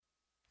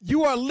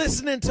You are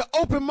listening to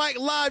Open Mic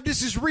Live.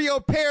 This is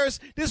Rio Paris.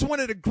 This is one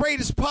of the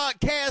greatest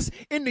podcasts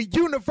in the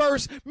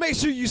universe. Make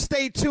sure you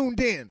stay tuned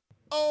in.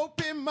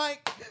 Open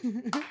Mic,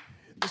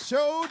 the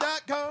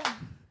show.com.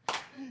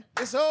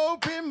 It's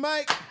Open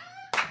Mic,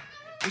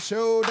 the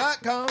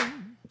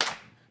show.com.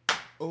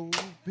 OpenMic.com.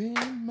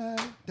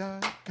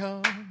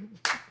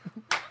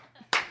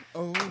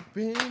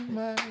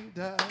 OpenMic.com.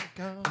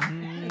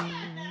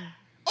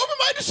 Open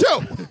Mic the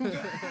show.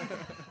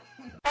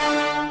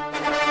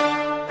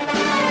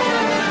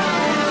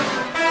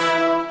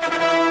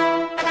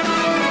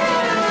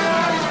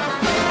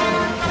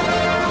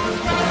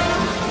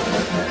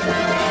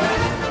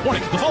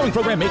 Warning, the following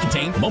program may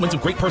contain moments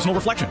of great personal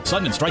reflection,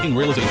 sudden and striking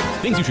realization,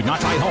 things you should not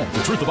try at home,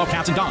 the truth about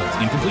cats and dogs,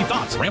 incomplete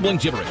thoughts, rambling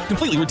gibberish,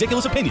 completely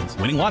ridiculous opinions,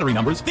 winning lottery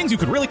numbers, things you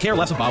could really care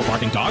less about,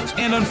 barking dogs,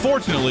 and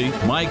unfortunately,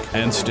 Mike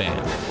and Stan.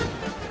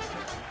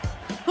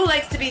 Who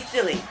likes to be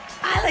silly?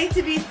 I like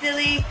to be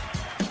silly.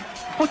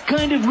 What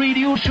kind of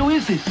radio show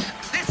is this?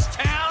 This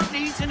town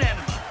needs an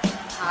enema.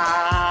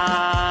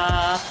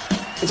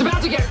 It's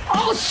about to get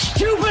all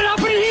stupid up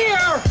in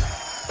here!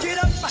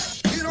 Get up,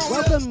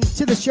 Welcome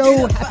to the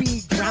show.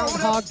 Happy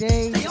Groundhog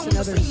Day. It's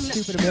another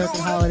stupid American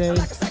holiday.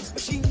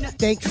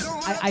 Thanks.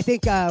 I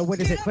think, what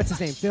is it? What's his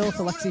name?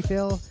 Alexi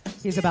Phil.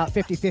 He's about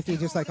 50-50,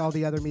 just like all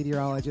the other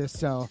meteorologists.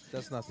 So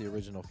That's not the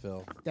original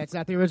Phil. that's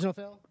not the original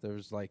Phil?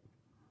 There's like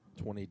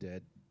 20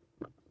 dead.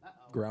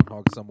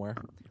 Groundhog somewhere.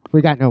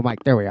 We got no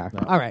mic. There we are. No.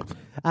 All right.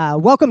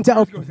 Welcome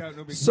to...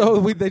 So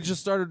they just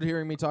started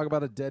hearing me talk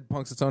about a dead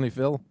Punxsutawney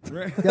Phil.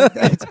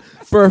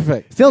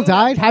 Perfect. Phil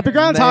died. Happy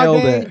Groundhog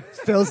Nailed Day. it.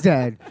 Phil's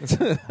dead.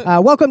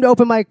 Welcome to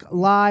Open Mic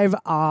Live,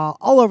 all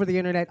over the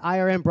internet,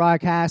 IRM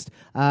broadcast,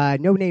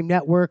 No Name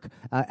Network,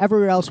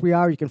 everywhere else we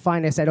are. You can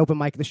find us at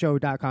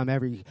openmictheshow.com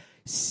every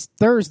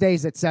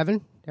Thursdays at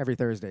 7. Every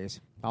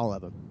Thursdays. All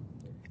of them.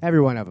 Every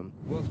one of them.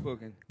 Well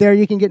spoken. There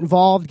you can get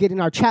involved, get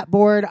in our chat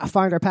board,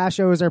 find our past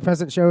shows, our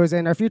present shows,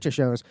 and our future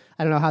shows.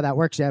 I don't know how that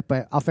works yet,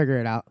 but I'll figure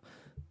it out.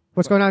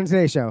 What's going on in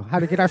today's show? How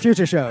to get our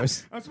future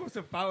shows. I'm supposed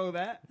to follow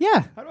that?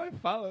 Yeah. How do I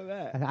follow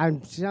that?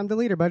 I'm the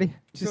leader, buddy.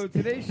 So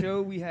today's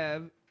show, we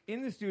have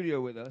in the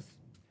studio with us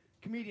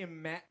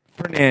comedian Matt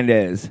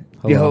Fernandez.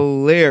 The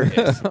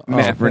hilarious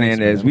Matt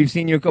Fernandez. man. We've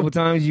seen you a couple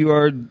times. You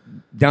are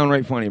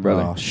downright funny,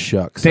 brother. Oh,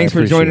 shucks. Thanks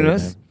I for joining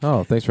appreciate us. it, man.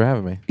 Oh, thanks for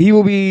having me. He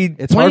will be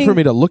It's hard for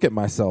me to look at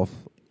myself.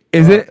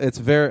 Is it? It's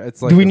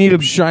like Do we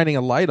need shining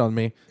a light on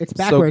me. It's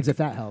backwards if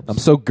that helps. I'm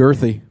so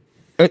girthy.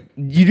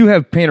 You do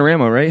have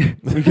panorama, right?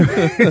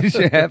 It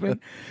should happen.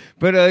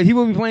 But he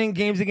will be playing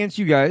games against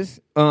you guys.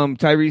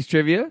 Tyrese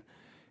Trivia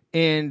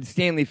and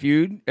Stanley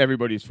Feud,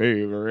 everybody's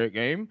favorite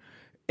game.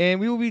 And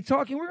we will be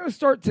talking. We're going to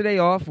start today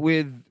off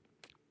with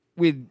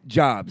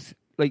jobs,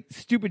 like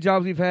stupid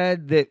jobs we've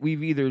had that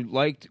we've either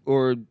liked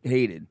or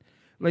hated.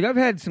 Like I've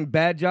had some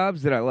bad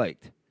jobs that I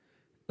liked,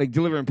 like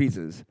delivering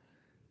pizzas.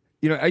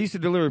 You know, I used to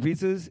deliver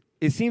pizzas.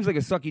 It seems like a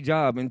sucky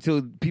job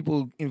until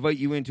people invite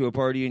you into a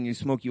party and you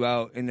smoke you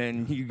out, and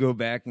then you go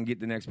back and get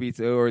the next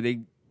pizza, or they,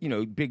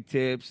 big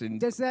tips. And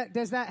Does that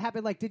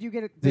happen? Like, did you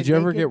get it? Did you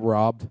ever get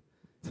robbed?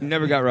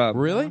 never got robbed.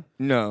 Really?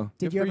 No.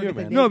 Did Good you for ever you, get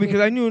the man. No, naked-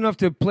 because I knew enough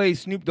to play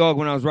Snoop Dogg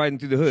when I was riding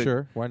through the hood.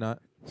 Sure. Why not?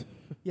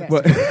 Yes.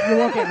 What? You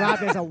won't get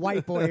robbed as a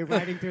white boy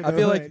riding through the I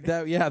feel hood. like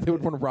that. Yeah, they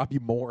would want to rob you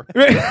more.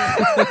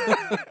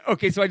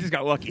 Okay, so I just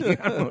got lucky. I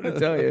don't know what to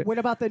tell you. What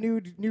about the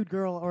nude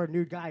girl or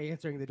nude guy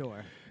answering the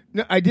door?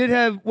 No, I did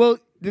have. Well,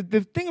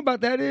 the thing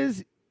about that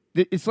is,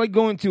 it's like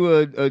going to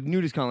a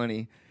nudist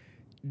colony.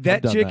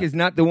 That done chick that. is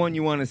not the one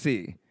you want to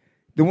see.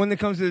 The one that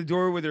comes to the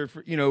door with her,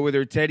 with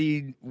her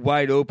teddy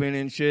wide open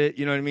and shit.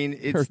 You know what I mean?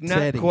 It's Her not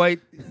teddy. quite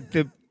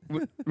the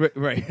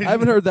right. I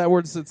haven't heard that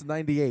word since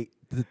 '98.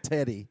 The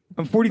teddy.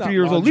 I'm 43 Not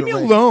years old. Leave me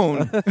lingerie.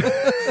 alone.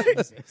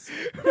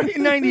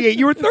 98.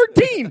 You were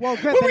 13. Well,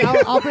 Griffin,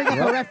 I'll bring up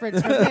a reference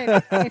from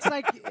then. It's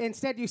like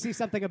instead you see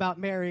something about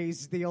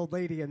Mary's, the old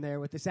lady in there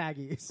with the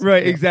saggies.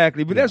 Right,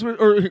 exactly. But that's what,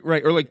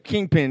 or like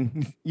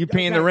Kingpin. You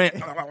paying the rent.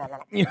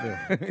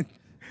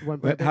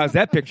 One How's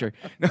that picture?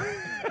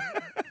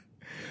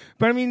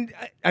 But I mean,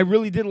 I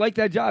really did like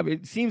that job.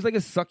 It seems like a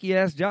sucky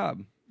ass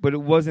job, but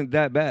it wasn't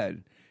that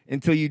bad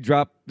until you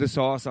drop the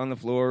sauce on the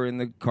floor and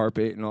the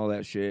carpet and all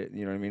that shit.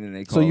 You know what I mean? And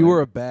they call So you it.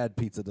 were a bad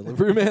pizza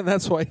delivery man.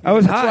 That's why I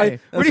was that's high.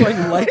 Why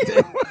you liked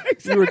it.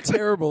 You were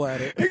terrible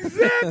at it.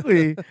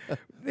 Exactly.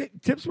 The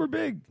tips were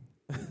big.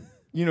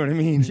 You know what I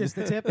mean? Just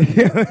the tip.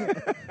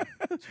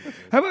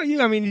 How about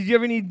you? I mean, did you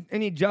have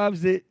any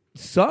jobs that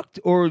sucked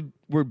or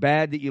were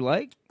bad that you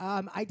liked?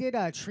 I did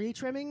tree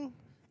trimming,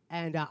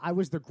 and I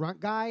was the grunt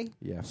guy.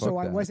 Yeah, So fuck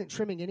I that. wasn't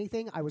trimming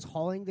anything. I was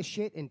hauling the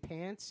shit in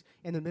pants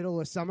in the middle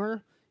of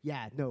summer.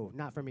 Yeah, no,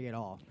 not for me at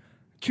all.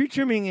 Tree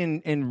trimming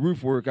and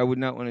roof work I would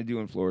not want to do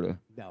in Florida.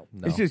 No,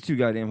 It's just too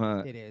goddamn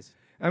hot. it is.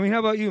 I mean, how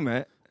about you,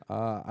 Matt?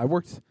 I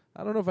worked.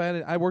 I don't know if I had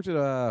it. I worked at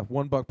a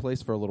 $1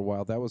 place for a little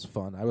while. That was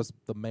fun. I was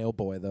the mail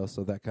boy though,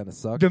 so that kind of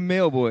sucked. The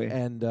mail boy.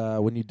 And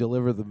when you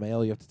deliver the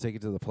mail, you have to take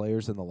it to the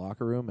players in the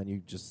locker room, and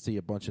you just see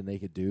a bunch of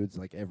naked dudes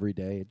like every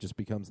day. It just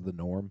becomes the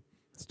norm.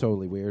 It's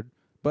totally weird,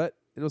 but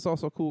it was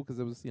also cool because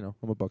it was,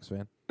 I'm a Bucks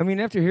fan. I mean,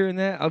 after hearing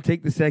that, I'll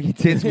take the saggy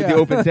tits with the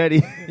open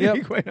teddy. To Yep.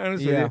 be quite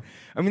honest with Yeah. you.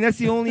 I mean, that's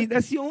the only.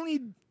 That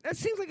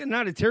seems like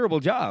not a terrible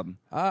job.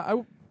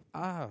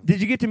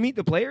 Did you get to meet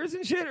the players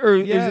and shit, or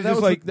Yeah, is it that just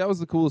was like that was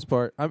the coolest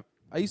part.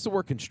 I used to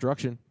work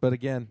construction, but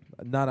again,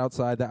 not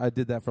outside. I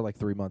did that for like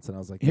 3 months, and I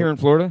was like, here in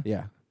Florida?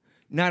 yeah,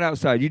 Not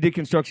outside. You did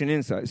construction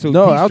inside. So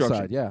no, construction.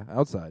 outside, yeah,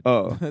 outside.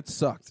 Oh. It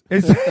sucked.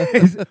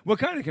 What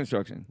kind of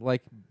construction?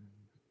 Like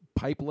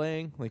pipe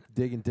laying, like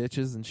digging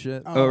ditches and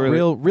shit. Oh,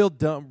 really? Real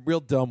dumb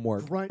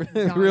work. Grunt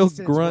real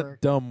nonsense grunt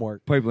work. dumb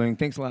work. Pipe laying.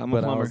 Thanks a lot. I'm a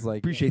But I plumber. was like-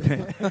 Appreciate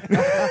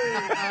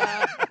that.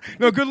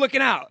 No, good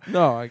looking out.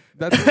 No,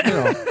 that's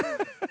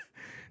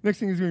Next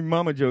thing is going to be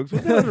mama jokes.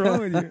 What the hell's wrong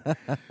with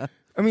you?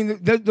 I mean,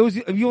 those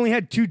you only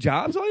had 2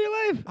 jobs all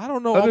your life? I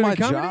don't know Other all my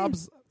than comedy?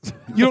 jobs.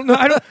 You don't know?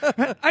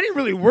 I didn't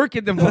really work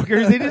at them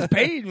fuckers. They just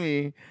paid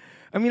me.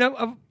 I mean,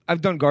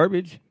 I've done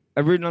garbage.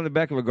 I've ridden on the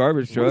back of a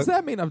garbage truck. What does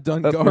that mean? I've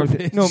done Up north.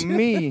 garbage. No,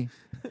 me.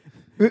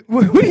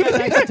 What do you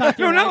think?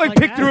 No, not like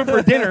pick through it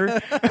for dinner.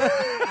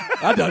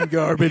 I've done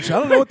garbage. I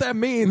don't know what that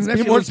means. That Be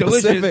shit more looks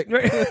delicious. specific.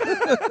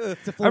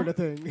 It's a Florida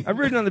thing. I've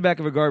ridden on the back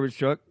of a garbage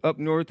truck up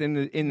north in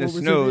the What was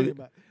snow. your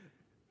name?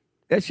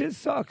 That shit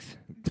sucks.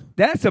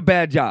 That's a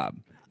bad job.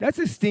 That's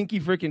a stinky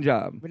freaking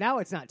job. But now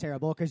it's not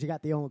terrible because you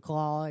got the own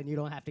claw and you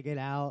don't have to get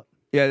out.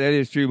 Yeah, that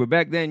is true. But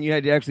back then, you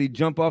had to actually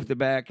jump off the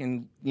back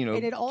and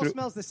And it all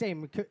smells the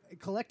same.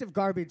 Collective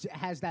garbage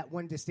has that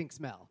one distinct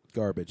smell.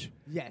 Garbage.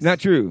 Yes. Not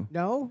true.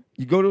 No?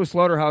 You go to a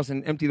slaughterhouse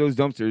and empty those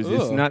dumpsters.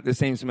 It's Ugh. not the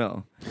same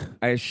smell.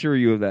 I assure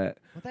you of that.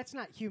 Well, that's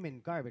not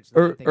human garbage.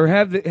 though, I think. Or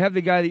have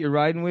the guy that you're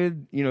riding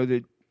with.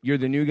 That you're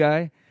the new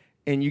guy,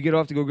 and you get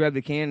off to go grab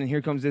the can, and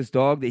here comes this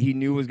dog that he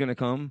knew was gonna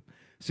come.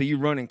 So you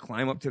run and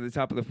climb up to the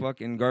top of the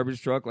fucking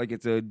garbage truck like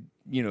it's a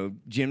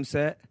gym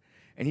set,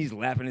 and he's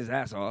laughing his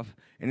ass off,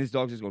 and this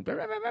dog's just going. Bah,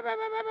 bah, bah, bah, bah,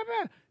 bah,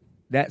 bah.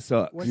 That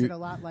sucks. Was it a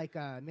lot like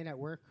Men at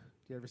Work?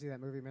 Did you ever see that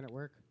movie, Men at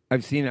Work?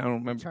 I've seen it. I don't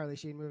remember. Charlie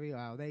Sheen movie?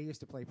 Wow, they used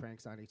to play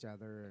pranks on each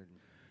other. And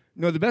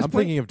No, the best. I'm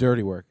thinking of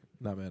Dirty Work,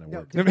 not Man at No,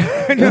 Work.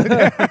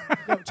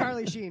 no,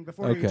 Charlie Sheen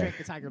before he Okay. drank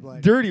the tiger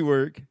blood. Dirty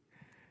Work.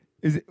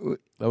 Is it?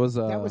 That was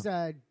that was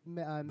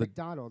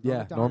McDonald.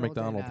 yeah, Norm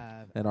Macdonald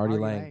and Artie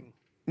Lang.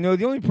 No,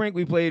 the only prank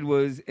we played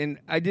was, and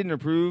I didn't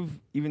approve,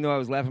 even though I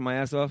was laughing my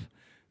ass off,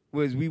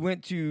 was we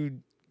went to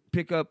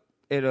pick up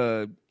at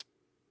a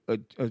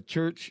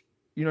church,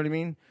 you know what I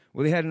mean?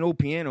 Well, they had an old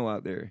piano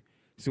out there.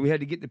 So we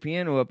had to get the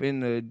piano up in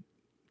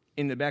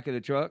the back of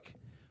the truck.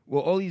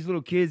 Well, all these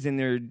little kids in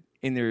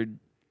their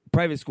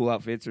private school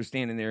outfits are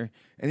standing there,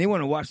 and they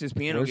want to watch this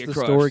piano Where's get the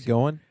crushed. story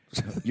going?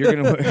 You're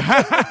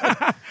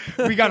gonna.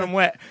 We got them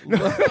wet.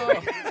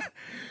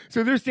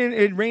 So they're standing.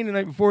 It rained the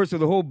night before, so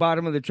the whole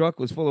bottom of the truck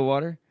was full of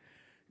water,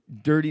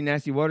 dirty,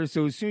 nasty water.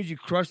 So as soon as you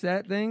crush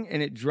that thing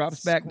and it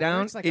drops back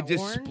down, Squirts like it a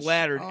just orange?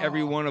 splattered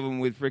every Oh. one of them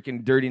with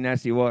freaking dirty,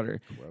 nasty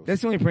water.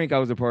 That's the only prank I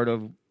was a part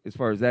of, as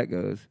far as that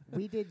goes.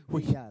 We did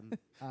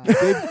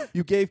the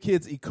You gave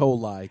kids E.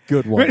 coli.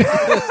 Good one.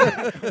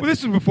 Well,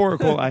 this was before E.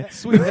 coli.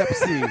 Sweet Hep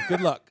C.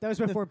 Good luck. that was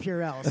before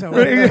Purell, so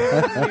we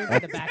didn't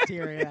get the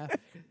bacteria.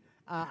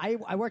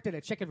 I worked at a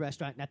chicken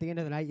restaurant, and at the end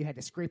of the night, you had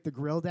to scrape the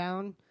grill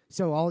down,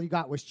 so all you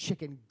got was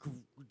chicken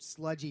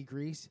sludgy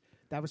grease.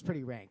 That was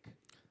pretty rank.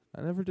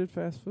 I never did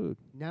fast food.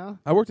 No?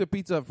 I worked at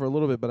Pizza Hut for a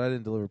little bit, but I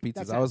didn't deliver pizzas.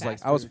 That's I not was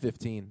fast I was food.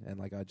 15,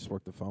 and I just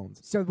worked the phones.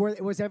 So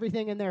was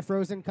everything in there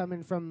frozen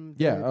coming from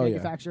the Yeah. Oh yeah.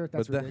 manufacturer?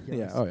 That's But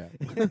ridiculous. Yeah. Oh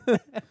yeah.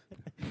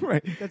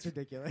 Right. That's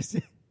ridiculous.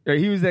 Right,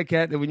 he was that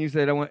cat that when you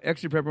said, I want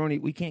extra pepperoni,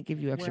 we can't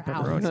give you extra We're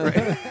out. pepperoni.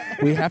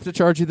 Right? We have to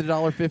charge you the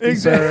 $1.50,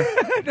 sir.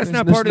 That's There's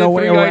not part of no the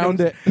way three around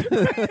items.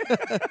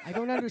 it. I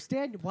don't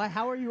understand. Why?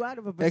 How are you out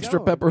of a bazone? Extra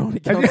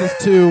pepperoni counts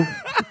as 2.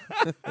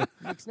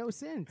 Makes no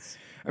sense.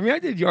 I mean, I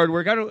did yard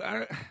work. I don't.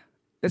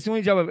 That's the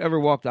only job I've ever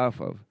walked off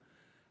of.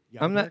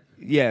 I'm not.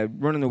 Yeah,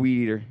 running the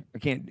weed eater. I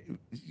can't.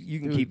 You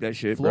can Dude, keep that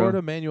shit, Florida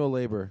bro. manual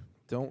labor.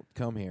 Don't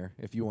come here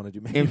if you want to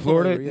do manual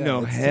Florida? labor. Yeah,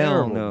 No, it's hell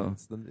terrible. no.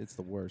 It's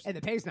the worst. And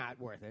the pay's not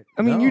worth it.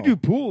 I mean, you No. do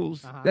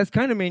pools. Uh-huh. That's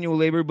kind of manual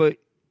labor, but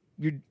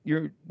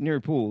you're near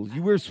pools.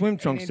 You wear swim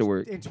trunks And to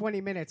work. In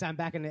 20 minutes, I'm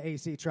back in the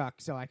AC truck,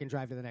 so I can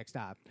drive to the next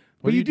stop.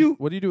 What do you do?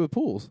 What do you do with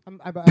pools? I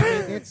mean,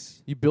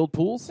 it's You build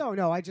pools?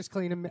 no. I just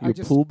clean them. You I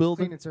just pool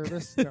builder? clean and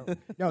service.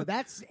 No,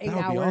 that's 8 That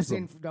would be hours.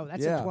 awesome. No,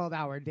 that's Yeah. a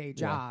 12-hour day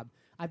job.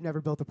 I've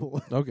never built a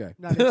pool. Okay.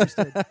 Not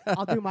interested.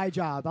 I'll do my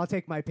job. I'll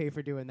take my pay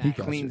for doing that. He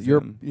cleans You're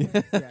them.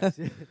 Yes.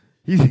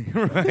 He's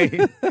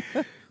right.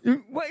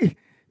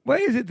 Why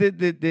is it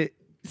that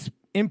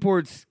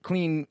imports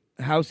clean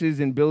houses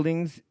and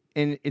buildings,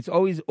 and it's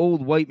always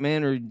old white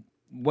men or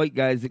white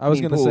guys that clean I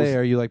was going to pools? say,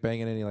 are you like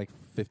banging any like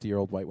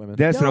 50-year-old white women?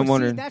 That's No, what I'm see,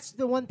 wondering. that's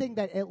the one thing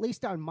that, at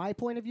least on my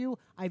point of view,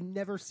 I've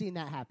never seen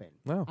that happen.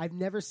 No. I've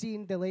never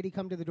seen the lady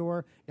come to the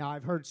door. Now,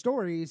 I've heard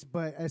stories,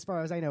 but as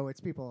far as I know,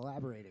 it's people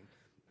elaborating.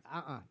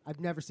 I've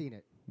never seen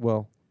it.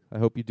 Well, I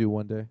hope you do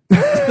one day.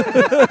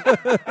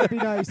 That'd be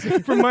nice.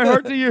 From my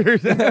heart to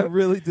yours. I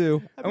really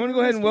do. I want to go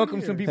ahead and welcome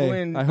some people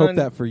Hey, in. I hope on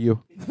that for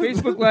you.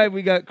 Facebook Live,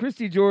 we got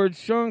Christy George,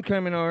 Sean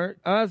Kremenar,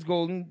 Oz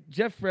Golden,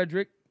 Jeff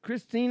Frederick,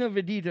 Christina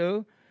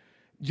Vedito,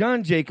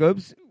 John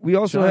Jacobs. We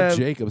also John have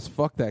Jacobs.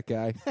 Fuck that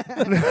guy.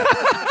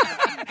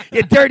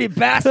 you dirty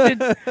bastard.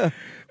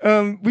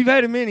 We've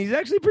had him in. He's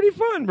actually pretty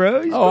fun,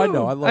 bro. He's I cool.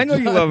 know. I know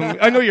love you love him.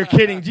 I know you're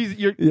kidding. Jesus,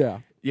 you're. Yeah.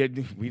 Yeah,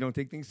 we don't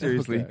take things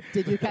seriously. Okay.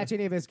 Did you catch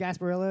any of his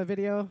Gasparilla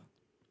video?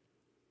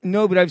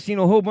 No, but I've seen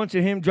a whole bunch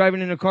of him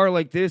driving in a car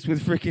like this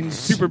with freaking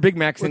Super Big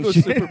Macs and With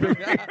shit. Super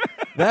Big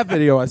that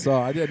video I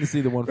saw. I didn't see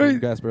the one from Right.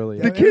 Gasparilla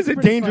The yet. kid's a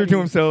pretty danger to funny.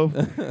 himself.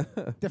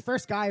 The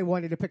first guy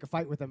wanted to pick a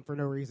fight with him for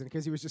no reason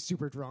because he was just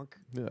super drunk.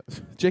 Yeah.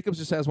 Jacobs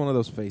just has one of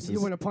those faces.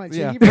 You want to punch?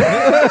 Yeah. He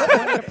just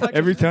wanted to punch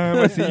Every him. time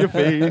I see your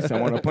face, I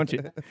want to punch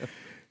it.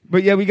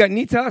 But yeah, we got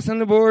Nitas on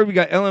the board. We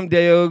got LM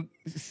Deo,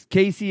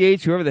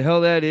 KCH, whoever the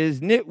hell that is,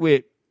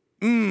 Nitwit,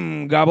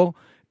 Gobble,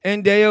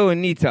 and Deo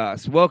and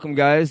Nitas. Welcome,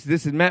 guys.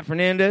 This is Matt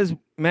Fernandez.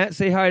 Matt,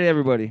 say hi to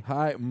everybody.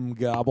 Hi,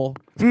 Gobble.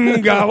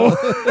 Gobble.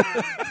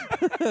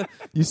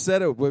 You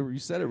said it. You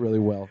said it really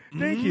well.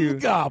 Thank you.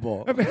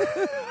 Gobble.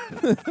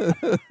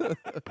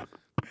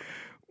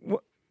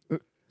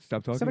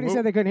 Stop talking. Somebody Whoa.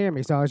 said they couldn't hear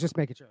me, so I was just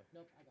making sure.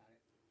 Nope, I got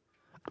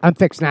it. I'm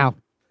fixed now.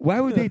 Why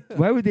would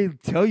they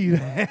tell you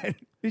that?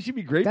 They should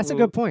be grateful. That's a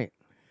good point.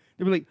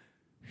 They were like,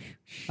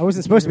 I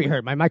wasn't supposed to be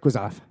heard. My mic was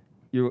off.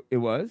 it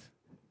was?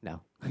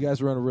 No. You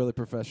guys run a really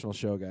professional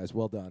show, guys.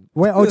 Well done.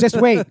 Wait, oh, just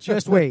wait.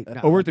 Just wait.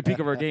 No. Oh, we're at the peak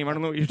of our game. I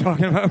don't know what you're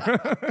talking about.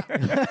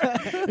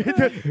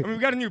 We've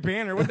got a new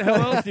banner. What the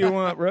hell else do you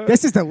want, bro?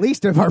 This is the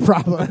least of our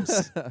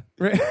problems.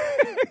 Right.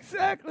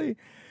 Exactly.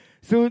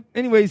 So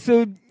anyway,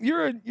 so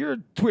you're a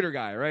Twitter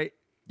guy, right?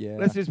 Yeah.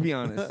 Let's just be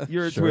honest.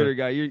 You're a Sure. Twitter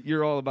guy.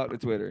 You're all about the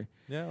Twitter.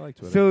 Yeah, I like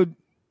Twitter. So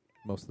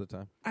most of the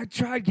time. I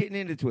tried getting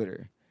into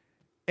Twitter,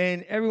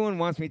 and everyone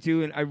wants me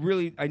to, and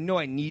I know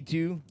I need to.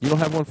 You don't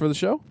have one for the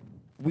show?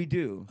 We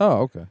do. Oh,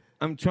 okay.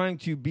 I'm trying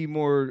to be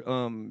more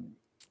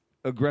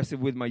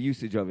aggressive with my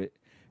usage of it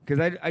because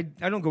I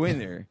don't go in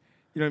there.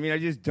 You know what I mean? I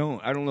just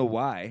don't. I don't know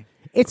why.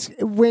 It's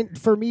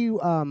for me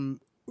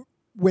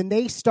when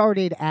they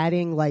started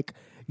adding like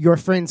your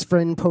friend's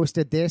friend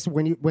posted this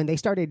when they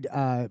started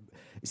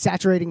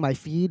saturating my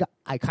feed,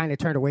 I kind of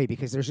turned away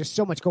because there's just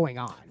so much going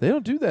on. They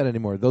don't do that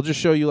anymore. They'll just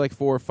show you like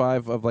 4 or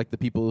 5 of like the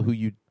people who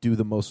you do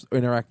the most,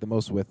 interact the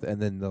most with,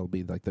 and then they'll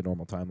be like the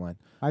normal timeline.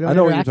 I don't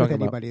know what you're interact with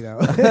talking about. anybody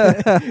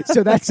though,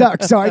 so that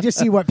sucks. So I just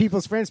see what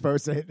people's friends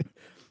posted.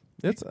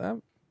 It's I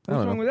What's don't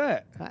wrong know. with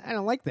that? I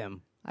don't like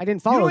them. I didn't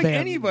You follow don't like them.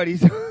 anybody.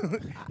 So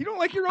you don't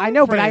like your own I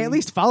know, but I friends. at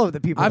least follow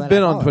the people. I've that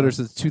been I on follow. Twitter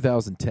since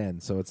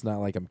 2010, so it's not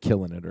like I'm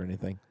killing it or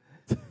anything.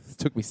 It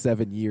took me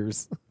 7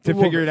 years to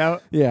figure it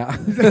out. Yeah.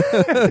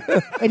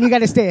 And you got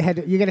to stay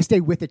ahead. You got to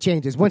stay with the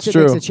changes. Once It's it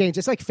makes true. a change,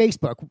 it's like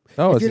Facebook.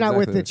 Oh, if it's you're not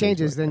with exactly the like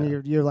changes, Facebook, then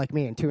yeah. you're like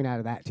me and tune out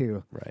of that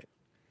too. Right.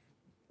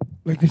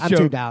 Like the I'm show.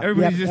 tuned out.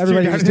 Everybody's Yep, just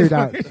everybody's tuned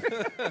just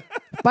tuned out.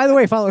 By the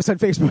way, follow us on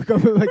Facebook.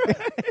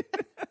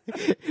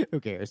 Who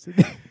cares?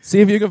 See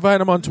if you can find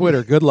them on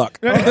Twitter. Good luck.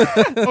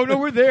 Oh no,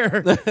 we're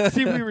there.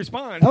 See if we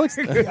respond. Oh, it's,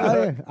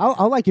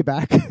 I'll like you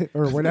back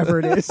or whatever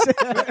it is.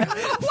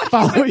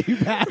 Follow you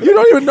back. You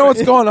don't even know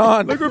what's going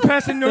on. Like we're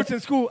passing notes in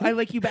school. I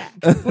like you back.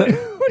 What is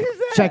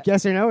that? Check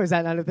yes or no. Is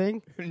that not a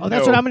thing? Oh,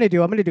 that's No. what I'm going to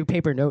do. I'm going to do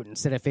paper note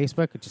instead of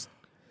Facebook. Just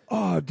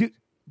Oh, dude,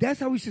 that's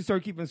how we should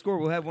start keeping score.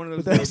 We'll have one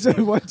of those. that's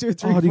 1, 2,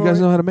 3, Oh, do you guys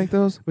 4. know how to make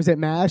those? Was it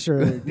MASH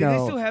or Did they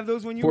no? still have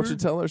those when you Fortune were?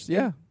 tellers?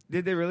 Yeah.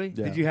 Did they really?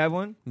 Yeah. Did you have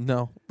one?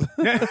 No.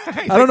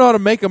 I don't know how to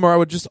make them, or I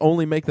would just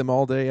only make them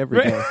all day,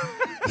 every day.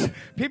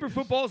 Paper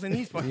footballs and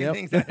these fucking Yep.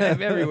 things that I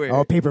have everywhere.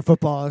 Oh, paper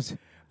footballs.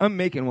 I'm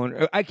making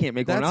one. I can't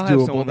make one. That's I'll have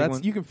doable. someone make That's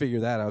one. you can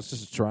figure that out. It's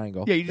just a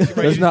triangle. Yeah, you just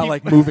There's you not keep-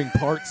 like moving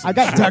parts. I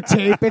got duct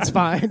tape. It's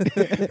fine.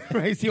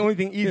 right. It's the only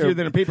thing easier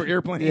than a paper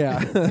airplane.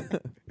 Yeah.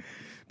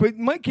 But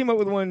Mike came up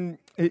with one.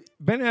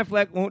 Ben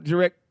Affleck won't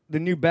direct the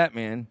new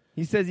Batman.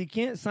 He says he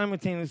can't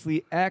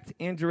simultaneously act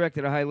and direct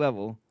at a high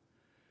level,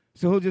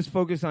 so he'll just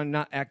focus on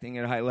not acting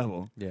at a high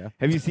level. Yeah.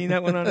 Have you seen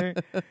that one on there?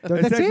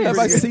 That's actually it. Have I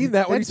pretty good. seen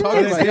that? What are you That's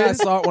talking it. about? Yeah, I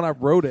saw it when I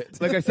wrote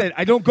it. Like I said,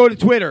 I don't go to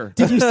Twitter.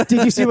 Did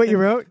you see what you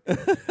wrote?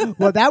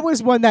 Well, that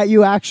was one that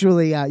you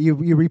actually you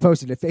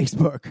reposted to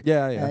Facebook.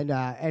 Yeah,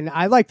 yeah. And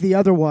I like the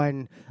other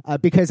one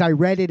because I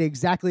read it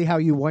exactly how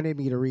you wanted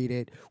me to read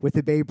it with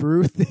the Babe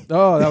Ruth.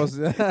 Oh, that was.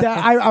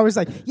 I was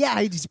like, yeah,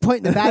 he's just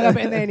pointing the bat up,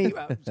 and then he go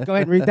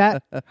ahead and read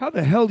that How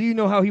the hell do you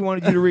know how he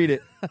wanted you to read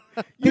it?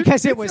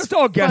 because it It's was just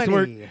all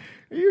guesswork. funny.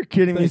 You're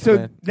kidding me. Thanks, So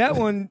man. that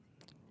one,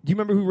 do you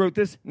remember who wrote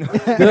this? No.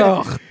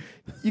 Ugh.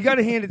 You got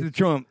to hand it to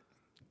Trump.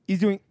 He's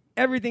doing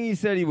everything he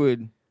said he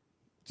would.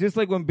 Just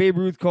like when Babe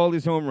Ruth called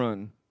his home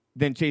run,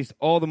 then chased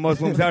all the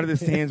Muslims out of the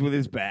stands with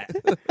his bat.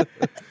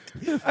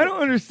 I don't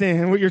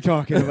understand what you're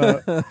talking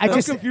about.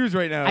 I'm confused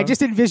right now. I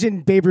just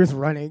envisioned Babe Ruth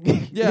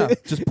running. Yeah,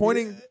 just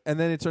pointing, and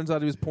then it turns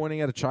out he was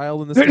pointing at a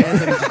child in the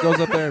stands, and he just goes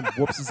up there and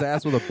whoops his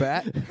ass with a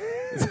bat.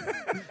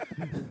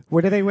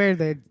 What do they wear?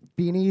 The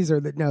beanies or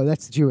the no?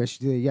 That's Jewish.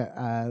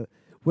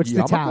 What's the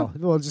Yarmulke? towel?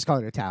 We'll just call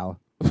it a towel.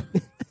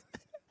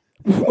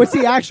 What's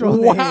the actual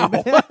name?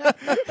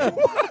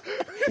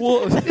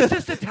 Well, It's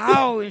just a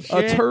towel and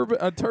shit. a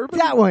turban,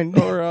 That one.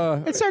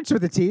 or It starts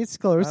with a T. It's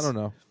close. I don't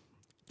know,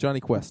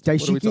 Johnny Quest.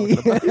 What are we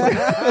Daishiki.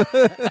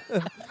 talking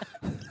about?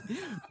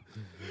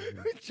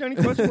 Johnny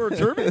Quest wore a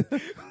turban?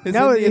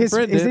 No, Indian his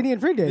friend did. Indian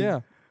friend did. Yeah.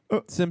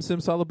 Sim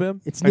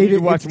Salabim. It's I need to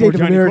native. watch It's more Native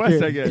Johnny American.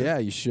 Quest, I guess. Yeah,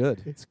 you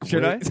should. It's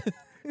Should I? great.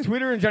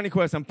 Twitter and Johnny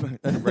Quest. I'm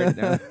right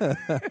now.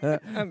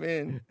 I'm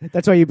in.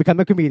 That's why you become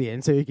a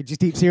comedian, so you can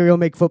just eat cereal,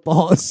 make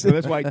footballs. So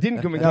that's why I didn't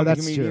become No, a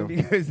that's comedian true.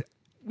 because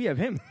we have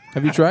him.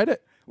 Have you tried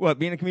it? What,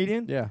 being a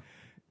comedian? Yeah.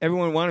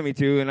 Everyone wanted me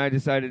to, and I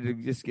decided to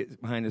just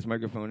get behind this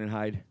microphone and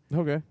hide.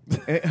 Okay.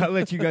 I'll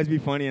let you guys be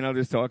funny, and I'll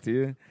just talk to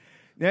you.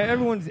 Yeah,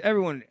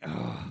 everyone.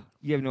 Oh,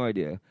 you have no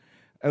idea.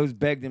 I was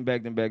begged and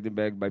begged and begged and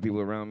begged by people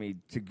around me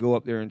to go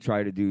up there and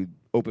try to do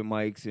open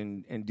mics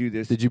and do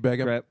this. Did you beg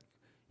him? crap.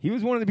 He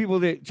was one of the people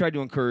that tried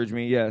to encourage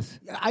me. Yes.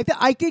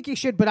 I think you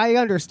should, but I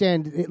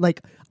understand.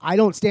 Like, I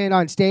don't stand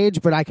on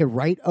stage, but I can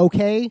write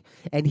okay,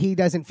 and he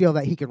doesn't feel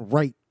that he can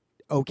write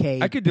okay.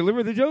 I could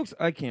deliver the jokes.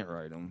 I can't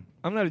write them.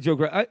 I'm not a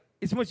joke writer.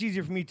 It's much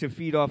easier for me to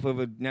feed off of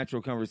a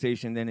natural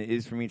conversation than it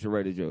is for me to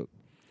write a joke.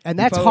 And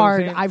that's follow what I'm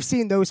hard. saying? I've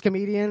seen those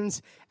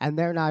comedians, and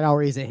they're not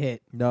always a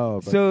hit. No,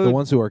 but So- the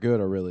ones who are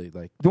good are really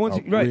like The ones,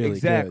 are right? really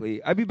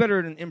Exactly. I'd be better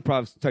at an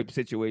improv type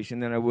situation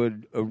than I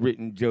would a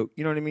written joke.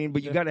 You know what I mean?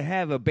 But you got to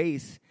have a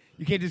base.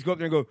 You can't just go up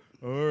there and go,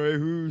 "All right,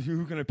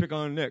 who can I pick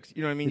on next?"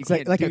 You know what I mean? It's You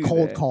like can't a do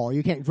cold that. call.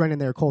 You can't run in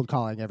there cold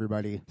calling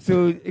everybody.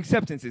 So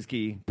acceptance is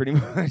key. Pretty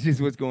much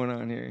is what's going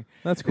on here.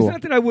 That's cool. It's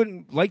not that I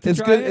wouldn't like to It's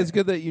try good. it. It's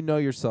good that you know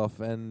yourself,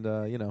 and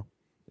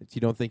if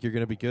you don't think you're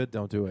going to be good,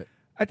 don't do it.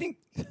 I think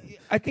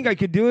I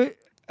could do it.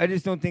 I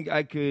just don't think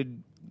I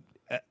could.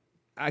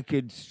 I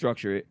could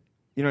structure it.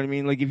 You know what I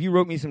mean? Like if you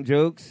wrote me some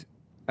jokes,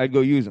 I'd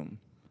go use them.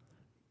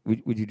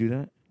 Would you do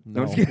that?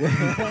 No, I'm just kidding.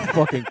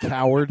 fucking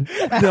coward.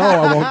 No,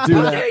 I won't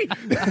do that.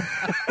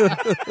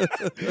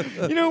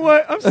 You know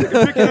what? I'm sick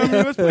of picking on you.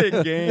 Let's play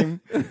a game.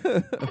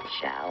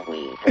 Shall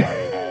we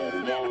play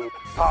a game?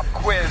 Pop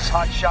quiz,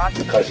 hot shot.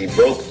 Because he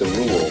broke the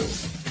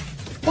rules.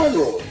 What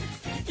rule?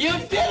 You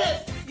did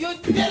it! You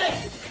did it!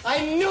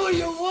 I knew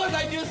you would!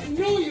 I just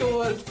knew you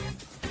would!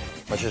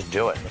 Let's just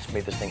do it. Let's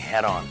meet this thing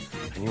head on.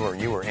 And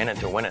you were in it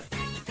to win it.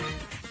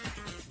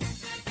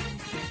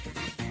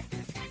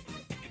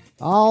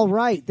 All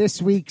right, this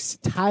week's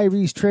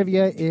Tyrese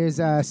trivia is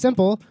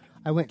simple.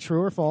 I went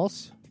true or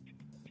false.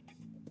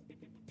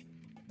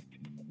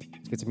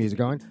 Let's get some music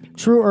going.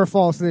 True or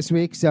false this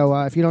week. So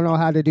if you don't know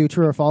how to do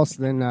true or false,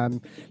 then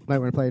you might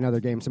want to play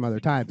another game some other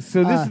time.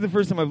 So this is the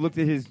first time I've looked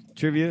at his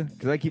trivia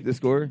because I keep the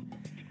score.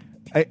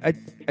 I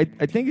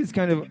think it's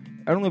kind of,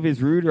 I don't know if it's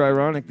rude or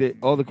ironic that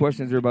all the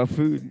questions are about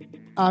food.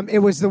 It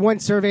was the one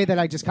survey that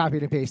I just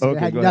copied and pasted. Okay,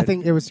 It had go ahead.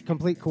 nothing. It was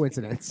complete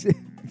coincidence.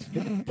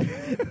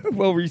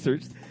 Well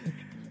researched.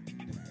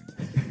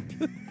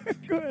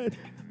 Go ahead.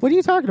 What are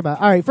you talking about?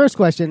 All right, first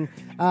question.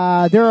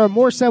 There are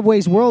more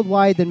Subways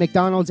worldwide than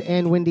McDonald's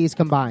and Wendy's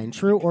combined.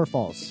 True or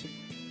false?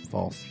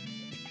 False.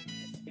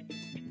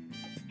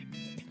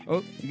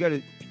 Oh, you got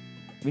it.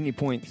 We need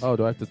points. Oh,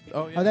 do I have to?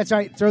 Oh, yeah. Oh, that's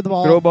right. Throw the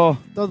ball. Throw a ball.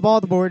 Throw the ball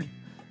at the board.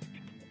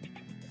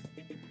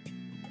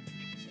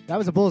 That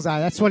was a bullseye.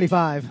 That's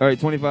 25. All right,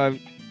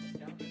 25.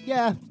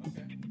 Yeah.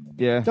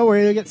 Yeah. Don't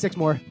worry. You'll get 6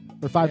 more.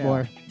 Or 5 Yeah.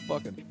 more.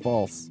 Fucking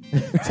false.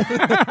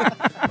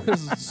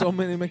 There's so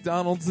many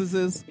McDonald's. This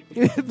is.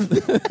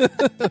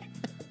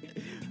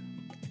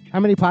 How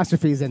many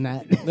apostrophes in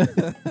that?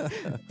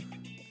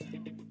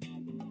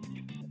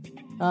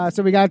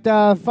 So we got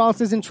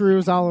falses and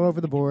trues all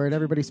over the board.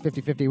 Everybody's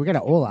 50-50. We got a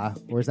hola.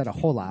 Or is that a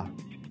hola?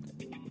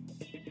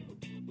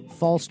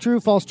 False, true,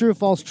 false, true,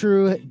 false,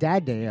 true.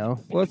 Dad Deo.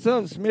 What's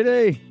up,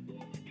 Smitty?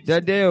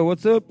 Dad Dale,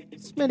 what's up?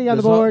 Smitty on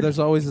the board. There's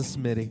always a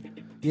Smitty.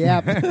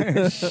 Yeah.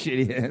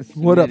 Shitty ass.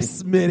 What up,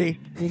 Smitty?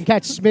 Smitty? You can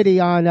catch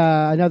Smitty on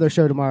another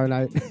show tomorrow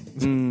night.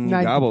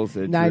 Gobble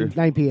said 9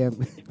 true.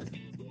 p.m.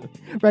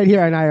 Right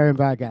here on IRM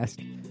Podcast.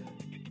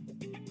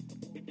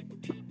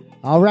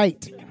 All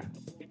right.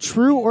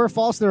 True or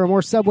false, there are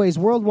more Subways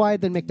worldwide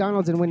than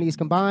McDonald's and Wendy's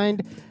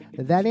combined.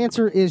 That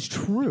answer is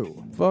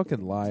true.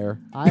 Fucking liar.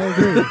 I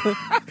agree.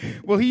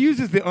 Well, he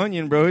uses the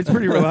onion, bro. It's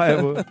pretty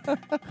reliable.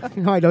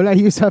 No, I don't. I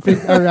use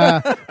BuzzFeed.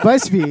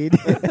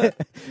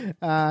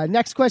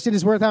 Next question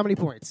is worth how many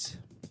points?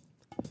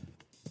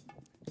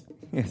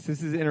 Yes,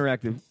 this is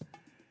interactive.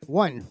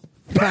 1.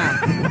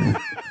 I'm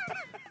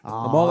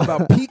all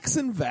about peaks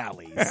and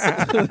valleys.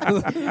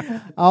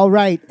 All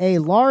right. A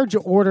large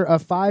order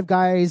of Five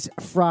Guys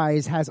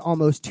fries has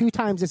almost 2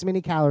 times as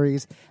many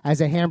calories as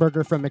a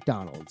hamburger from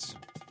McDonald's.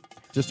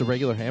 Just a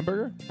regular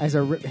hamburger? As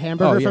a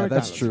hamburger Oh, from yeah,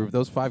 McDonald's. that's true.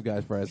 Those Five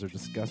Guys fries are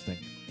disgusting.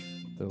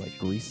 They're like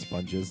grease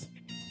sponges.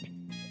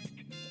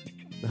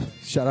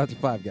 Shout out to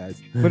Five Guys.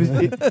 But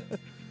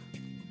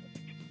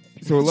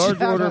so a large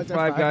Shout order out of to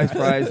Five Five Guys Guys.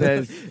 fries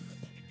has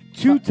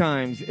 2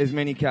 times as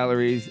many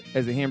calories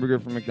as a hamburger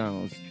from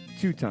McDonald's.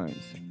 2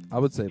 times. I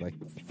would say like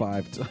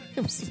 5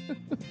 times.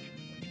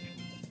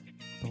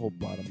 The whole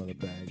bottom of the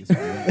bag is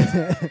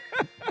gross.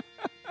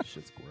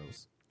 Shit's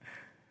gross.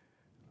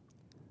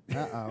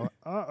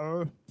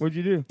 Uh-oh. What'd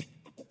you do?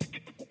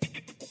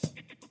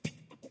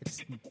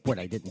 It's what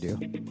I didn't do.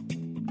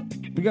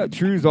 We got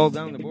trues all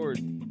down the board.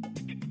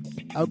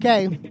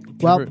 Okay.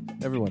 Well,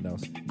 everyone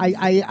knows.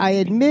 I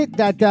admit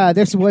that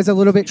this was a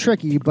little bit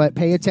tricky, but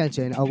pay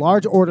attention. A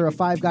large order of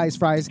Five Guys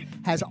fries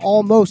has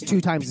almost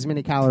 2 times as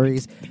many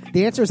calories.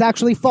 The answer is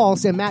actually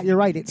false, and Matt, you're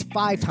right. It's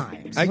 5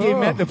 times. I gave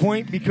Matt the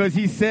point because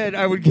he said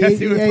I would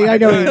guess it was 5 I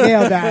know, he times.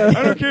 nailed that.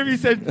 I don't care if he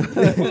said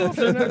false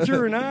or not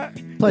true or not.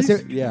 Plus,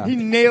 he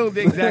nailed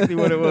exactly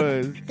what it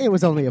was. It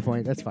was only a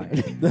point. That's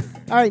fine.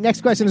 All right,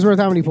 next question is worth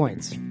how many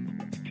points?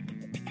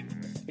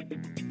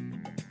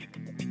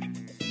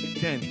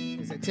 10.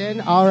 Is it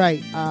 10? All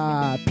right.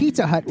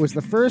 Pizza Hut was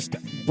the first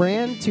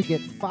brand to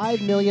get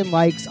 5 million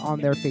likes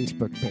on their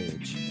Facebook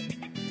page.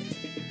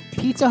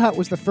 Pizza Hut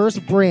was the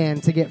first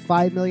brand to get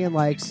 5 million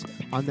likes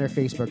on their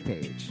Facebook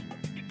page.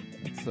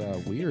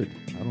 It's weird.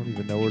 I don't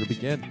even know where to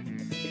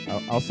begin.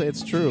 I'll say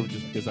it's true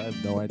just because I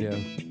have no idea.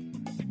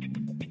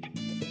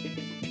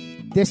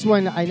 This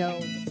one, I know.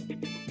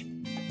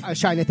 I was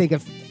trying to think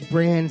of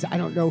brands. I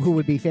don't know who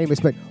would be famous,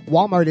 but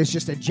Walmart is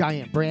just a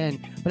giant brand.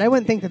 But I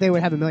wouldn't think that they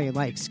would have 1 million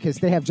likes because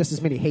they have just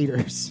as many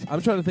haters.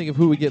 I'm trying to think of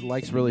who would get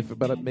likes really,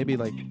 but maybe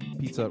like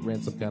Pizza Hut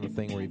ran some kind of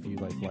thing where if you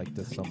like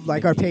this something,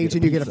 like our page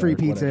and you get a free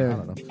pizza. I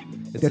don't know.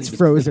 That's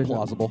frozen. It's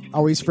plausible.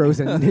 Always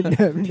frozen.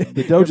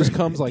 The dough just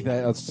comes like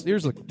that.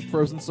 Here's a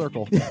frozen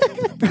circle.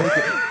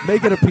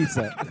 Make it a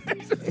pizza.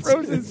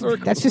 Frozen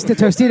circle. That's just a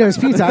Tostitos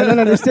pizza. I don't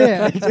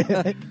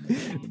understand.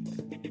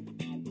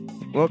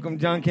 Welcome,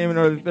 John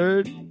Kamenar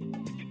III.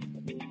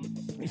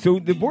 So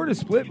the board is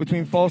split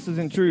between falses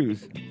and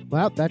trues.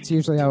 Well, that's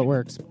usually how it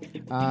works.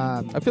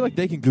 I feel like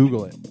they can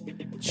Google it.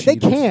 They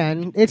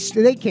can.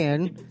 They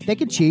can. They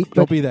can cheat.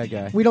 Don't be that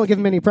guy. We don't give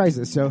them any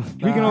prizes, so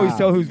We can always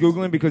tell who's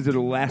Googling because they're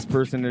the last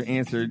person that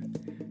answered.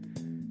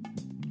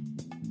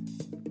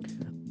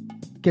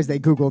 Because they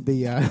Googled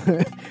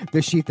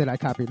the sheet that I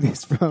copied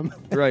this from.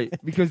 Right,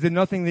 because the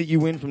nothing that you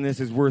win from this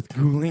is worth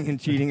Googling and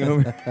cheating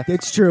over.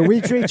 It's true.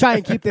 We try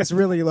and keep this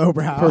really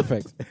lowbrow.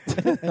 Perfect.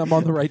 I'm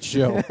on the right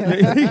show.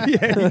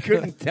 Yeah, you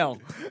couldn't tell.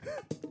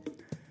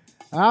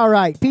 All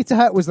right. Pizza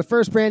Hut was the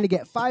first brand to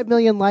get 5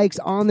 million likes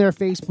on their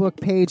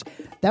Facebook page.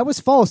 That was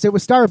false. It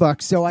was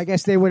Starbucks, so I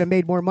guess they would have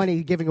made more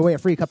money giving away a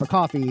free cup of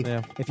coffee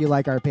if you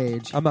like our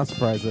page. I'm not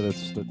surprised that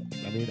it's...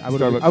 I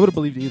would have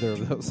believed either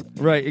of those.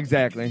 Right,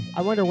 exactly.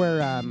 I wonder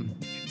where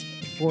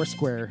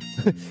Foursquare,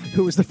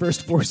 who was the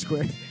first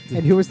Foursquare,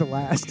 and who was the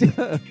last?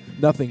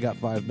 Nothing got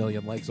 5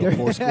 million likes on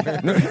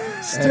Foursquare.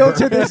 Still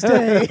to this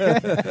day.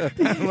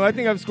 Well, I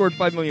think I've scored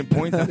 5 million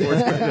points on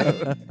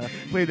Foursquare.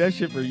 Played that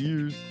shit for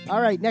years.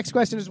 All right, next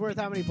question is worth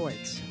how many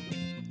points?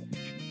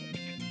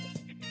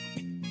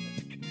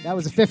 That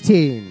was a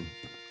 15.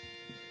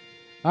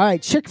 All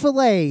right,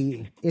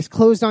 Chick-fil-A is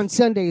closed on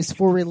Sundays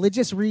for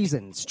religious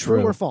reasons.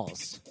 True or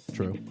false?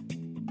 True.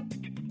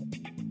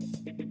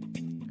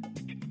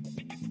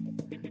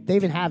 They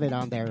even have it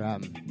on their...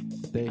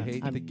 They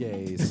hate the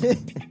gays.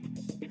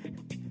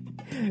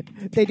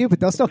 They do, but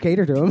they'll still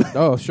cater to them.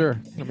 Oh,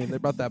 sure. I mean, they're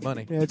about that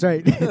money. Yeah, that's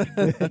right.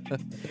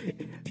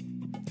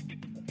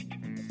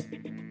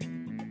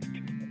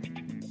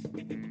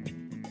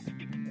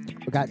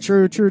 We got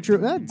true.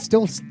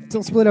 Still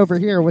split over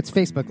here. What's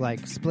Facebook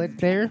like? Split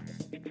there?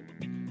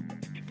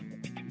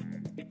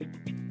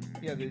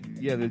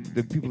 Yeah,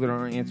 the people that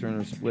aren't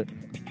answering are split.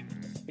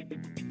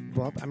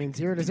 Well, I mean,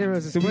 0 to 0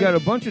 is a So split. we got a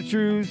bunch of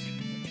trues.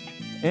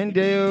 And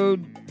Deo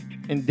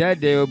and Dad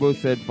Deo both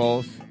said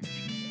false.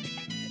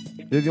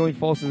 They're the only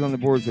falses on the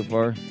board so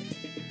far.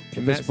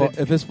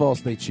 If it's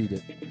false, they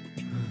cheated.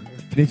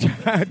 They're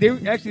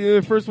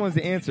the first ones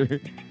to answer.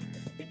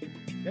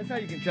 That's how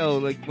you can tell.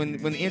 Like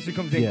when the answer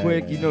comes in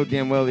quick, you know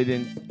damn well they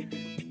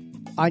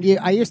didn't.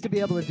 I used to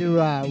be able to do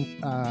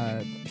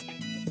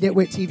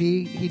Nitwit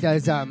TV. He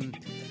does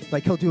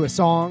he'll do a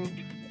song,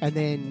 and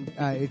then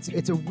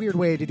it's a weird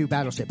way to do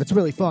Battleship. It's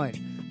really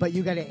fun. But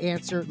you got to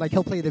answer,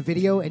 he'll play the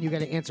video, and you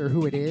got to answer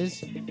who it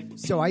is.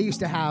 So I used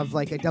to have,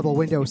 a double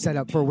window set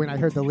up for when I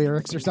heard the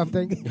lyrics or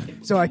something,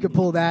 so I could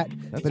pull that,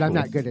 but cool. I'm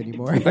not good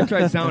anymore. I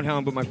tried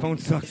SoundHound, but my phone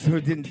sucks, so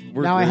it didn't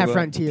work. Now I have well.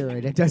 Frontier,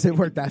 and it doesn't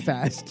work that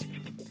fast.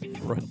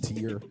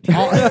 Frontier.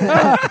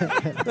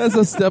 That's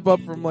a step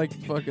up from,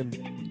 fucking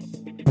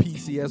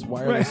PCS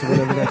Wireless or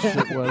whatever that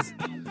shit was.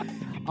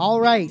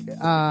 All right.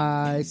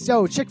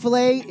 So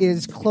Chick-fil-A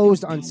is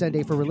closed on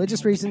Sunday for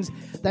religious reasons.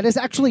 That is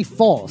actually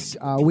false.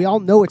 We all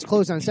know it's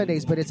closed on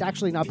Sundays, but it's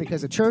actually not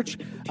because of church.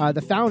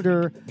 The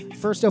founder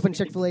first opened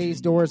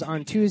Chick-fil-A's doors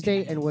on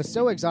Tuesday and was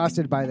so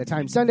exhausted by the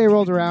time Sunday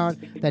rolled around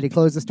that he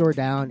closed the store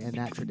down, and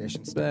that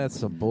tradition stopped. That's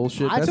some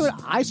bullshit.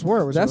 I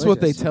swear it was That's religious.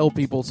 what they tell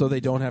people so they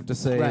don't have to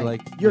say,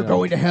 you're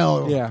going to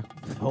hell. Yeah.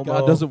 Oh,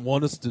 God doesn't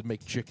want us to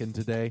make chicken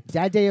today.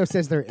 Dad Deo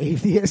says they're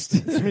atheists.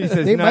 He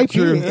says they not might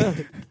true.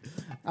 be.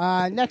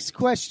 Next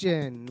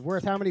question.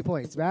 Worth how many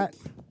points, Matt?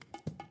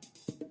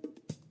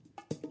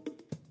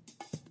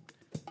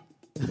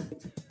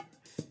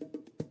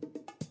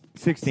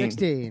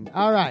 $16.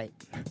 All right.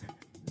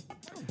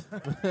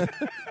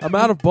 I'm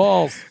out of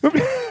balls.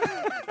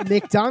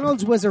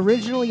 McDonald's was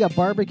originally a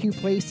barbecue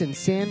place in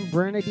San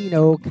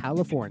Bernardino,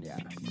 California.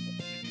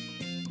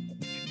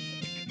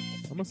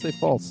 I'm going to say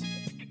false.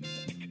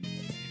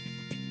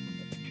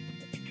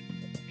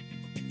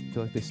 I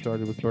feel like they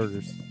started with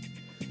burgers.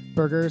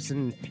 Burgers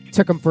and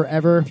took them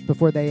forever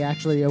before they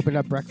actually opened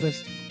up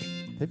breakfast.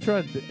 They've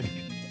tried...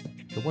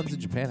 The ones in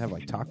Japan have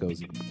like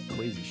tacos and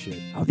crazy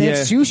shit. Oh, they have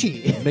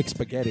sushi. Mixed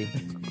spaghetti.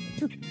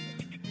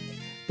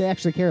 They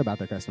actually care about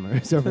their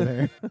customers over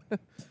there.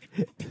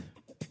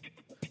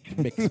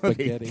 Mixed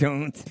spaghetti. They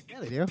don't. Yeah,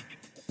 they do.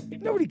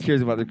 Nobody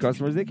cares about their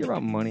customers. They care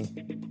about money.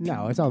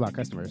 No, it's all about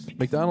customers.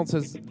 McDonald's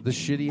has the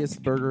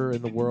shittiest burger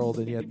in the world,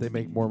 and yet they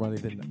make more money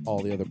than all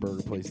the other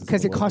burger places.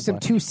 Because it costs them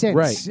 2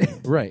 cents.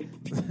 Right.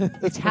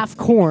 It's half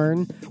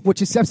corn,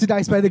 which is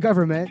subsidized by the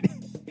government.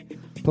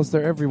 Plus,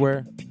 they're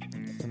everywhere,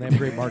 and they have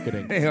great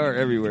marketing. They are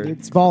everywhere.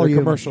 It's volume.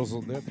 Their commercials,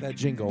 that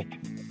jingle.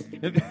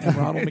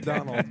 Ronald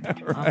McDonald.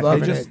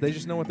 Right. They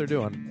just know what they're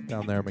doing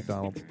down there at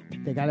McDonald's.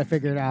 They got to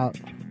figure it out.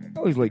 I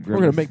always like We're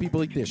going to make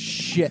people eat this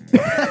shit.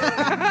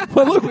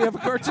 Well, look, we have a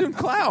cartoon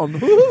clown.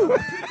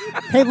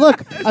 Hey, look,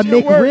 a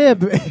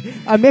McRib.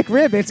 A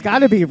McRib. It's got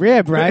to be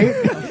rib, right?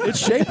 It's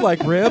shaped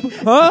like rib.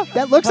 Huh?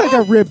 That looks like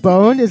a rib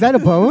bone. Is that a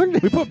bone?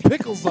 We put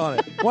pickles on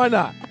it. Why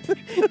not?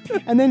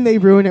 And then they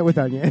ruin it with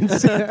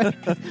onions. I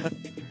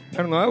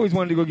don't know. I always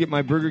wanted to go get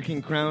my Burger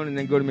King crown and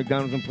then go to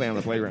McDonald's and play on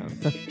the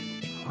playground.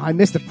 I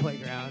missed the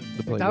playground.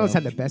 McDonald's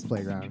had the best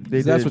playground.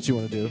 That's what you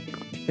want to do.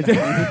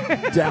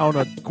 Down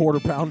a quarter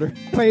pounder.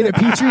 Play the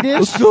Petri dish.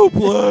 Let's go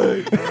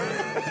play.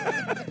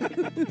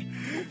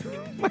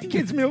 My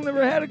kid's meal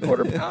never had a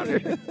quarter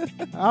pounder.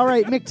 All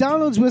right,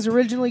 McDonald's was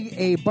originally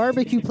a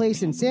barbecue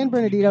place in San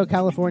Bernardino,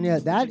 California.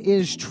 That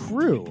is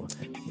true.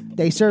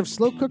 They served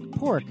slow-cooked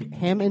pork,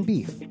 ham, and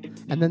beef,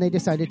 and then they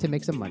decided to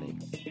make some money.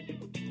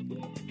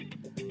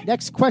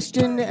 Next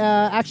question.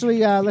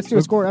 Let's do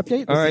a score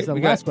update. This is the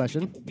last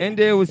question.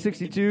 Endale with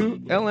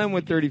 62, LM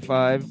with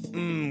 35,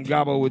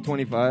 Gabo with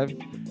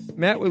 25,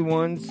 Matt with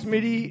 1,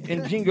 Smitty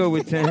and Jingo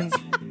with 10.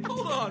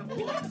 Hold on,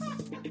 what?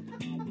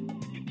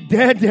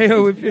 Dad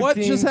Dale with 15. What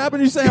just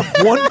happened? You say I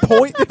have 1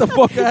 point? Get the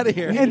fuck out of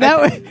here. And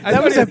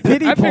that was a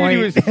pity I point. I figured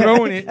he was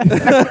throwing it. I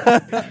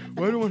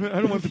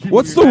don't want the people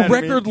What's to be the mad at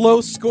me. record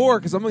low score?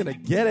 Because I'm going to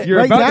get it. You're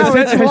Right about now,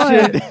 to set it's that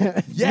one.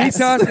 shit. Yes.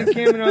 Mitos and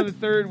Cameron on the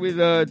third with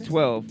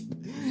 12.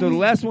 So the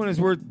last one is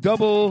worth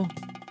double.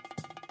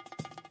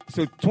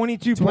 So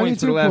 22 points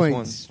for the last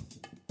points.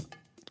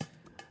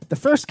 The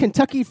first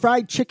Kentucky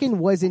Fried Chicken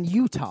was in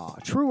Utah.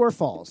 True or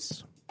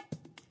false?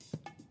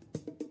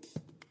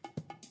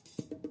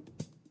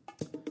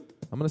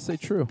 I'm going to say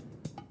true.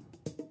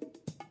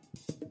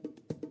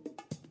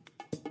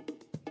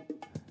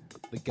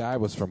 The guy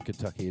was from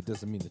Kentucky. It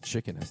doesn't mean the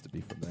chicken has to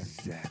be from there.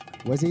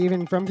 Exactly. Was he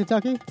even from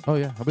Kentucky? Oh,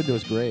 yeah. I've been to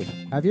his grave.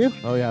 Have you?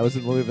 Oh, yeah. I was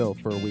in Louisville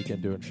for a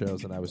weekend doing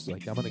shows, and I was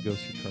like, I'm going to go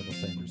see Colonel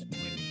Sanders'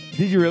 grave.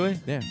 Did you really?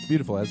 Yeah, it's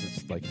beautiful. It has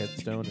its like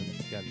headstone and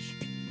it's got his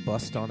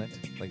bust on it,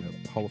 like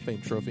a Hall of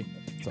Fame trophy.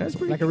 It's That's awesome.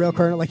 pretty Like a real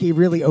colonel? Like he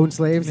really owned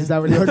slaves? Is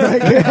that what he looked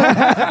like?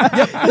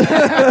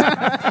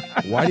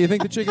 Why do you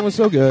think the chicken was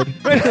so good?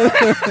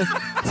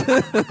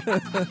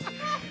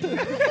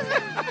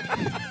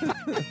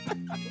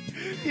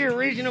 The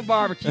original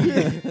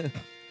barbecue.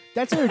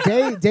 That's where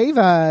Dave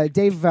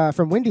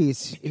from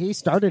Wendy's, he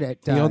started it.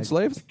 He owned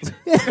slaves?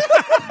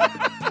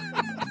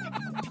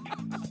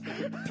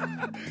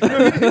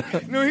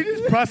 No, he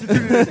just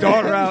prostituted his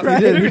daughter out. He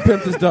did. He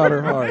pimped his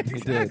daughter hard. He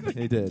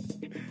did.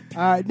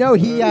 No,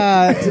 he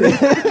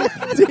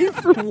Dave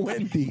from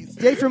Wendy's.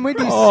 Dave from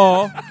Wendy's.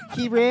 Oh,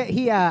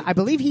 I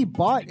believe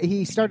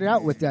he started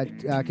out with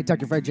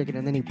Kentucky Fried Chicken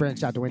and then he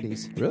branched out to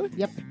Wendy's. really?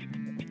 Yep.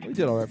 He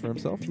did all right for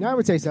himself. No, I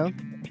would say so.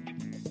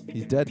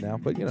 He's dead now,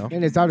 but you know.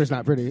 And his daughter's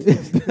not pretty.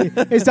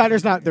 His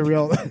daughter's not the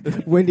real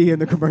Wendy in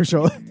the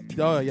commercial.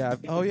 Oh yeah,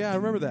 I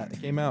remember that.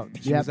 It came out.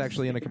 She was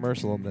actually in a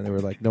commercial, and then they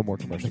were like, "No more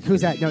commercials." Who's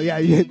that? No, yeah,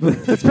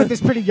 let's put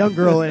this pretty young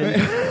girl in.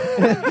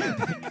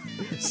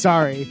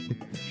 Sorry.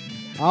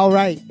 All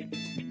right.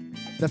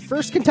 The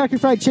first Kentucky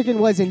Fried Chicken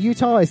was in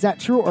Utah. Is that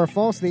true or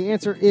false? The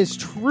answer is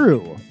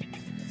true.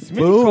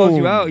 Smitty calls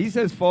you out. He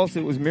says false.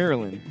 It was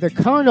Maryland. The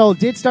Colonel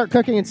did start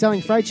cooking and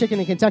selling fried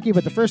chicken in Kentucky,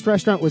 but the first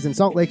restaurant was in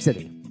Salt Lake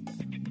City.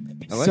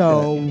 I like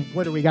So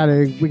what do we got?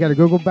 We got a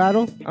Google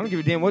battle. I don't give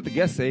a damn what the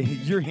guests say.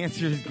 Your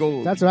answer is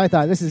gold. That's what I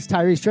thought. This is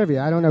Tyrese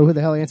trivia. I don't know who the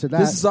hell answered that.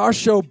 This is our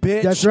show,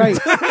 bitch. That's right.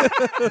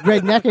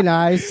 Redneck and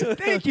Eyes.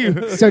 Thank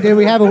you. So did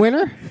we have a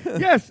winner?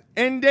 Yes,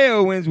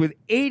 Endeo wins with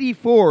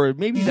 84,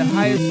 maybe the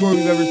highest score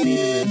we've ever seen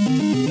in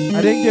this.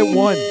 I didn't get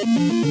one.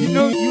 You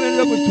know, you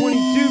ended up with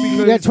 22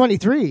 because You got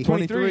 23.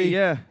 23,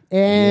 yeah.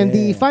 And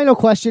the final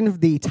question,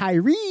 the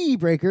Tyree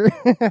breaker.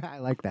 I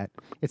like that.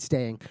 It's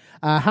staying.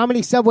 How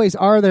many subways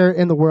are there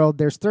in the world?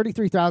 There's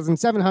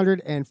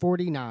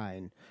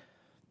 33,749.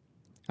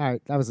 All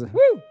right, that was a...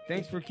 Woo!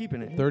 Thanks for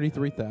keeping it.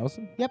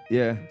 33,000. Yep.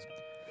 Yeah.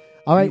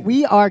 All right,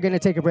 we are going to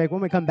take a break.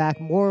 When we come back,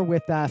 more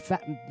with Matt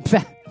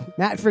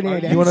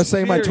Fernandez. You want to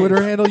say my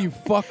Twitter handle? You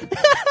fuck.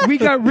 We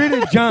got rid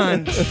of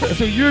John,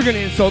 so you're going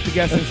to insult the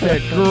guest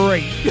instead.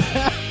 Great.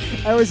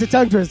 That was a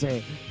tongue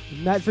twister.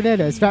 Matt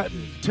Fernandez. Hey,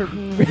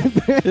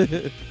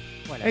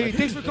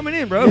 thanks for coming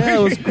in, bro. Yeah,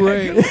 it was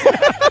great.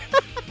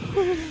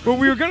 Well,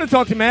 we were going to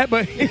talk to Matt,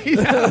 but he's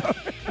out.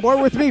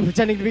 More with me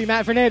pretending to be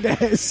Matt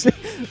Fernandez.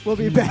 We'll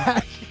be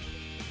back.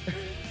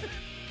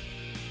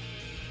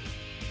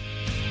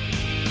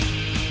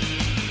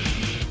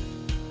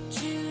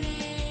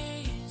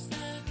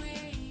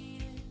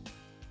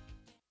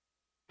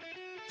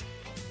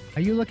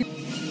 Are you looking?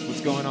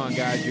 What's going on,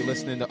 guys? You're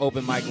listening to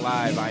Open Mic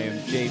Live. I am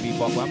JB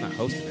Ball. Well, I'm not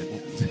hosting it.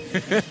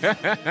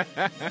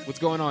 What's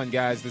going on,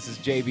 guys? This is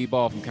JB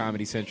Ball from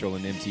Comedy Central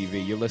and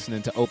MTV. You're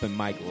listening to Open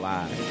Mic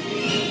Live. I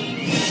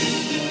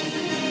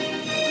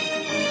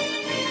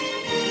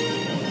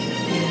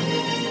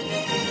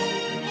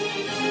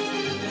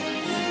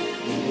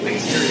think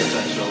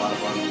stereotypes are a lot of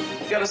fun.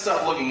 You gotta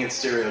stop looking at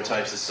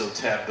stereotypes as so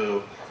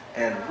taboo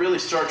and really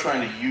start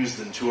trying to use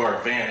them to our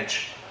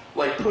advantage.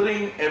 Like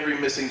putting every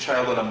missing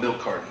child on a milk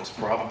carton was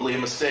probably a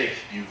mistake.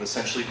 You've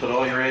essentially put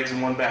all your eggs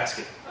in one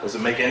basket.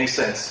 Doesn't make any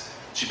sense.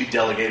 It should be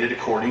delegated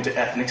according to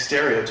ethnic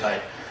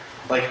stereotype.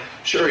 Like,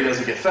 sure, he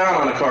doesn't get found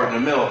on a carton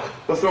of milk,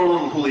 but throw a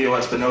little Julio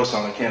Espinosa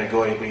on a can of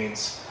Goya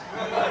beans.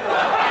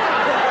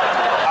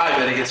 I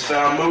bet he gets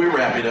found muy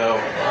rapido.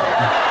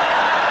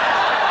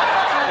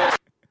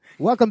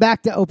 Welcome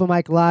back to Open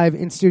Mic Live.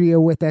 In studio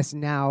with us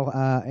now,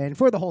 and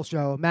for the whole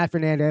show, Matt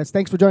Fernandez.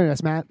 Thanks for joining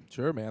us, Matt.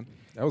 Sure, man.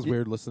 That was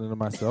weird listening to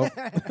myself.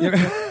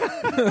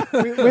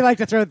 we like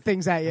to throw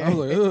things at you. I was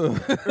like,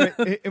 ugh. Right,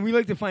 and we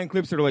like to find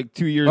clips that are like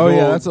 2 years old. Oh,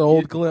 yeah, that's an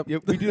old clip.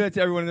 Yep, we do that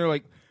to everyone, and they're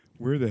like,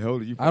 where the hell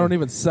did you find I don't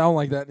even sound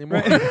like that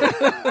anymore.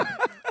 Right.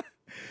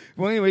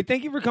 Well, anyway,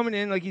 thank you for coming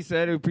in. Like you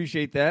said, I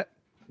appreciate that.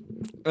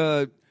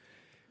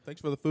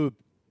 Thanks for the food.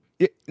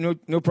 Yeah,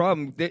 no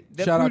problem. That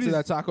Shout out food to is-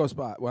 that taco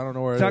spot. Well, I don't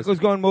know where it is. Tacos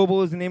Gone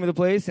Mobile is the name of the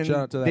place, and Shout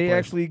out to that they place.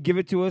 actually give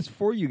it to us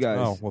for you guys.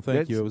 Oh, well,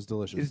 thank you. It was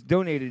delicious. It's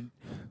donated.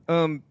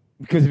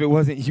 Because if it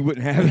wasn't, you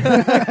wouldn't have it.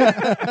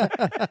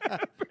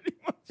 Pretty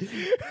much.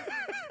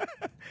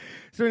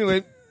 So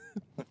anyway,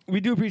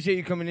 we do appreciate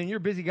you coming in. You're a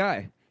busy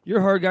guy. You're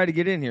a hard guy to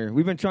get in here.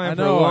 We've been trying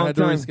for a long I had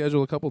to time.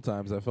 reschedule a couple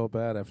times. I felt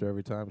bad after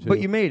every time, too.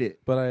 But you made it.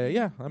 But I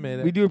made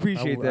it. We do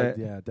appreciate that.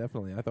 yeah,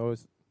 definitely. I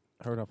always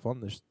heard how fun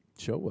this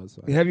show was.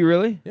 So Have you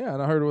really? Yeah,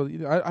 and I heard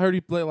I heard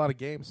you play a lot of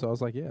games, so I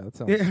was like, yeah, that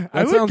sounds. Yeah, that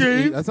like sounds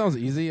games. that sounds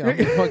easy. I'm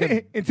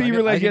fucking, Until you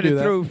realized you had to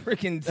throw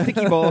freaking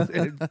sticky balls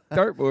at a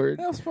dartboard.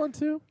 That was fun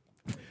too.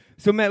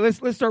 So Matt, let's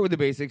start with the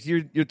basics.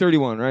 You're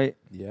 31, right?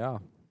 Yeah.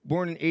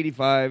 Born in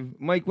 85.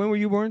 Mike, when were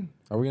you born?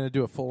 Are we gonna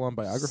do a full on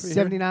biography?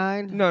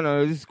 79.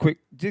 No, this is quick.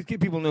 Just get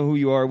people to know who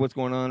you are, what's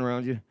going on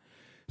around you.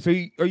 So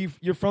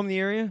you're from the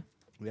area?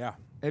 Yeah.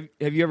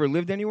 Have you ever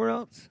lived anywhere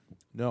else?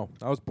 No,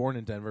 I was born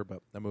in Denver,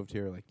 but I moved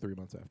here like 3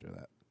 months after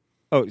that.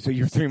 Oh, so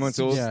you're 3 months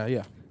old?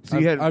 Yeah. So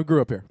I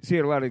grew up here. So you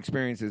had a lot of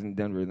experiences in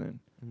Denver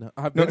then? No,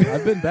 I've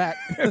been back.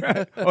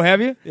 Oh,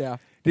 have you? Yeah.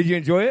 Did you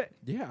enjoy it?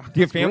 Yeah. Do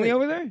you have family great.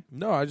 over there?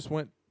 No, I just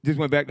went. Just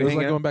went back to It was hang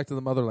like out? going back to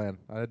the motherland.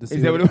 I had to see.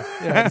 Is that what it was?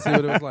 Yeah, I had to see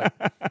what it was like.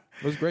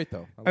 It was great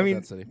though. I love mean,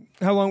 that city.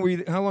 How long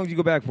did you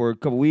go back for? A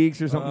couple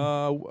weeks or something?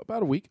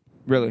 About a week.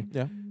 Really?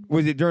 Yeah.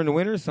 Was it during the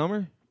winter,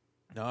 summer?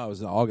 No, it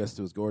was in August.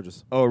 It was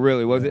gorgeous. Oh,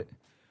 really? Was it?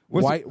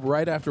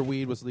 Right after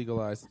weed was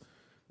legalized.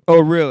 Oh,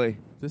 really?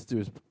 This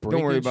dude's breaking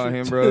Don't worry about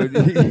shit. him, bro.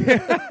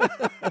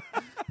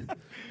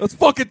 Let's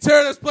fucking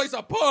tear this place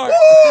apart.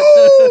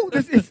 Woo!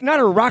 It's not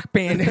a rock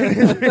band.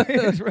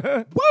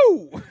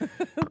 Woo!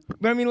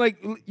 But I mean, like,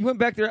 you went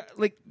back there,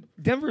 like,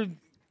 Denver,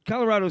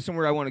 Colorado is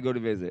somewhere I want to go to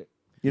visit.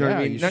 You know what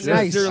I mean? you Not should.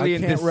 necessarily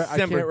in I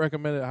December. can't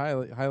recommend it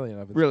highly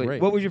enough. It's Really?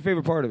 great. What was your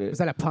favorite part of it? Was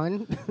that a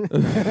pun?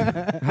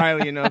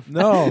 Highly enough.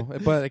 No,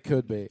 but it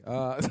could be.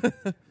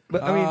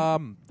 But I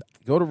mean,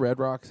 go to Red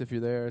Rocks if you're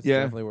there. It's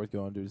Yeah. definitely worth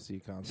going to see a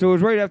concert. so it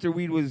was right after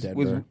weed was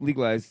Denver.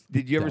 legalized.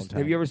 Did you ever Downtown.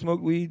 have you ever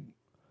smoked weed?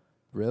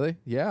 Really?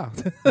 Yeah.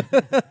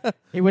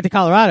 He went to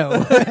Colorado.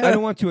 I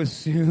don't want to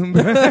assume.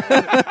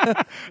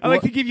 I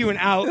like to give you an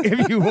out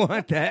if you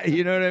want that.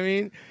 You know what I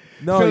mean?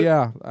 No, So-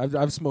 yeah.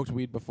 I've smoked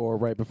weed before,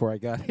 right before I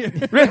got here.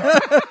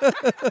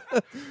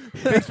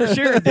 Thanks for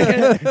sharing,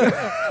 Dan.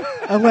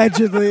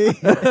 Allegedly.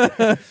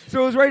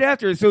 So it was right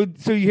after. So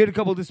you hit a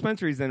couple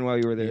dispensaries then while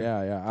you were there.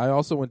 Yeah. I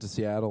also went to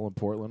Seattle and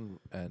Portland,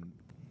 and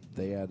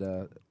they had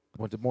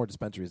went to more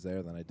dispensaries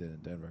there than I did in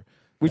Denver.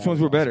 Which That ones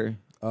was were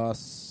awesome.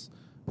 better?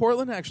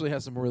 Portland actually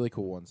has some really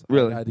cool ones.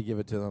 Really? I had to give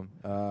it to them.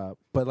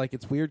 But like,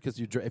 it's weird because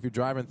if you're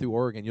driving through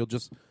Oregon, you'll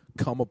just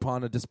come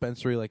upon a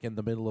dispensary like in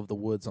the middle of the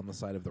woods on the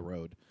side of the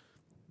road.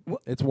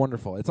 It's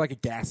wonderful. It's like a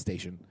gas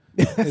station.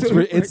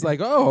 It's like,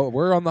 oh,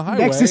 we're on the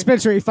highway. Next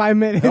dispensary, 5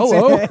 minutes.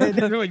 Hello.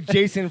 They're like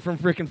Jason from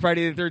frickin'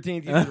 Friday the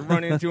 13th. You just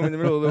run into him in the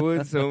middle of the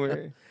woods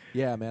somewhere.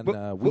 Yeah, man.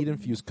 Weed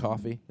infused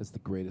coffee is the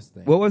greatest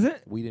thing. What was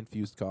it? Weed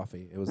infused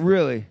coffee. It was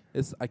Really?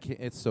 It's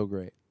so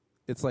great.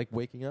 It's like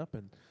waking up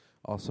and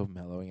also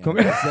mellowing Come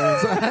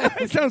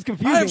out. It sounds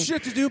confusing. I have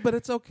shit to do, but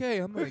it's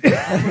okay.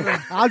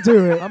 I'll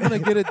do it. I'm gonna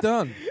get it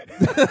done.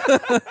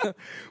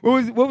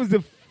 What was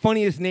the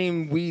funniest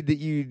name weed that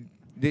you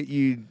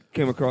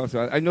came across?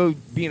 I know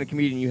being a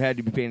comedian, you had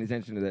to be paying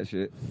attention to that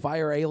shit.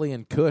 Fire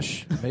Alien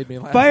Kush made me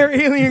laugh. Fire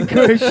Alien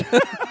Kush.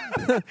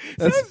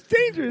 Sounds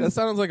dangerous. That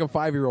sounds like a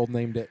 5-year-old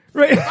named it.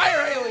 Right.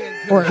 Fire Alien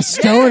Kush. Or a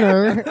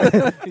stoner.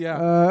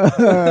 Yeah.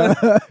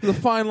 There's a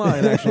fine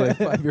line, actually.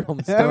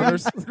 5-year-old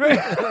stoners.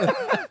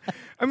 Right.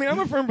 I mean, I'm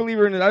a firm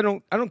believer in it. I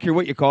don't care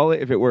what you call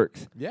it if it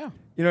works. Yeah.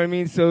 You know what I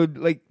mean? So,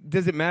 like,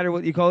 does it matter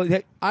what you call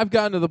it? I've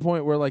gotten to the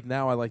point where, like,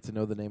 now I like to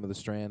know the name of the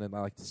strand and I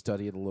like to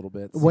study it a little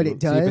bit. What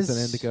it See if it's does?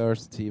 an indica or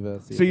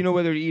sativa. So you know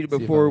whether to eat it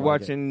before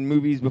watching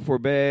movies before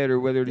bed or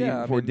whether to eat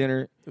it before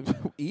dinner?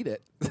 Eat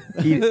it.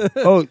 Eat it.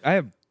 Oh, I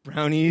have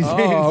brownies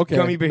and okay.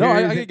 gummy bears. No,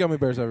 I get gummy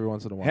bears every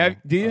once in a while.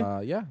 Do you?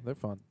 Yeah, they're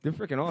fun. They're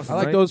freaking awesome. I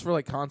like right? those for,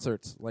 like,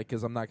 concerts, like,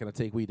 because I'm not going to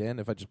take weed in.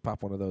 If I just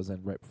pop one of those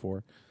in right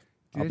before,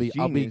 I'll be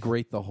genius.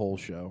 great the whole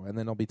show, and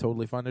then I'll be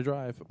totally fine to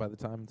drive by the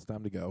time it's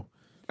time to go.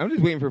 I'm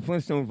just waiting for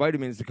Flintstone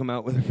Vitamins to come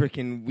out with a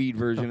freaking weed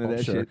version of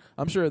that shit.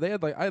 I'm sure they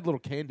had I had little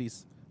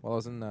candies while I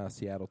was in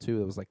Seattle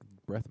too. It was like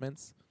breath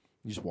mints.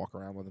 You just walk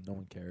around with it, no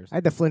one cares. I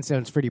had the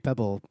Flintstones Fruity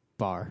Pebble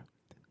bar.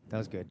 That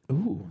was good.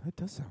 Ooh, that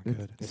does sound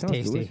good. It's sounds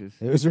tasty. delicious.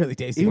 It was really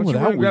tasty. Even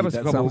without grab weed, us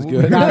a that couple. sounds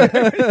good.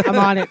 I'm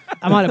on it.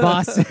 I'm on it,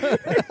 boss.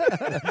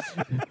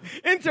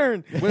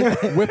 Intern,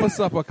 whip us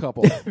up a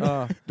couple.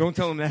 don't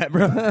tell him that,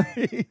 bro.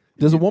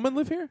 Does a woman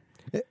live here?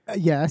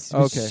 Yes.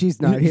 Okay.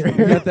 She's not here.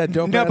 You got that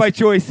dope. Not by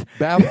choice.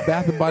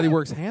 Bath and Body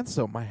Works hand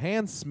soap. My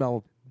hands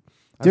smell.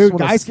 Dude,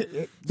 guys,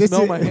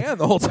 smell my hand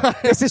the whole time.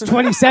 This is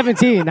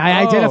 2017.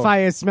 I identify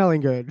as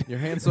smelling good. Your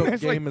hand soap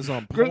game is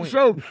on Good point.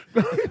 show.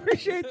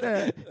 Appreciate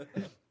that.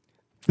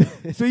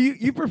 So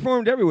you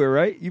performed everywhere,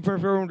 right? You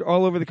performed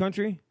all over the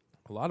country?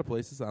 A lot of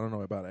places. I don't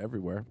know about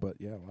everywhere, but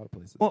yeah, a lot of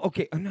places. Well,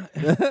 okay. I'm not.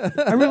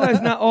 I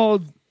realize not all.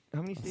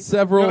 How many states?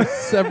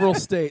 Several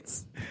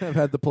states have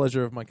had the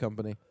pleasure of my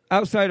company.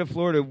 Outside of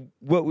Florida,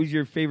 what was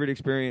your favorite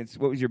experience?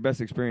 What was your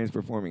best experience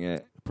performing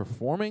at?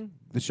 Performing?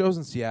 The shows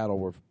in Seattle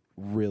were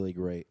really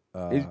great.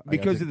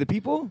 Because of the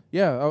people?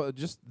 Yeah,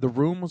 just the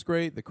room was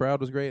great, the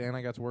crowd was great, and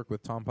I got to work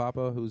with Tom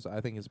Papa, who's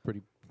I think is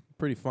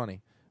pretty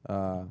funny.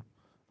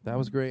 That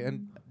was great,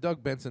 and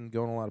Doug Benson,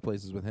 going a lot of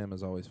places with him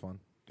is always fun.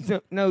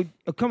 So now,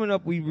 coming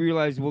up, we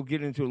realize we'll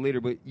get into it later,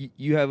 but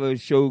you have a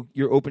show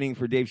you're opening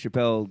for Dave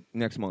Chappelle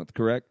next month,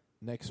 correct?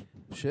 Next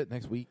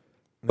week.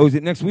 Oh, is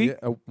it next week?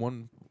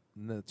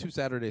 Yeah, 2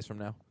 Saturdays from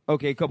now.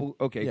 Okay, a couple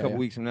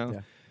weeks from now. Yeah.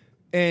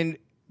 And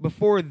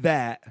before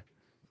that,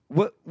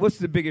 what's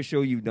the biggest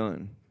show you've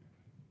done?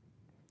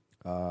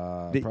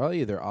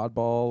 Probably either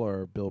Oddball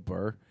or Bill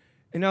Burr.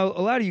 And now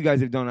a lot of you guys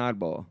have done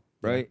Oddball,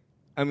 right? Yeah.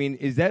 I mean,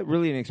 is that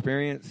really an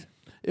experience?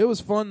 It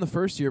was fun the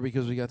first year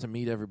because we got to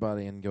meet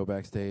everybody and go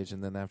backstage,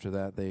 and then after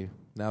that, they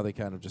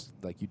kind of just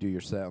like you do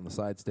your set on the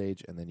side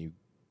stage, and then you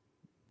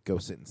go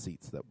sit in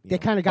seats that they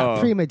kind of got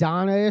prima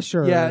donna-ish,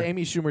 or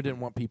Amy Schumer didn't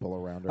want people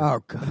around her.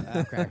 Oh god,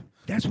 okay.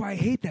 That's why I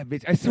hate that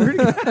bitch. I swear to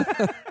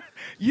God.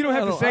 You don't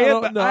have to say it,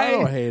 but I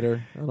don't hate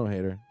her.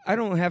 I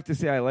don't have to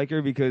say I like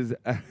her because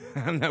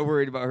I'm not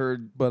worried about her.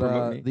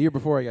 But the year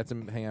before, I got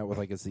to hang out with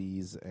like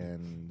Aziz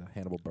and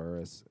Hannibal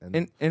Buress,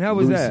 and how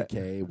was Louis that?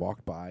 C.K.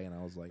 walked by, and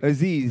I was like,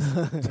 Aziz.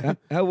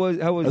 how was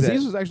Aziz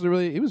that? was actually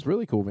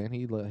really cool, man.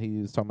 He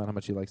was talking about how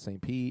much he likes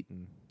St. Pete,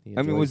 and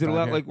I mean, was it a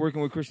lot like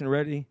working with Christian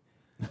Reddy?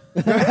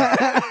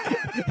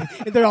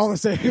 They're all the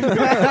same.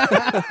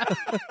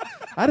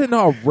 I didn't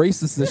know how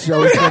racist this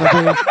show was going to be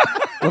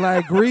when I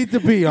agreed to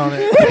be on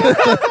it.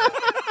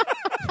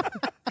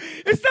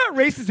 It's not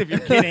racist if you're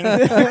kidding.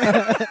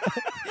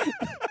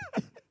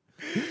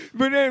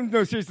 But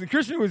no, seriously,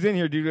 Christian was in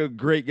here, dude. A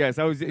great guest.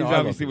 It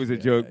obviously was a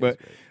joke, but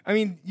I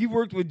mean, you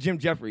worked with Jim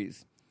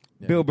Jeffries,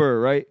 Bill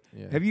Burr, right?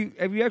 Yeah. Have you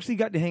actually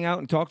got to hang out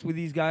and talk with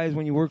these guys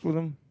when you worked with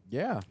them?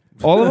 Yeah,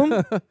 all of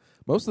them.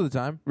 Most of the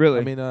time, really.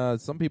 I mean,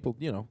 some people,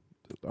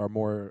 are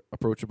more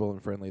approachable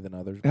and friendly than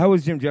others. How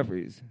was Jim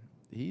Jeffries?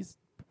 He's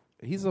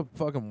a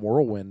fucking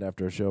whirlwind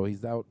after a show.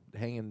 He's out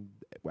hanging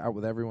out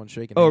with everyone,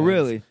 shaking Oh, hands,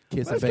 really?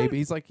 kissing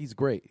babies. He's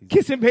great.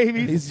 Kissing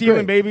babies,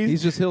 stealing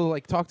babies. He'll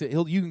like talk to.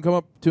 You can come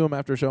up to him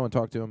after a show and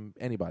talk to him.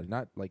 Anybody,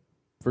 not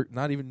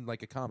even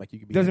like a comic. You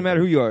could be. Doesn't matter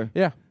who you are.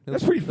 Yeah,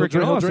 that's pretty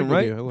freaking awesome,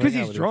 right? Because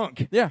he's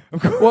drunk. Yeah.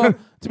 Well,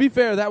 to be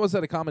fair, that was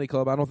at a comedy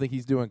club. I don't think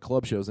he's doing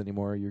club shows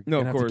anymore. You're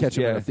gonna have to catch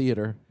him in a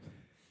theater.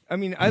 I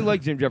mean, I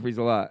like Jim Jeffries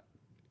a lot.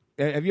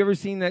 Have you ever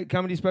seen that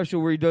comedy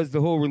special where he does the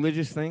whole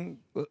religious thing?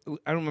 I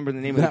don't remember the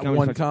name of the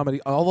comedy special.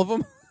 Comedy. All of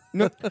them?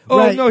 No.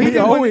 Right. No, he did.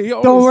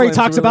 Don't worry, he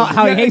talks about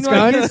how he hates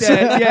guns.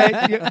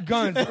 Yeah,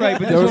 guns. Right,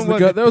 but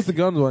there was the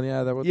guns one.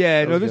 Yeah, that was.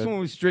 Yeah, that was this good. one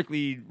was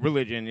strictly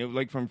religion. It was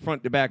like from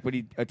front to back, but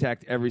he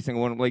attacked every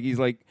single one. Like he's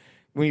like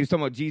when he was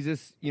talking about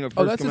Jesus.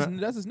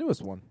 That's his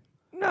newest one.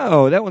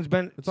 No, that one's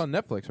been. It's on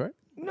Netflix, right?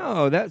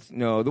 No,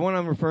 the one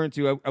I'm referring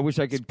to. I wish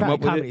I could come up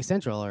with Comedy it.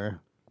 Central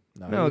or.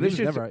 No, this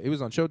was never. It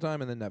was on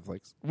Showtime and then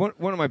Netflix.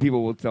 One of my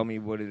people will tell me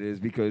what it is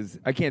because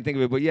I can't think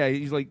of it. But yeah,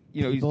 he's like,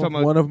 he's talking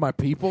about one of my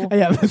people.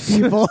 Yeah,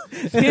 people.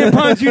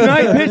 Tampons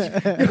unite,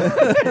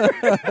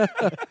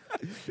 bitch.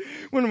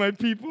 One of my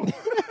people.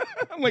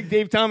 I'm like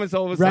Dave Thomas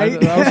all of a sudden.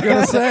 Right? I was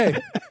gonna say,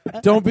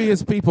 don't be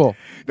his people.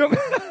 How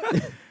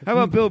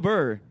about Bill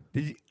Burr?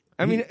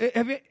 Have you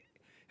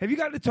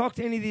gotten to talk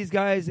to any of these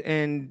guys?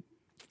 And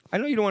I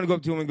know you don't want to go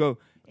up to him and go,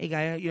 "Hey,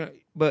 guy,"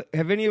 but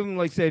have any of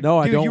them said,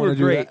 "No, dude, I don't you were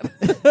great"?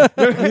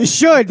 You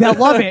should. They'll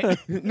love it.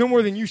 No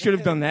more than you should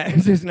have done that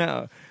just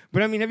now.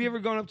 But I mean, have you ever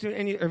gone up to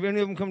any of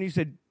them come to you and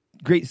said,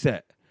 "Great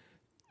set"?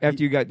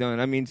 after you got done?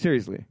 I mean,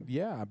 seriously.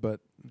 Yeah, but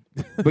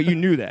but you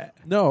knew that.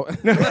 No.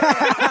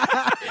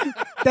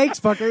 Thanks,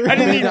 fucker. I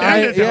didn't mean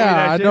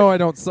I know I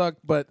don't suck,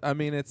 but I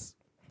mean, it's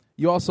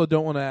you also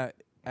don't want to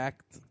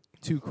act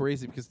too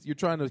crazy because you're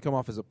trying to come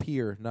off as a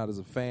peer, not as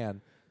a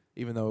fan.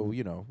 Even though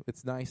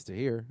it's nice to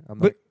hear.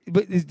 But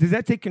does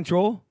that take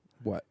control?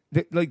 What?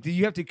 Like, do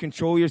you have to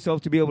control yourself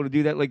to be able to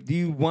do that? Like, do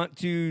you want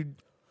to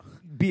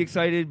be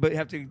excited but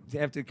have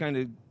to kind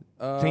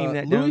of tame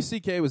that down? Louis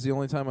C.K. was the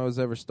only time I was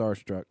ever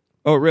starstruck.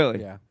 Oh, really?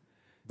 Yeah,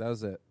 that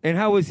was it. And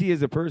how was he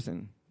as a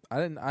person?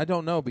 I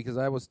don't know because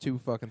I was too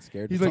fucking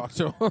scared He's to like,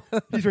 talk to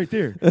him. He's right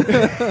there. He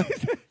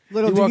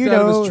walked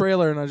out of his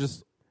trailer and I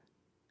just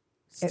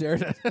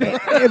stared at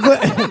him.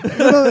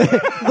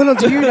 Little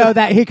do you know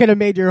that he could have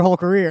made your whole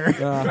career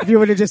if you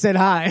would have just said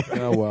hi.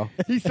 Oh, well.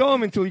 He saw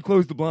him until he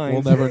closed the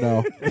blinds. We'll never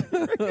know.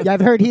 Yeah,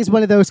 I've heard he's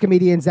one of those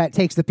comedians that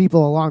takes the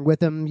people along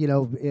with him.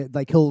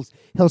 Like he'll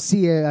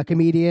see a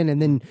comedian and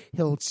then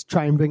he'll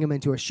try and bring him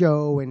into a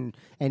show and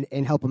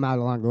help him out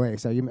along the way.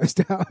 So you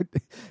missed out.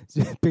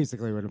 That's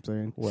basically what I'm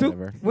saying.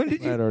 Whatever. So when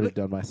did you? I'd already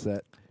done my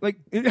set. Like,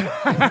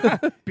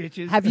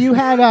 bitches. Have you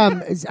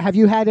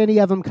had any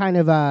of them kind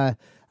of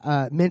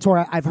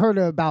mentor? I've heard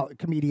about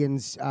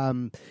comedians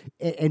and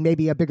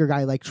maybe a bigger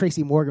guy like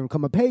Tracy Morgan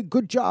come up, hey,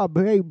 good job,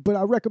 hey, but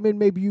I recommend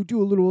maybe you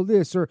do a little of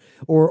this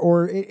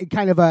or it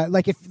kind of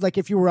like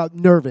if you were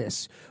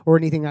nervous or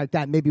anything like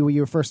that, maybe when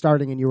you were first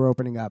starting and you were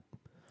opening up.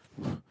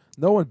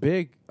 No one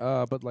big,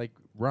 but like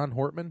Ron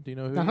Hortman. Do you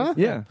know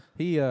who?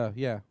 He is?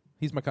 Yeah.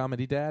 He's my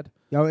comedy dad.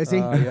 Oh, is he?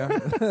 Yeah.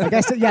 I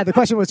guess the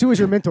question was, who was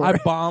your mentor? I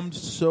bombed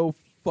so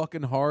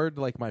fucking hard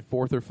like my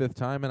fourth or fifth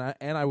time, and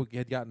I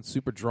had gotten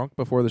super drunk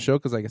before the show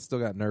because I still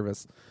got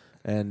nervous,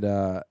 and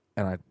I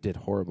did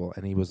horrible.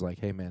 And he was like,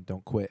 "Hey man,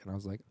 don't quit." And I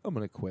was like, "I'm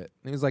gonna quit."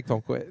 And he was like,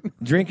 "Don't quit."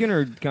 Drinking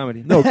or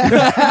comedy? No.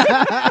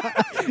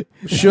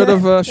 should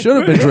have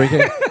been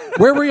drinking.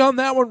 Where were you on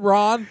that one,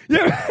 Ron?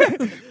 Yeah.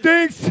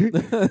 Thanks.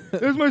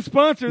 There's my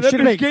sponsor. That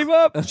bitch gave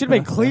up. Should have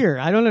been clear.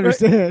 I don't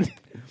understand.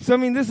 So I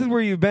mean, this is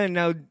where you've been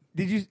now.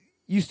 Did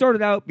you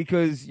started out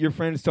because your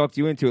friends talked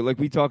you into it, like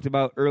we talked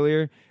about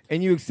earlier,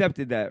 and you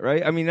accepted that,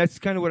 right? I mean, that's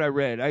kind of what I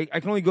read. I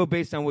can only go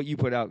based on what you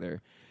put out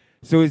there.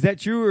 So is that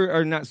true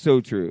or not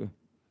so true?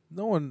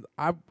 No one.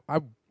 I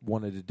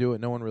wanted to do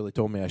it. No one really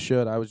told me I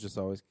should. I was just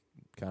always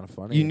kind of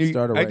funny. You knew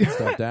started writing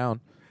stuff down.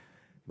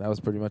 That was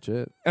pretty much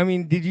it. I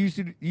mean, did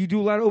you do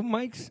a lot of open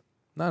mics?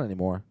 Not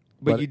anymore.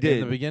 But you did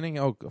in the beginning.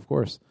 Oh, of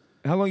course.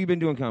 How long you been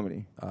doing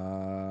comedy?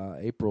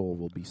 April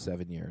will be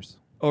 7 years.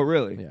 Oh,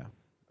 really? Yeah.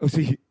 Oh, so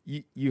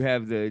you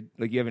have you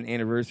have an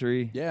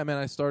anniversary? Yeah, man.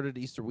 I started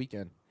Easter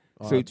weekend.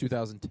 So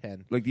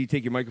 2010. Like, do you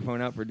take your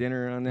microphone out for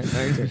dinner on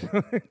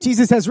that night?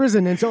 Jesus has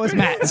risen, and so has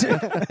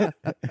Matt.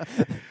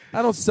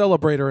 I don't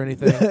celebrate or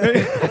anything.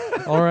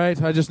 All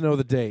right, I just know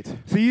the date.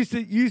 So you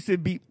used to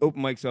beat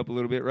open mics up a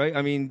little bit, right?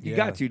 I mean, you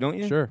got to, don't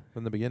you? Sure.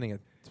 From the beginning,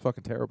 it's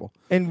fucking terrible.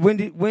 And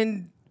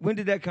when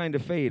did that kind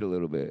of fade a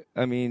little bit?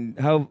 I mean,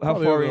 how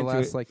Probably far over into the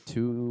last it? like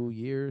 2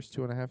 years,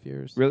 2.5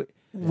 years. Really?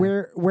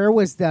 Yeah. Where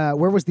was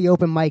the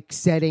open mic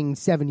setting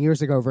 7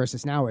 years ago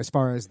versus now as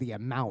far as the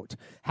amount?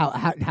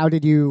 How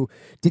did you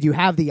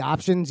have the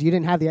options? You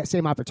didn't have the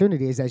same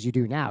opportunities as you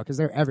do now because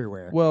they're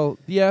everywhere. Well,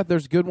 yeah,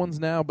 there's good ones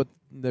now, but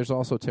there's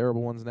also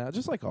terrible ones now.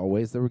 Just like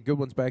always, there were good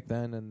ones back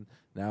then, and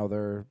now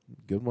they're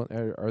good ones.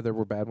 Or there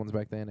were bad ones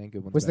back then and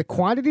good ones. Was the back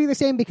quantity the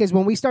same? Because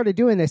when we started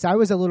doing this, I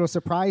was a little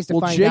surprised to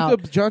find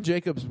out. John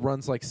Jacobs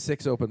runs like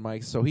 6 open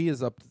mics, so he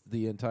is up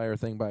the entire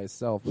thing by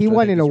himself. He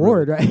won an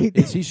award, right?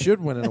 He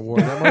should win an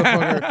award. That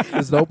motherfucker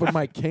is the open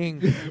mic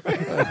king.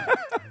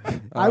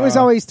 I was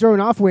always thrown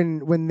off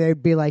when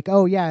they'd be like,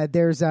 "Oh yeah,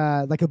 there's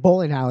like a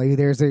bowling alley.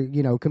 There's a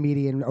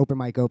comedian open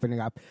mic opening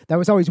up." That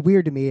was always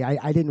weird to me.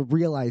 I didn't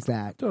realize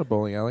that. Done a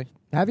bowling alley.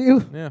 Have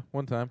you? Yeah,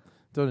 one time.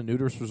 Done a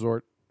nudist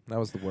resort. That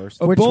was the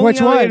worst. Which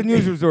one? At a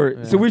news resort.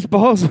 Yeah. So which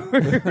balls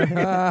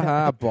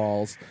were?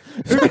 Balls.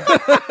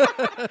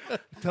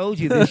 Told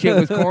you this shit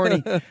was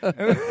corny.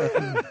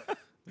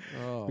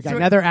 We got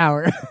another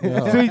hour.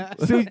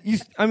 So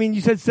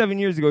you said 7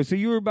 years ago. So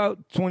you were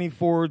about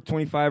 24,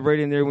 25 right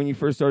in there when you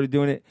first started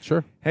doing it.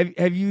 Sure.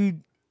 Have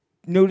you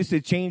noticed a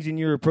change in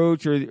your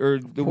approach or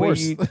the way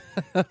course. you?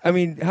 I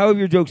mean, how have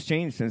your jokes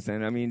changed since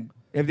then? I mean,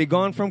 have they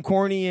gone from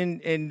corny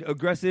and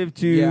aggressive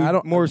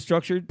to more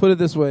structured? Put it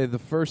this way: the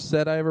first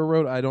set I ever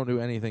wrote, I don't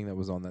do anything that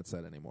was on that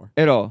set anymore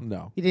at all.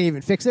 No, You didn't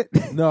even fix it.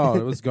 no,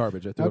 it was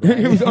garbage. I threw Okay. it.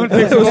 It was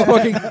It was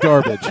fucking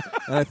garbage,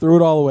 and I threw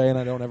it all away, and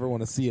I don't ever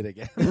want to see it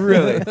again.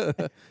 Really?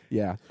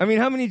 Yeah. I mean,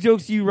 how many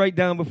jokes do you write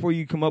down before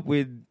you come up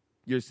with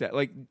your set?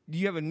 Like, do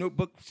you have a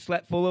notebook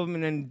slapped full of them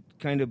and then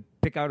kind of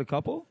pick out a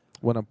couple?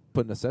 When I'm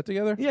putting a set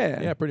together,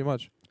 Yeah. pretty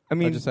much. I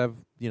mean, I just have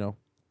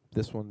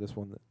this one.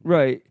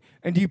 Right.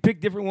 And do you pick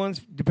different ones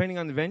depending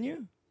on the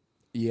venue?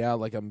 Yeah,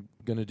 like I'm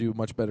gonna do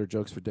much better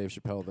jokes for Dave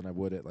Chappelle than I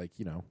would at like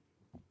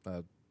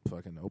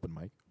fucking open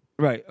mic.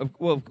 Right.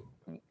 Well,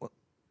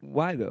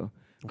 why though?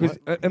 Because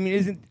I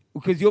mean,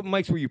 because the open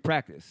mics where you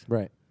practice,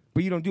 Right.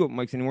 but you don't do open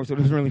mics anymore, so it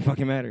doesn't really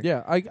fucking matter.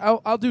 Yeah,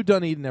 I'll do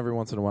Dunedin every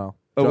once in a while.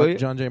 Oh, will you?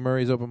 John J.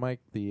 Murray's open mic,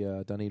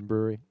 the Dunedin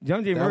Brewery.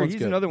 John J. That Murray, one's he's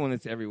good. another one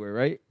that's everywhere,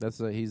 right? That's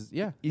he's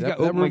got that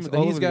open room- mics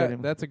all over the got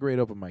goddamn- that's a great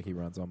open mic he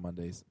runs on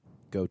Mondays.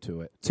 Go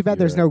to it. Too bad If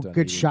there's you're no at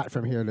good Dunedin. shot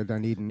from here to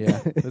Dunedin.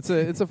 Yeah, it's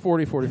a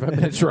 40-45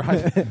 minute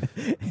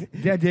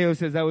drive. Dad Deo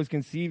says I was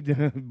conceived in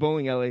a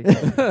bowling alley.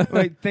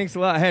 Like, thanks a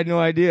lot. I had no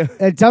idea.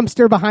 A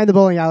dumpster behind the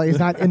bowling alley is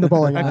not in the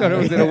bowling alley. I thought it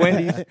was at a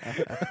Wendy's.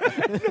 I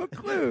had no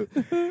clue.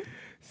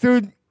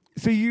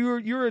 So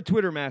you're a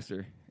Twitter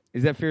master.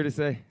 Is that fair to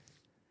say?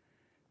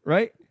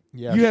 Right?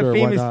 Yeah, you have sure, why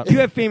famous not? you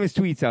have famous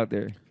tweets out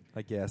there.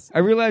 I guess. I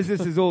realize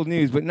this is old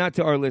news, but not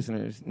to our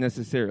listeners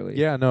necessarily.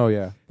 Yeah, no,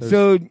 yeah.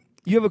 So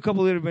you have a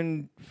couple that have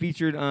been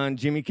featured on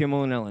Jimmy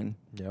Kimmel and Ellen.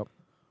 Yep.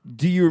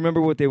 Do you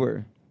remember what they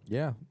were?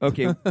 Yeah.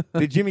 Okay.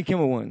 The Jimmy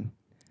Kimmel one.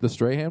 The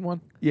Strahan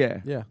one? Yeah.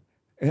 Yeah.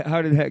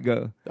 How did that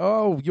go?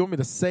 Oh, you want me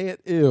to say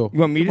it? Ew. You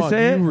want me Come to on,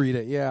 say it? You read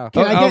it, yeah.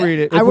 I'll read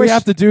it. If we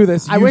have to do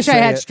this, I you wish I say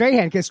had it.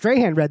 Strahan, because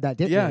Strahan read that,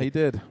 didn't Yeah, he? he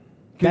did.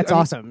 That's I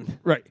mean, awesome.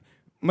 Right.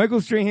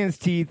 Michael Strahan's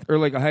teeth are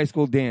like a high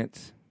school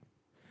dance.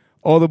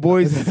 All the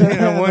boys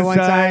stand on The one one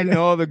side side. and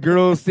all the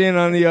girls stand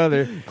on the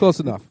other. Close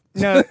enough.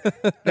 No,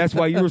 that's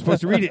why you were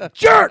supposed to read it.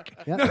 Jerk!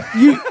 Yep.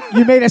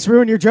 You made us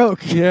ruin your joke.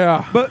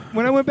 Yeah. But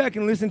when I went back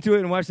and listened to it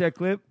and watched that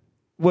clip,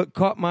 what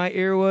caught my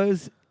ear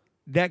was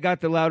that got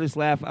the loudest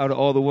laugh out of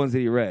all the ones that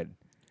he read.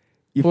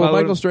 You Well, followed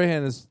Michael him?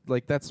 Strahan is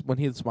like, that's when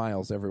he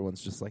smiles,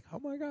 everyone's just like, oh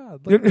my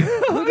God. Look,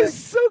 Oh, it's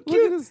so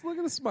cute. look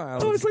at his smile.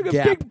 Oh, it's like a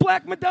Gap. big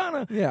black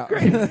Madonna. Yeah.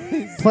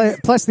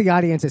 Plus, the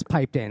audience is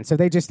piped in, so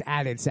they just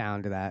added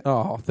sound to that.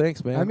 Oh,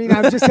 thanks, man. I mean,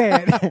 I'm just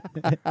saying.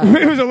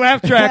 It was a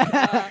laugh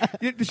track.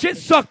 The shit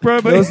sucked, bro.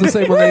 But It was the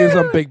same one they used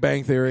on Big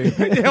Bang Theory.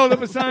 they held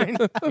up a sign.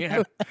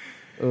 Yeah.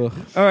 Ugh.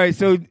 All right,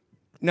 so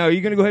now are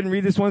you going to go ahead and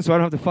read this one so I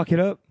don't have to fuck it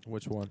up?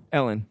 Which one?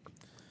 Ellen.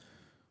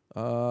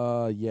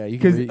 Yeah, you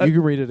 'Cause, can you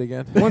can read it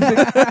again.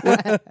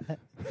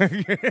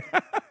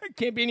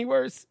 Can't be any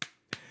worse.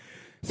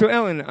 So,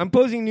 Ellen, I'm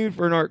posing nude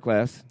for an art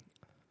class.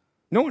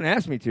 No one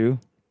asked me to.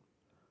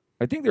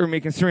 I think they were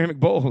making ceramic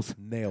bowls.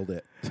 Nailed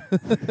it.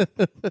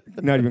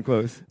 Not even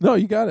close. No,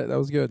 you got it. That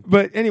was good.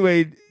 But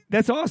anyway,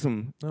 that's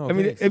awesome. Oh, I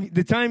mean, thanks.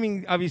 the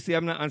timing, obviously,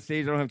 I'm not on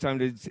stage. I don't have time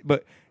to,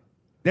 but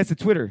that's a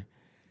Twitter.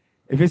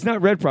 If it's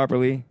not read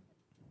properly,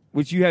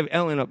 which you have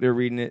Ellen up there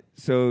reading it,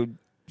 so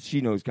she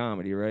knows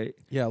comedy, right?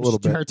 Yeah, a little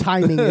bit. Her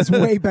timing is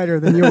way better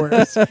than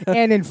yours,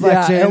 and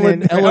inflection. Yeah,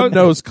 and Ellen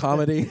knows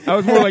comedy. I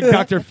was more like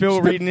Dr. Phil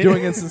She's been reading it.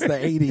 doing it since the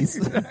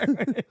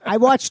 80s. I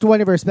watched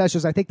one of her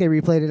specials. I think they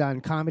replayed it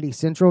on Comedy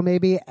Central,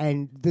 maybe,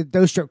 and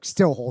those jokes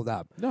still hold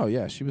up No,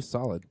 yeah, she was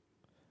solid.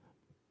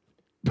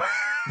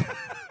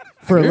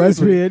 for a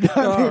Seriously. lesbian.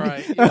 All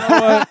right. You know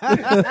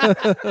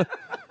what?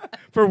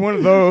 For one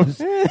of those.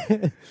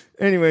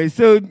 Anyway,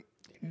 so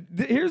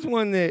here's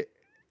one that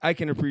I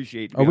can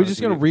appreciate. to be Are we honest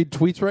just with going to you. read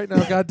tweets right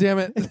now? God damn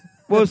it.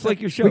 Well, it's like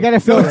your show. We got to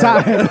fill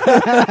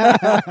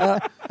time.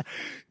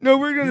 No,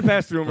 we're going to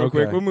pass through them real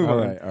quick. Okay. We'll move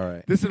All on. right, all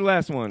right. This is the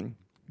last one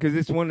because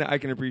it's one that I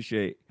can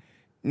appreciate.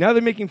 Now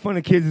they're making fun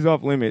of kids is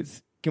off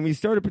limits. Can we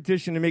start a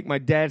petition to make my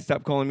dad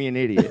stop calling me an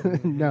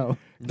idiot? No.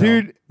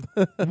 Dude,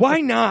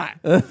 why not?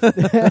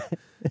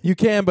 You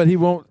can, but he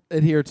won't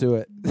adhere to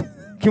it.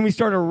 Can we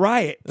start a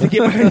riot to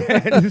get my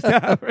dad to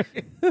stop?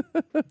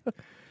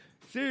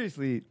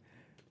 Seriously.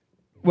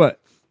 What?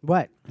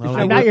 What? Well,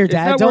 I'm not your it's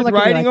dad. not Don't worth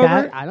look at me riding like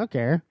over? that. I don't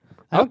care.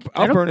 I'll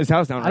burn his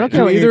house down. I don't right care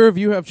now. what Do you- either of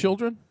you have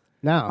children?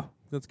 No.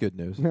 That's good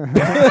news.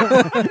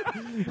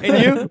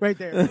 And you? Right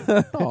there.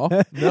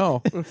 Oh,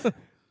 no.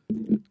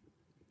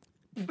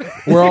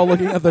 We're all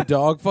looking at the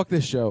dog. Fuck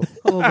this show.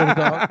 A little bit of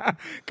dog.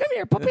 Come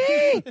here,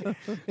 puppy.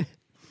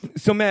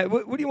 So, Matt,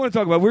 what do you want to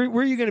talk about? Where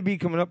are you going to be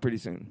coming up pretty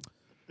soon?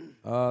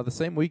 The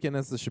same weekend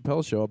as the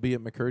Chappelle show. I'll be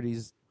at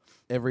McCurdy's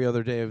every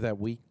other day of that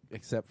week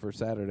except for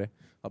Saturday.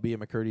 I'll be at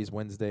McCurdy's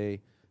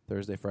Wednesday,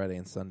 Thursday, Friday,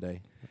 and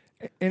Sunday.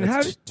 And That's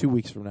how did 2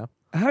 weeks from now.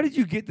 how did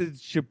you get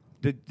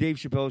the Dave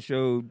Chappelle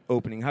show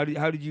opening? How did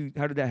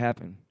that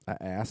happen? I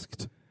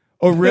asked.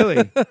 Oh,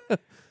 really?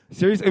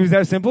 Seriously, it was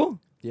that simple?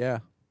 Yeah.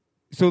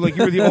 So, like,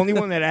 you were the only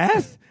one that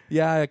asked?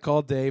 Yeah, I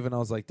called Dave and I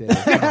was like, Dave,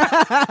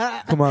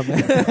 come on,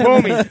 man.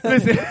 Homie,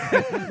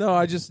 listen. No,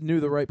 I just knew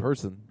the right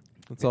person.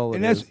 That's all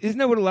And it is. isn't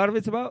that what a lot of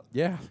it's about?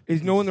 Yeah.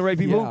 Is knowing the right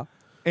people Yeah.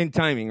 and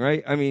timing,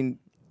 right? I mean,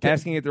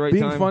 asking at the right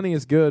Being time. funny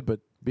is good, but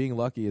being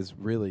lucky is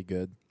really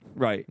good.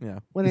 Right. Yeah.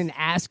 When in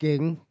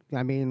asking,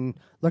 I mean,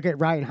 look at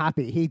Ryan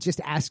Hoppy. He just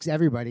asks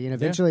everybody, and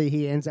eventually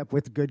he ends up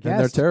with good And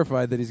they're guests.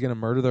 terrified that he's going to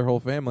murder their whole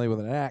family with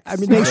an axe. I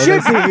mean, they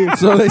should be.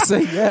 So they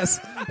say yes.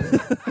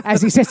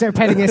 As he sits there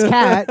petting his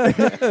cat.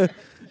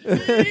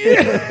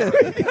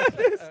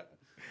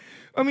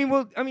 I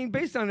mean,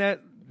 based on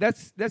that,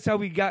 that's how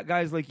we got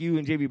guys like you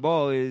and JB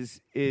Ball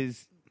is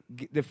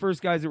the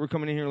first guys that were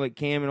coming in here like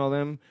Cam and all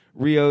them,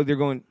 Rio. They're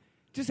going,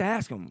 just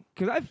ask them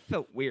because I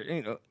felt weird.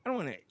 You know, I don't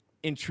want to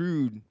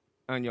intrude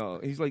on y'all.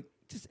 He's like,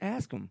 just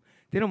ask them.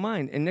 They don't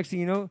mind. And next thing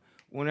you know,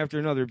 one after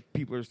another,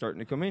 people are starting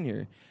to come in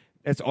here.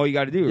 That's all you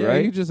got to do, Yeah,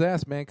 right? you just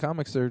ask, man.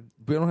 Comics are.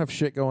 We don't have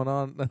shit going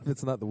on if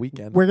it's not the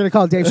weekend. We're gonna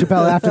call Dave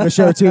Chappelle after the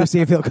show too, see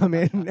if he'll come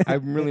in.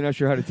 I'm really not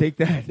sure how to take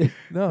that.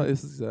 No,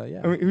 this is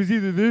yeah. I mean, it was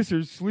either this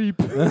or sleep.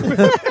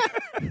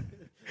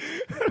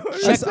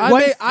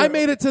 I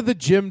made it to the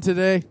gym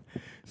today.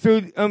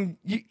 So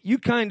you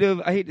kind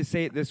of, I hate to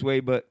say it this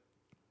way, but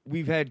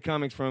we've had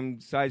comics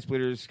from Side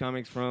Splitters,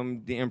 comics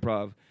from the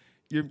Improv.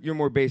 You're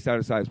more based out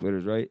of Side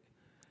Splitters, right?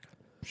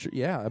 Sure,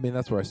 yeah, I mean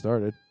that's where I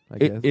started. I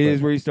guess It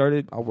is where you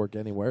started. I'll work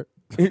anywhere.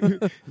 You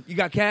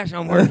got cash,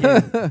 I'm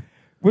working.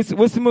 What's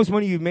the most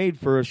money you've made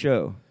for a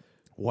show?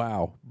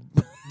 Wow.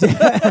 He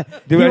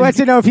wants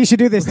to know if he should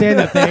do this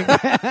stand-up thing.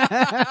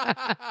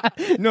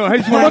 No, I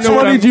just How want much to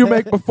know money do you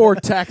make before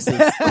taxes,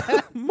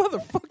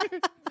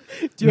 motherfucker?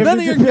 Do you None have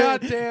of your any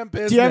goddamn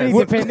business. Do you have any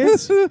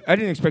dependents? I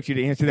didn't expect you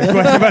to answer that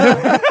question, by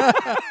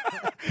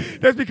the way.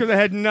 That's because I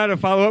had not a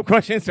follow-up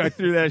question, so I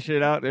threw that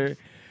shit out there.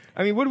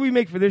 I mean, what do we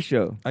make for this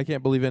show? I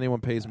can't believe anyone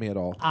pays me at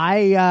all.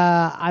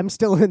 I'm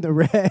still in the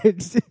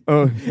red.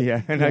 Oh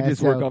yeah, and I Yeah,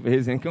 just so work off of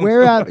his income.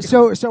 Where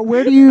so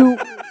where do you?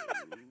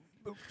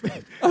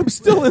 I'm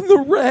still in the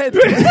red.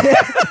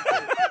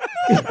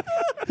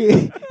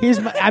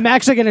 I'm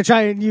actually going to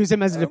try and use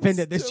him as a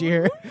dependent this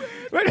year.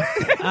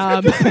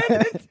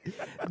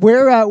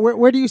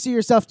 Where do you see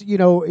yourself?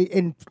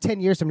 In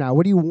 10 years from now,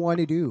 what do you want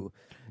to do?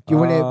 Do you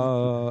want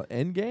to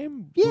end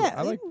game?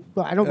 Yeah,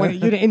 well, I don't want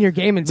you to end your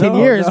game in 10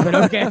 years, but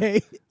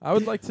okay. I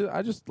would like to.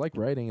 I just like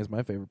writing is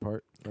my favorite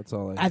part. That's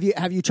all.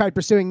 Have you tried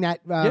pursuing that?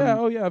 Yeah.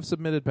 Oh yeah. I've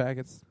submitted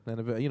packets.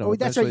 And Oh,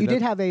 that's right. You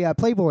did have a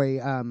Playboy.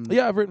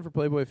 Yeah, I've written for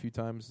Playboy a few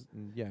times.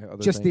 And yeah, other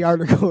just things. the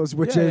articles,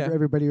 which Yeah.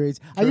 everybody reads.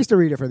 Sure. I used to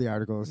read it for the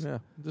articles. Yeah,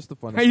 just the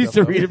fun. I used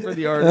to read it for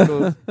the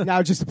articles.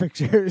 Now just the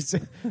pictures. So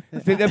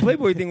that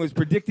Playboy thing was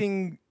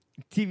predicting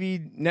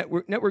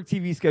network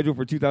TV schedule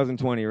for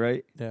 2020,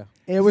 right? Yeah.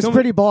 It was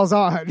pretty balls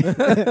on.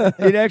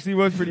 It actually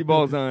was pretty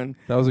balls on.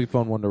 That was a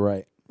fun one to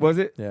write. Was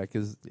it? Yeah,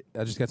 because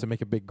I just got to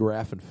make a big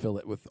graph and fill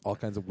it with all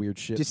kinds of weird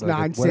shit. Just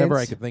nonsense. Whatever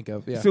I could think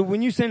of. Yeah. So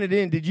when you sent it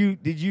in, did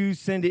you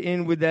send it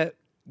in with that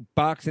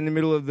box in the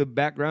middle of the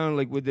background,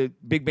 like with the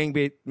Big Bang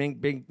Theory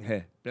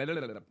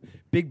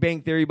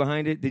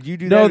behind it? Did you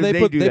do that? No, or they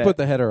did put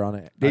the header on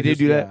it. They did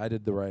do that? Yeah, I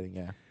did the writing.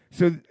 Yeah.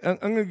 So I'm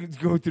going to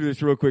go through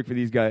this real quick for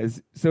these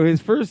guys. So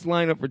his first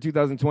lineup for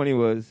 2020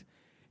 was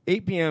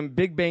 8 p.m.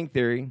 Big Bang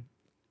Theory,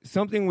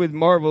 something with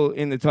Marvel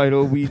in the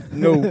title. We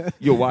know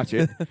you'll watch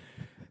it.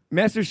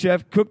 Master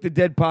Chef, cook the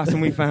dead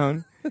possum we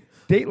found.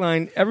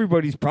 Dateline,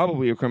 everybody's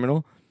probably a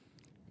criminal.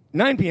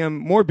 9 p.m.,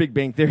 more Big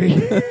Bang Theory.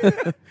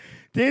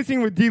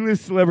 Dancing with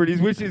D-list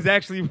celebrities, which is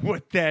actually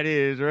what that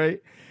is,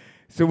 right?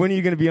 So when are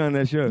you going to be on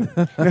that show?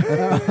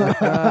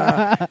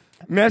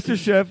 Master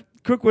Chef,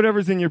 cook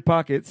whatever's in your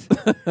pockets.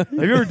 Have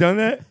you ever done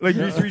that? Like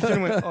you just reached in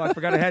and went, oh, I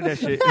forgot I had that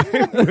shit.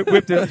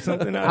 Whipped it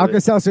something out of it.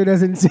 Alka-Seltzer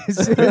doesn't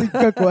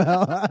cook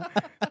well.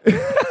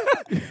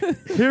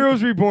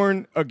 Heroes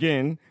Reborn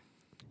again.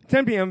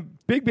 10 p.m.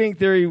 Big Bang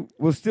Theory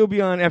will still be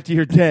on after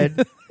you're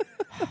dead.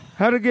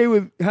 How to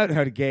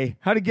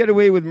get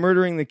away with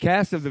murdering the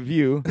cast of The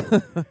View.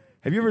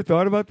 Have you ever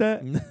thought about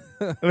that?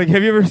 Like,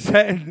 have you ever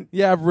said?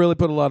 Yeah, I've really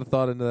put a lot of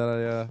thought into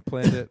that. I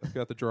planned it. I've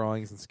got the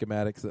drawings and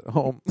schematics at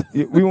home.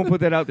 We won't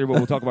put that out there, but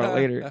we'll talk about it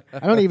later.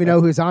 I don't even know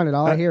who's on it.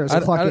 All I hear is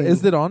fucking.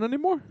 Is it on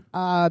anymore?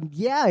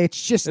 Yeah,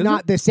 it's just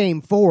not the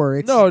same four.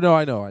 It's no,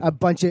 I know. A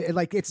bunch of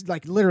it's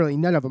like literally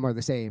none of them are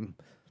the same.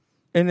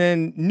 And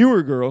then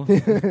Newer Girl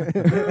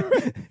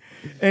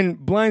and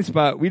Blind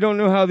Spot. We don't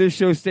know how this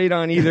show stayed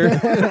on either.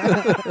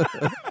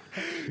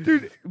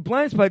 Dude,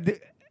 Blind Spot,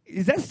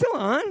 is that still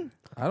on?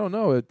 I don't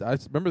know. I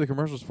remember the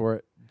commercials for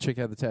it. Chick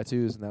had the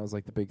tattoos, and that was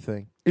like the big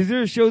thing. Is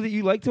there a show that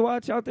you like to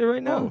watch out there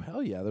right now? Oh,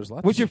 hell yeah. There's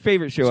lots. What's your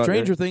favorite show out there?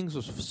 Stranger Things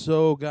was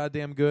so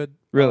goddamn good.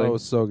 Really? Oh, it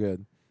was so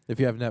good.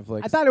 If you have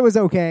Netflix. I thought it was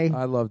okay.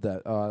 I loved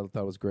that. Oh, I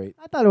thought it was great.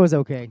 I thought it was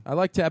okay. I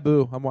like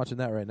Taboo. I'm watching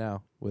that right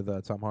now with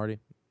Tom Hardy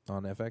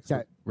on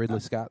FX. Ridley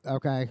Scott.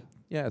 Okay.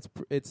 Yeah,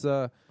 it's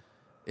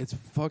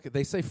fuck.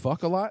 They say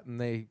fuck a lot, and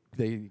they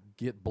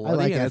get bloody,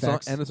 like and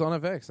FX. it's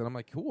on FX, and I'm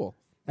like, cool.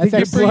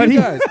 FX bloody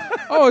guys.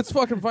 Oh, it's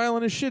fucking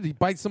violent as shit. He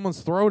bites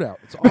someone's throat out.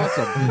 It's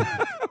awesome.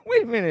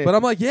 Wait a minute. But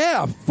I'm like,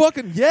 yeah,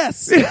 fucking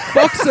yes.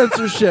 Fuck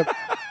censorship.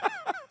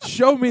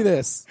 Show me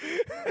this.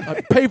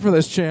 I pay for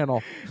this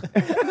channel.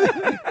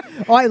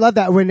 Oh, I love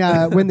that when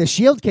The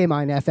Shield came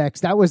on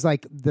FX. That was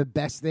like the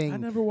best thing. I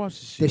never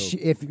watched The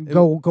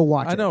Shield. Go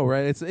watch it. I know,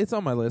 right? It's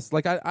on my list.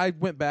 Like I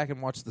went back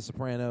and watched The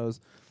Sopranos.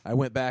 I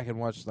went back and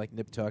watched like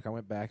Nip Tuck. I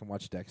went back and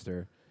watched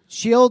Dexter.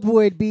 Shield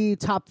would be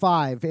top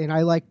 5, and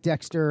I like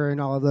Dexter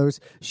and all of those.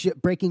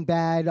 Breaking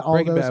Bad, all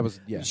Breaking those. Bad was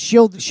yeah.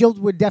 Shield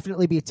would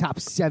definitely be top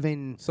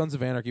 7. Sons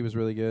of Anarchy was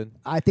really good.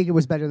 I think it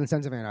was better than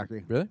Sons of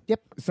Anarchy. Really?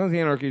 Yep. Sons of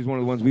Anarchy is one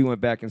of the ones we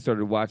went back and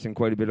started watching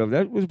quite a bit of.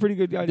 That was a pretty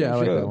good goddamn Yeah, I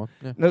like show. that one.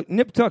 Yeah. No,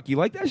 Nip Tuck, you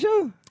like that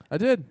show? I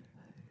did.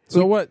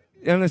 So what?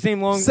 On the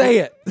same long. Say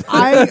it.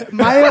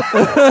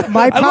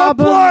 My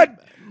problem.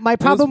 My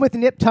problem with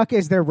Nip Tuck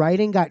is their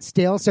writing got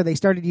stale, so they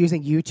started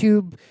using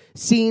YouTube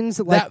scenes.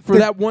 Like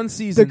that one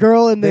season, the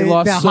girl in the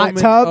hot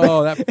tub.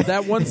 Oh,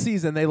 that one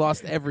season, they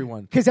lost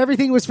everyone because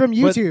everything was from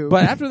YouTube.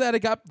 But after that, it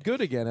got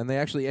good again, and they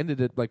actually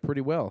ended it like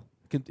pretty well.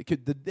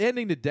 The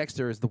ending to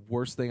Dexter is the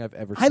worst thing I've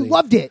ever seen. I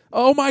loved it.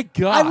 Oh my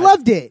god, I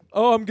loved it.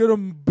 Oh, I'm gonna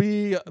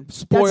be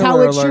spoiler That's how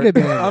it alert. should have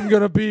been. I'm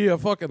gonna be a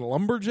fucking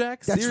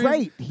lumberjack. That's Serious?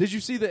 right. Did you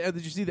see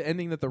the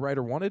ending that the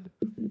writer wanted?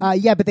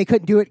 Yeah, but they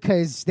couldn't do it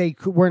because they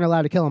weren't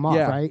allowed to kill him off.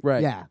 Yeah,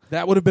 right. Yeah,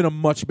 that would have been a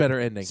much better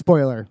ending.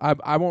 Spoiler.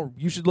 I won't.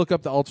 You should look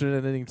up the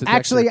alternate ending to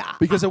Actually, Dexter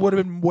because it would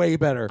have been way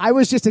better. I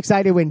was just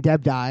excited when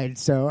Deb died,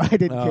 so I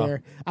didn't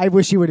care. I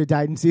wish he would have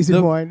died in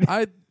season 1.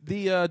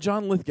 The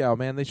John Lithgow,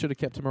 man, they should have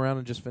kept him around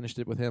and just finished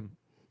it with him.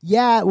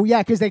 Yeah,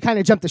 because they kind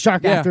of jumped the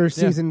shark after yeah.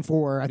 season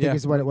 4. I think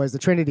is what it was. The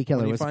Trinity Killer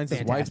when he was finds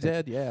fantastic. his wife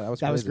dead. Yeah, that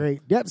was was crazy.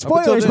 great. Yep,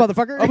 spoilers,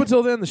 motherfucker. Up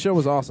until then, the show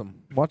was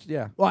awesome. Well,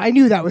 I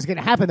knew that was going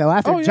to happen though.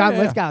 After John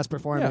Lithgow's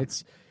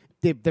performance,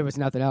 there was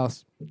nothing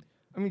else.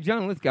 I mean,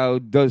 John Lithgow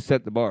does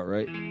set the bar,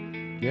 right?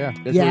 Yeah.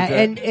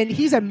 And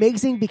he's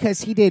amazing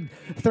because he did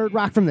Third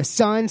Rock from the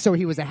Sun, so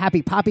he was a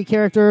Happy Poppy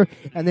character,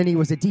 and then he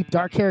was a deep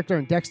dark character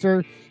in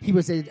Dexter. He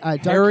was a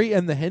dark Harry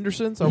and the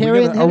Hendersons. Are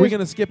we going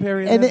to skip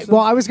Harry and the Hendersons?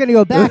 Well, I was going to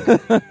go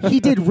back. He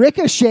did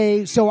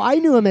Ricochet, so I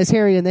knew him as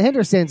Harry and the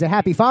Hendersons, a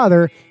Happy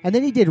Father, and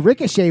then he did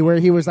Ricochet, where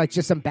he was like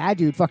just some bad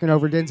dude fucking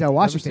over Denzel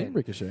Washington.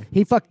 Never seen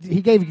Ricochet.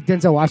 He gave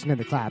Denzel Washington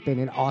the clap in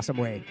an awesome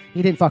way.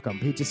 He didn't fuck him.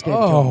 He just gave it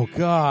to him. Oh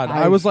God!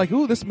 I was like,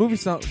 ooh, this movie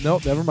sounds.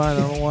 Nope, never mind.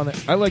 I don't want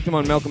it. I liked him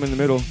on Malcolm in the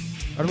Middle.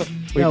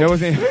 Wait, No. that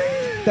wasn't.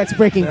 That's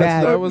Breaking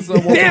Bad. That was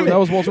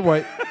Walter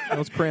White. That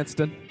was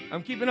Cranston.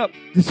 I'm keeping up.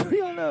 Just so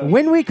y'all know.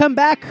 When we come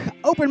back,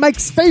 Open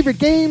Mike's favorite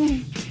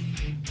game,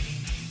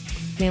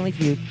 Stanley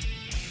Feud.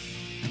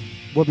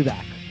 We'll be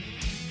back.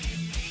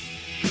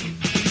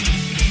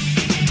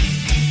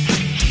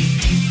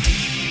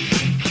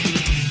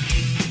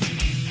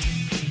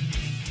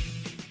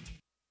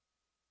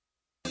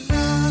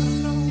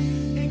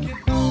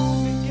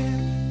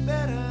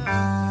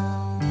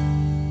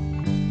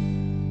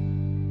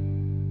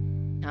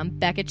 I'm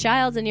Becca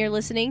Childs, and you're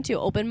listening to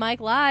Open Mic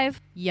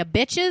Live. Ya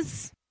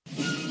bitches.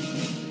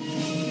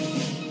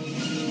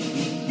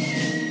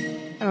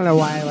 I don't know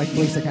why I like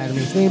Police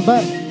Academy's theme,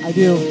 but I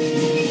do.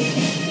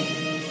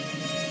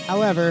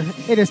 However,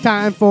 it is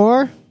time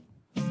for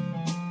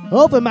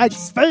Open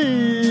Mike's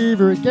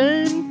favorite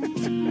game,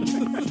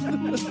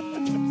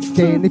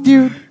 Stanley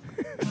Feud.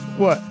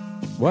 What?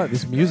 What?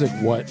 This music?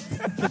 What?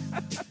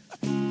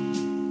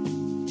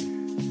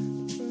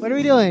 What are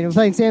we doing? We're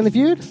playing Stanley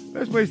Feud?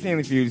 Let's play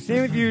Stanley Feud.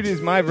 Stanley Feud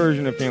is my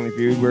version of Family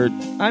Feud, where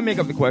I make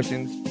up the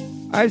questions.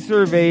 I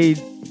surveyed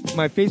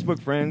my Facebook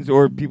friends,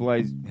 or people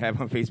I have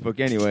on Facebook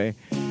anyway.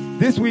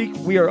 This week,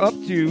 we are up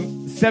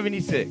to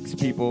 76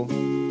 people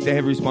that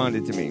have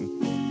responded to me.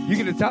 You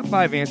get the top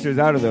 5 answers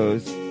out of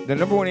those. The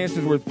number 1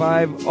 answer is worth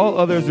 5. All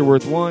others are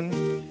worth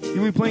 1.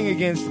 You'll be playing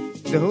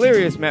against the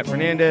hilarious Matt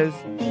Fernandez.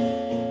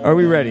 Are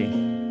we ready?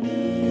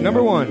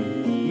 Number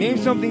 1. Name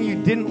something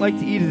you didn't like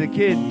to eat as a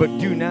kid, but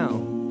do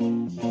now.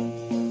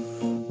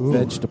 Ooh.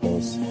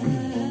 Vegetables.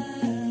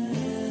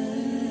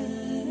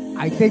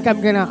 I think I'm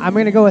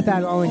gonna go with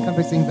that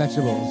all-encompassing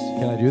vegetables.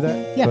 Can I do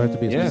that? Yeah. Do I have to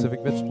be a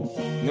specific vegetable?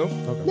 Nope.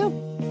 Okay. No.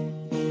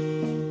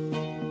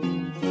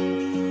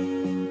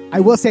 I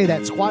will say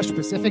that squash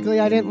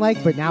specifically I didn't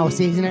like, but now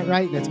season it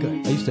right, that's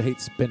good. I used to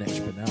hate spinach,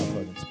 but now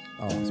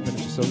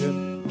spinach is so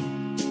good.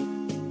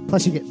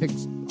 Plus you get big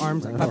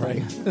arms like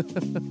Right.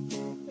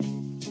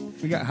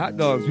 We got hot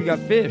dogs. We got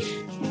fish.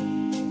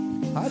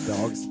 Hot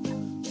dogs?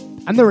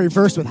 I'm the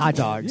reverse with hot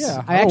dogs.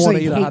 Yeah, I I don't wanna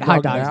actually eat a hate hot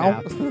hot dog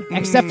dogs now. now.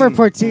 Except for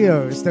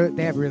Portillo's.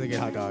 They have really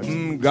good hot dogs.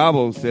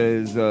 Gobble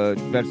says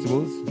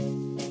vegetables.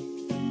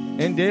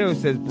 And Deo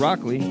says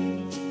broccoli.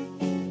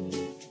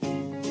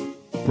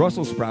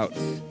 Brussels sprouts.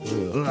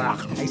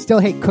 I still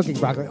hate cooking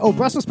broccoli. Oh,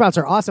 Brussels sprouts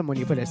are awesome when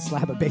you put a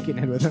slab of bacon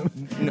in with them.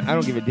 No, I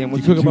don't give a damn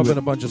what You cook them do up with- in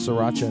a bunch of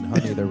sriracha and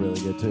honey, they're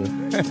really good too.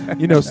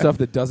 You know, stuff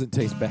that doesn't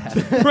taste bad.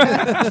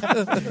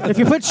 If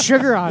you put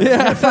sugar on it,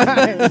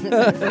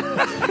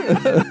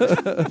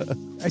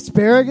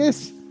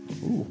 asparagus.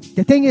 Ooh.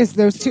 The thing is,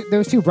 those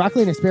two,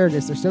 broccoli and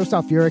asparagus, they're so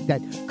sulfuric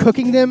that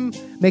cooking them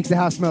makes the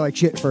house smell like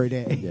shit for a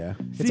day. Yeah,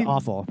 it's See,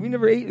 awful. We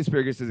never ate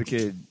asparagus as a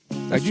kid.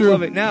 That's I do true.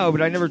 love it now,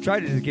 but I never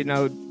tried it as a kid.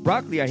 Now,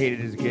 broccoli I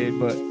hated as a kid,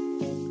 but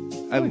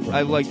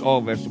I like all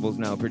vegetables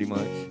now pretty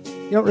much.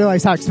 You don't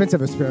realize how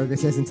expensive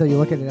asparagus is until you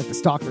look at it at the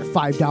stock for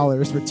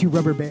 $5 with 2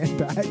 rubber band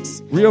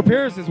bags. Rio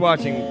Paris is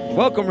watching.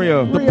 Welcome,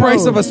 Rio. The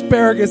price of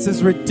asparagus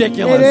is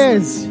ridiculous. It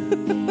is.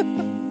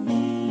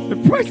 The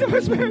price of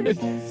asparagus.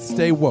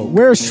 Stay woke.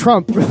 Where's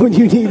Trump when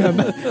you need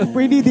him?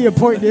 We need the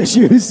important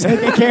issues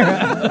taken care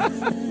of.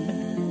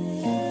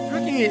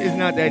 Cooking it is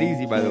not that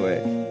easy, by the way.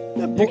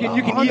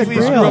 You can on the easily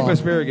screw grill. up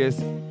asparagus.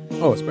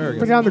 Oh, asparagus.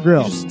 Put it on the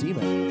grill. You just steam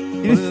it.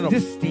 You Put it in a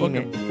just steam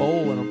fucking it.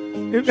 bowl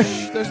and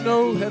there's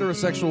no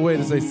heterosexual way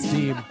to say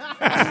steam. All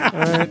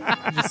right,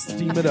 just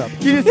steam it up.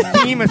 You just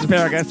steam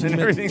asparagus and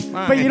everything's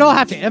fine. But you don't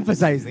have to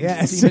emphasize the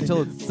S. Steam it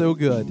until it's so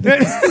good.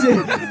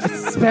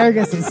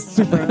 Asparagus is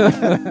super.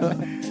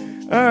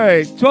 All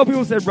right. 12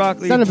 people said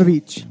broccoli. Son of a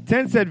beach.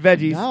 10 said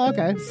veggies. Oh,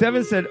 okay.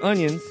 7 said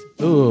onions.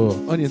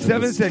 Ooh, onions.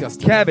 7 said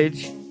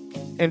cabbage.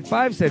 And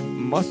 5 said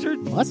mustard.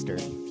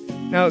 Mustard.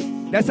 Now,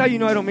 that's how you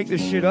know I don't make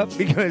this shit up,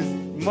 because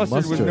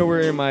mustard was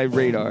nowhere in my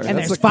radar. And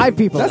there's 5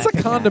 people. That's that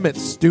a condiment,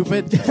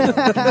 stupid.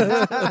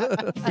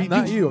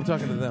 Not you. I'm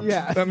talking to them.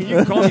 Yeah. I mean, you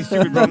can call me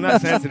stupid, bro. I'm not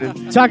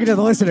sensitive. Talking to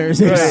the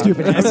listeners. Right.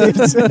 Stupid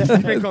asses.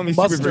 You've been calling me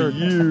stupid for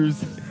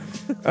years.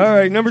 All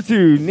right, number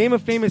 2. Name a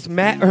famous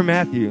Matt or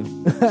Matthew.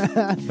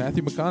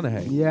 Matthew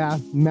McConaughey. Yeah.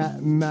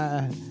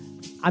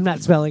 I'm not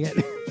spelling it.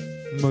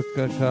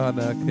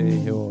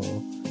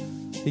 McConaughey.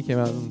 He came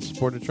out and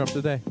supported Trump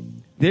today.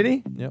 Did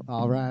he? Yep.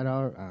 All right.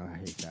 Oh, I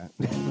hate that.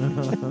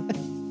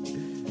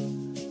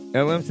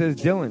 LM says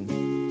Dylan.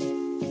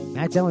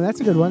 Matt Dillon, that's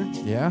a good one.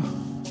 Yeah.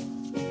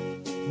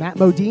 Matt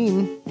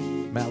Modine.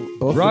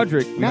 Both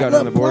Broderick, we Matt got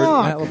on the board.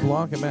 LeBlanc. Matt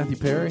LeBlanc and Matthew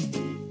Perry.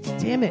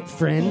 Damn it,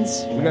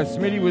 friends. We got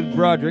Smitty with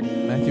Broderick.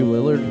 Matthew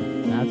Lillard.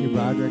 Matthew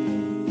Broderick.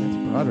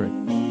 Matthew Broderick.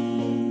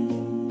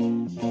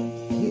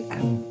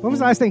 When was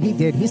the last thing he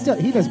did? He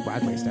does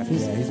Broadway stuff.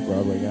 He's a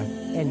Broadway guy.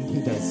 And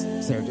he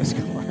does Sarah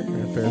Jessica Parker.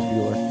 And Ferris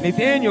Bueller.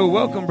 Nathaniel,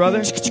 welcome,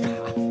 brother.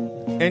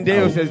 And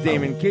Deo says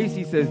Damon.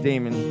 Casey says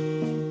Damon.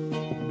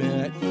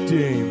 Matt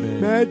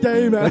Damon. Matt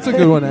Damon. That's a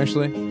good one,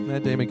 actually.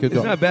 Matt Damon could go.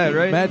 It's not bad,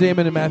 right? Matt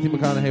Damon and Matthew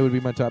McConaughey would be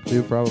my top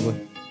 2,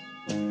 probably.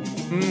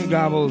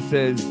 Gobble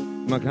says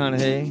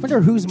McConaughey. I wonder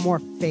who's more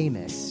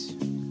famous.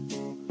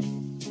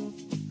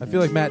 I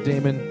feel like Matt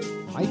Damon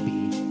might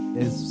be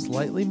is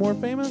slightly more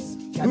famous.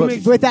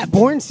 With that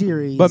Bourne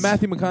series. But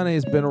Matthew McConaughey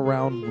has been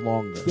around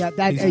longer. Yeah,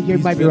 that He's you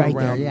might be been right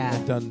around there. Yeah,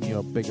 and done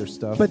bigger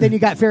stuff. But then you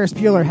got Ferris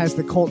Bueller has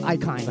the cult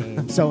icon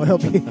name, so he'll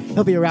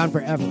be around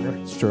forever.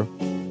 It's true.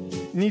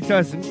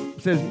 Nita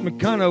says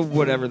McConaughey,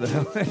 whatever the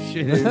hell that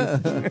shit is.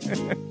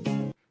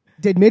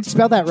 Did Midge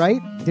spell that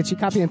right? Did she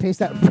copy and paste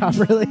that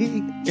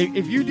properly?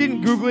 If you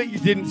didn't Google it, you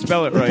didn't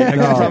spell it right. I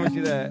can promise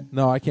you that.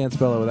 No, I can't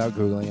spell it without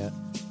Googling it.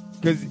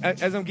 Because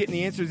as I'm getting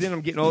the answers in,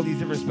 I'm getting all these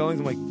different spellings.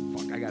 I'm like,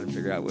 fuck, I got to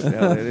figure out what the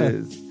hell that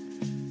is.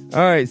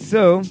 All right,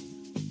 so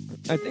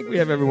I think we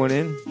have everyone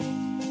in.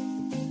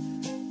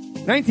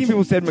 19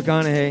 people said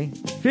McConaughey.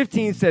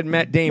 15 said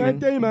Matt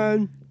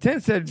Damon.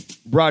 10 said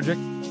Broderick.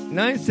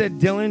 9 said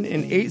Dylan.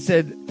 And 8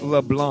 said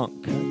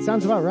LeBlanc. That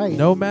sounds about right.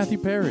 No Matthew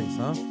Perry's,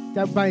 huh?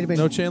 That might have been.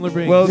 No Chandler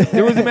Bing. Well,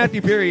 there was a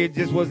Matthew Perry. It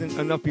just wasn't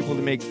enough people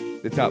to make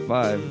the top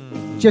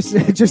 5.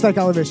 Just like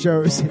all of his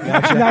shows.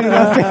 Not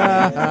enough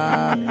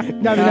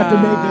to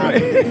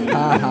make it.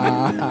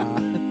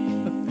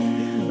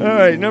 All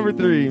right, number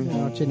 3. Oh,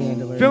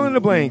 Chinandler. Fill in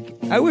the blank.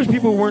 I wish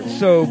people weren't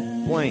so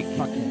blank.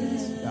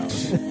 Fuckheads.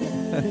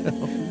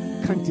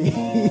 Cunty.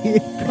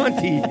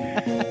 Cunty.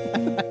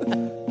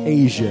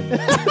 Asian.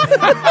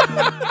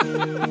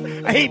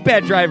 I hate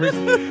bad drivers.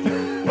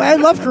 Well, I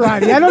love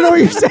karate. I don't know what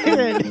you're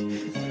saying.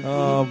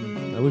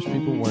 I wish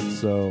people weren't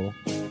so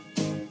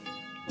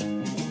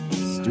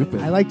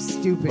stupid. I like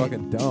stupid.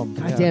 Fucking dumb.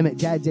 God damn it,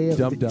 Dad.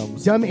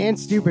 Dum-dums. Dumb and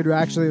stupid were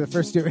actually the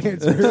first 2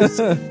 answers.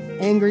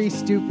 Angry,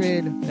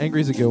 stupid.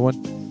 Angry's a good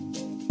one.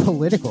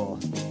 Political.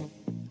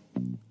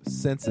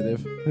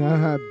 Sensitive.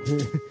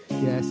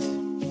 Yes.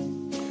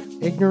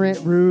 Ignorant,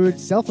 rude,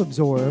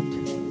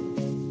 self-absorbed.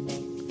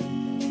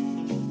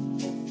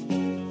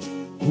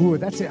 Ooh,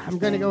 that's it. I'm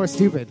going to go with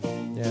stupid.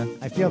 Yeah.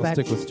 I feel I'll that.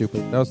 stick with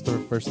stupid. That was the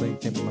first thing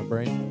that came to my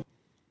brain.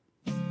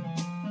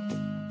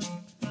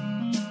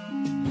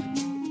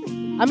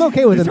 I'm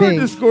okay with It's them hard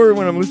being. to score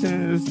when I'm listening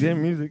to this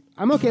damn music.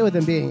 I'm okay with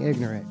them being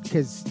ignorant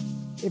because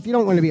if you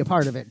don't want to be a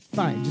part of it,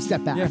 fine, just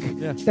step back.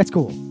 Yeah. That's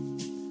cool. I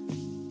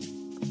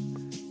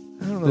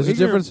don't know. There's a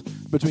difference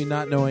between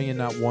not knowing and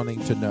not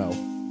wanting to know.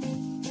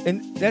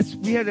 And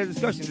we had that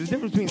discussion. There's a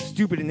difference between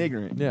stupid and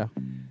ignorant. Yeah.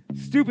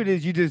 Stupid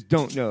is you just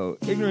don't know.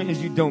 Ignorant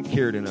is you don't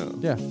care to know.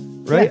 Yeah.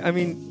 Right? Yeah. I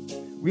mean,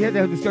 we had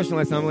that discussion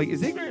last time. I'm like,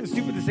 is ignorant and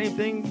stupid the same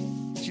thing?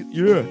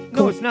 Yeah.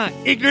 No, it's not.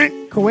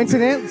 Ignorant.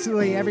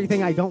 Coincidentally,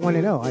 everything I don't want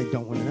to know, I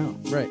don't want to know.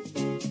 Right.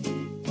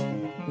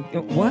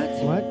 What?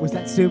 What? Was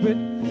that stupid?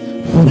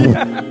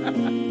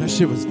 That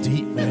shit was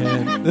deep,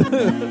 man.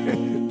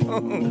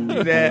 Don't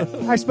do that.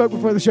 I spoke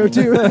before the show,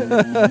 too.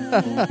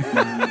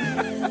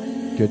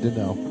 Good to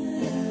know.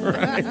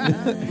 Right.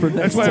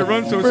 That's why it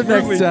runs so for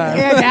smoothly. next time.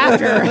 And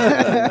after.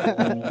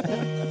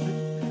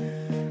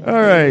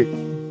 All right.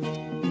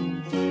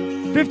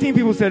 15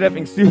 people said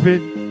effing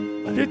stupid.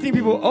 15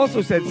 people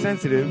also said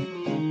sensitive,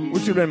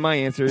 which would have been my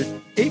answer.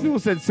 8 people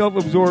said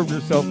self-absorbed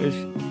or selfish.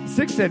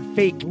 6 said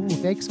fake. Ooh,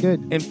 fake's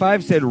good. And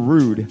 5 said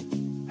rude.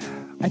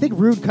 I think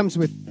rude comes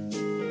with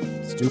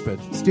Stupid.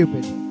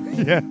 stupid.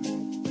 Yeah.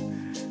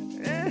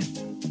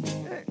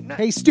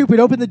 Hey, stupid,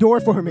 open the door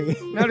for me.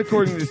 Not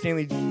according to the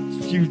Stanley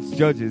Feud's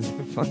judges.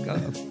 Fuck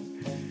off.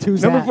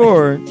 Who's Number that?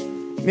 4.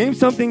 Name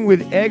something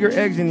with egg or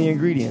eggs in the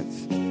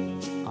ingredients.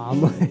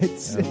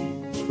 Omelets.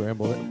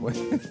 Scramble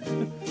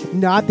it.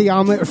 Not the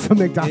omelet from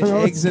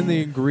McDonald's. Eggs in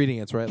the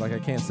ingredients, right? Like I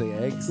can't say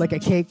eggs. Like a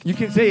cake. You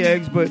can say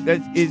eggs, but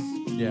that is...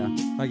 Yeah,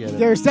 I get it.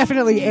 There's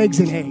definitely eggs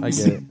in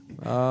eggs. I get it.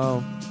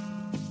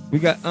 We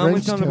got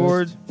omelets on the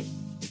board.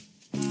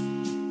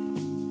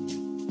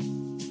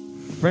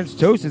 French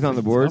toast is on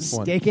the board.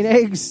 Steak and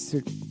eggs.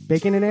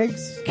 Bacon and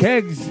eggs.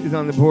 Kegs is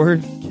on the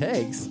board.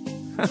 Kegs?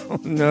 I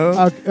don't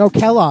know.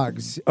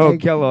 Kellogg's.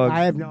 Kellogg's.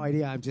 I have no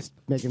idea. I'm just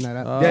making that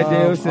up.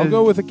 I'll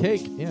go with a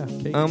cake. Yeah,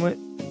 cake. Omelet.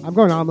 I'm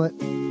going omelet.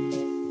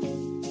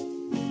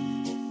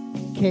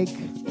 Cake,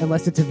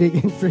 unless it's a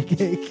vegan-free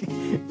cake,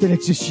 then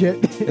it's just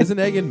shit. Is an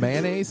egg in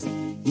mayonnaise?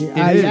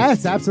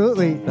 Yes,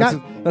 absolutely.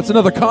 That's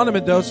another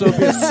condiment, though, so it'd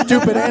be a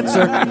stupid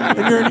answer,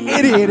 and you're an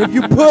idiot if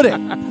you put it.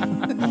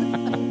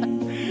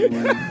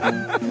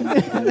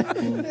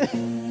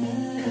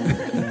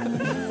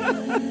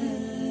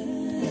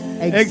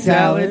 Egg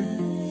salad.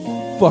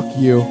 Fuck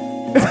you.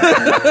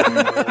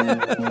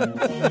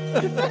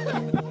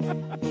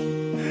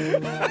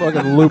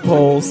 Fucking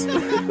loopholes.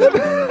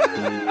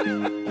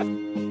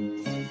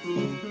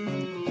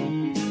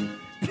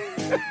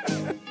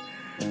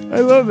 I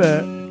love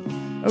that.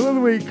 I love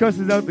the way he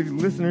cusses out the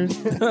listeners.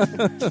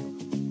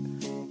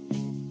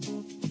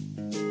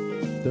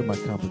 They're my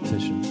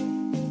competition.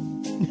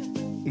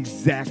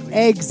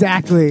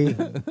 Exactly.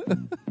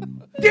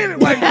 Damn it,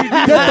 why did you do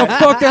Get that? the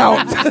fuck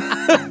out.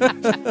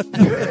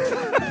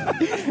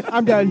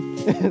 I'm done.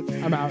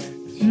 I'm out.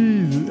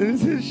 Jesus,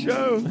 this is his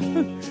show.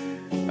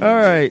 All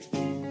right.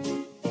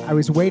 I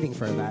was waiting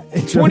for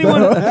that.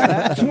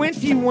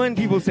 21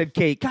 people said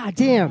cake. God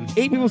damn. 8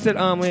 people said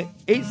omelet.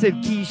 8 said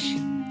quiche.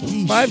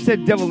 5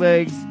 said deviled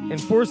eggs. And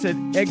 4 said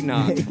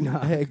eggnog.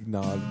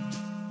 Eggnog.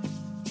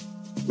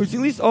 Which at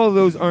least all of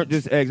those aren't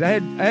just eggs.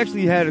 I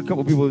actually had a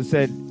couple people that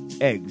said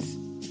eggs.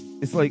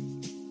 It's like,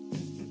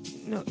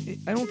 no,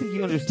 I don't think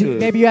you understood.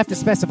 Maybe you have to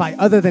specify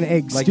other than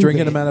eggs. Like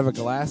drinking them out of a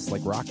glass,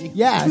 like Rocky?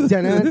 Yeah.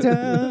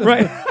 Dun-dun-dun.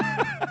 Right.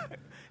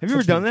 Have you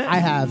ever done that? I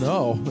have.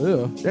 No.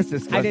 Ew. That's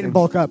disgusting. I didn't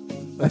bulk up.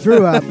 I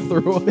threw up.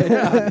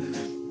 Yeah.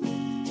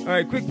 All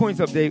right, quick points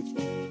update.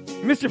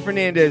 Mr.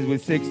 Fernandez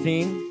with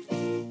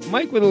 16.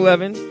 Mike with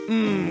 11.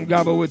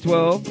 Gabo with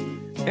 12.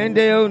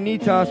 Endeo,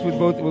 Nitas with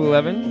both with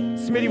 11.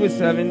 Smitty with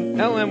 7.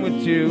 LM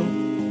with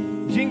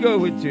 2. Jingo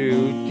with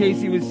 2.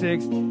 Casey with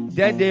 6.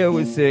 Dad Deo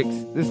with 6.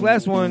 This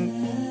last one,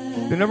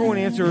 the number one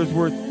answer is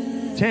worth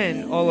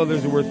 10. All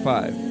others are worth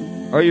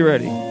 5. Are you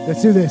ready?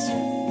 Let's do this.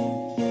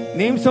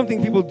 Name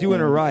something people do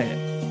in a riot.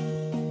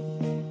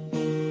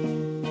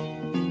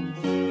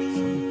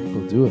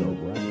 People do it all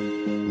right.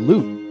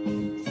 Loot.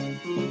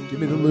 Give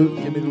me the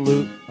loot. Give me the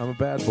loot. I'm a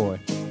bad boy.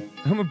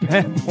 I'm a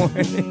bad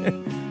boy.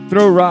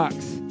 Throw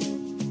rocks.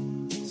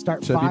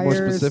 Start Should fires. I be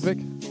more specific?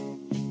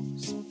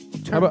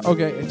 How about,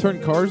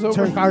 turn cars over?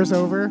 Turn cars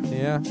over.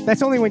 Yeah.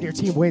 That's only when your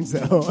team wins,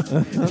 though.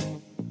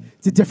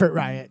 It's a different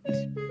riot.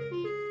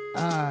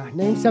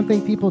 Name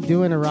something people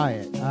do in a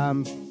riot.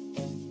 I'm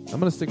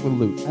going to stick with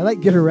loot. I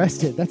like get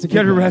arrested. That's a good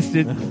Get one.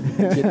 arrested.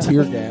 Get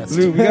tear gassed.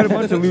 Loot. We got a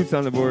bunch of loots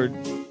on the board.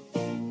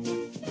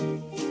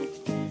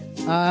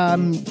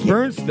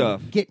 Burn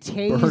stuff. Get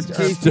tased. Burn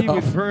KC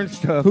with burn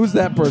stuff. Who's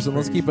that person?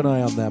 Let's keep an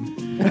eye on them.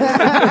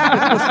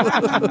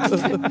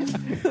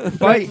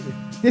 Fight.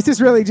 This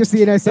is really just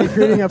the NSA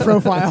creating a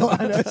profile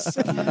on us.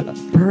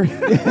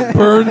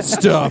 Burn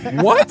stuff.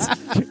 What?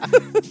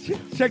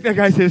 Check that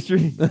guy's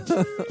history.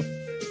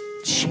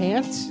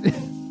 Chant?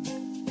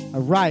 A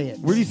riot.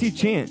 Where do you see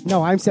chant?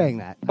 No, I'm saying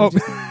that. Oh.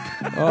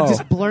 I'm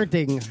just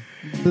blurting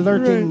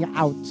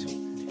out.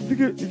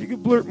 If you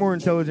could blurt more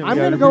intelligent. I'm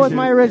going to go with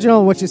my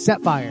original, which is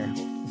set fire.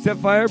 Set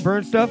fire,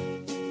 burn stuff?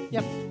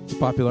 Yep. It's a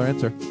popular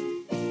answer.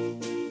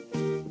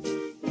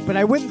 But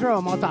I wouldn't throw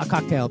a Molotov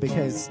cocktail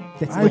because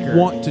it's I liquor.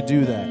 want to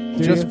do that.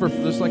 Do just you? for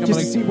just like Just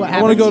I'm to see what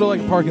I want to happens? go to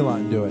like a parking lot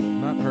and do it.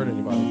 Not hurt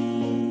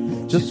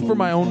anybody. Just for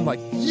my own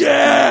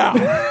yeah!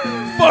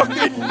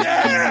 Fucking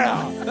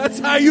yeah! That's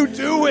how you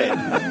do it.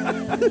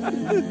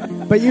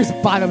 But use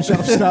bottom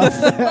shelf stuff.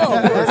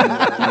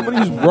 I'm going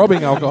to use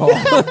rubbing alcohol.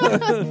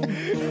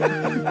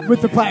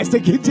 With the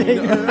plastic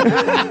container.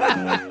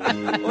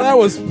 Well, that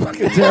was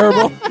fucking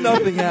terrible.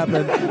 Nothing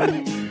happened.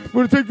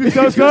 Want to take this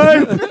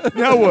outside?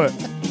 Now what?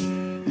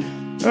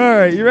 All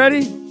right, you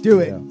ready? Do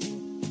it.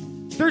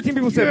 13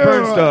 people said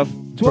burn stuff.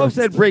 12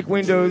 said break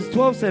windows.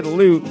 12 said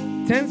loot.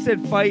 10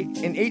 said fight.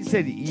 And 8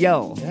 said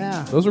yell.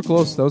 Yeah. Those were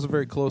close. That was a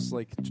very close,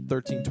 like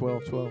 13,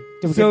 12, 12.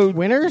 Did we So- get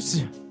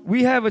winners?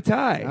 We have a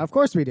tie. Of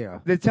course we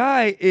do. The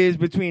tie is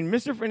between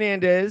Mr.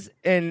 Fernandez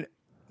and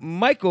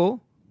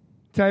Michael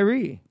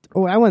Tyree.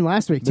 Oh, I won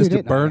last week too, Mr.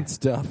 didn't Burn I?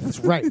 Stuff. That's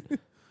right.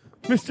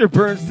 Mr.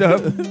 Burn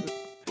stuff.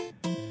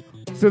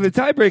 So the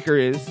tiebreaker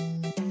is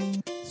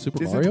Super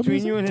this Mario is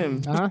between music? you and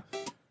him. Uh-huh.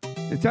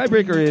 The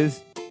tiebreaker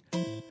is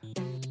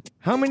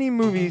how many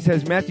movies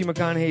has Matthew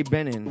McConaughey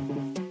been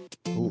in?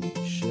 Holy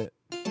shit.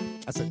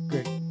 That's a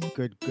good.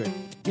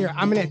 Here,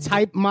 I'm going to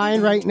type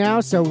mine right now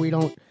so we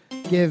don't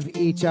give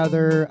each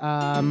other...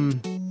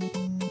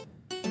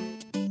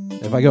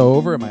 If I go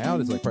over, am I out?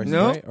 Is like Price is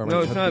No, Right? Or am I no,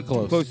 have it's to not be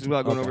close. closest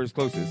without going Okay. over as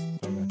closest.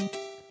 Okay.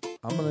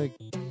 I'm going to...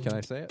 Can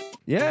I say it?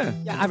 Yeah.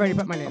 Yeah, I've already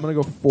put my name. I'm going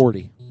to go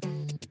 40.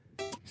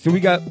 So we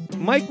got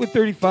Mike with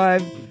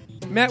 35,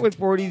 Matt with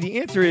 40. The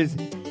answer is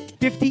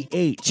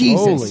 58.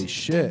 Jesus. Holy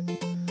shit.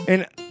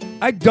 And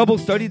I double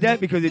studied that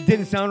because it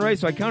didn't sound right,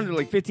 so I counted it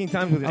like 15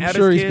 times with an I'm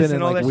sure he's been in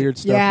and all like that weird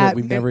shit. stuff that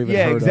we've never even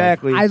heard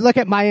exactly. I look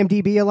at my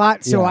MDB a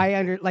lot, so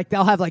Yeah.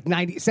 they'll have like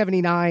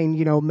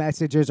 79,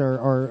 messages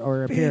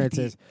or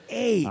appearances.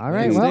 58. All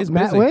right, He well, stays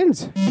Matt busy.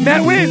 wins.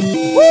 Matt wins.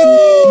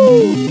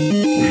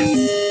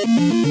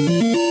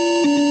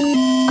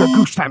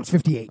 Goose times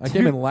 58. I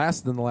came in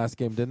last in the last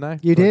game, didn't I?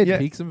 You did. Yeah.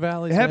 Peaks and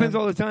valleys. It happens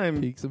man. all the time.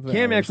 Peaks and Cam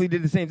valleys. actually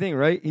did the same thing,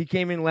 right? He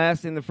came in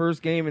last in the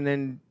first game and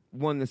then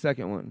won the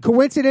second one.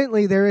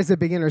 Coincidentally, there is a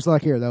beginner's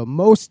luck here, though.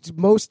 Most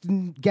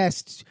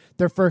guests,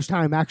 their first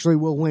time, actually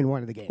will win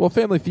one of the games. Well,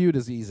 Family Feud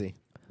is easy.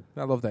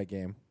 I love that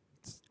game.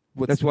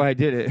 That's why I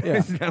did it. Yeah.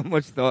 It's not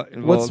much thought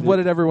involved. What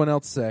did everyone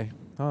else say?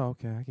 Oh,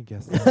 okay, I can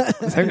guess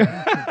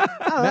that.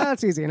 Oh,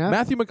 that's easy enough.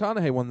 Matthew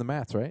McConaughey won the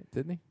Mats, right?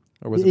 Didn't he?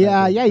 Or was it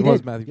Yeah, Matthew? yeah, he It was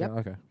did. Matthew Yep. McConaughey.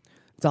 Okay.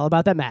 It's all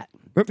about that Matt.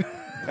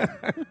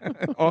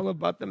 All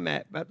about the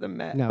mat.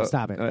 No,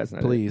 stop it. No, that's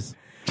not Please.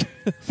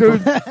 So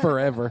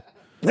Forever.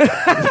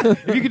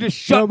 if you could just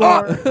shut No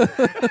up.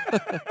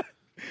 more.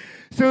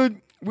 So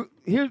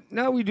here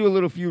now we do a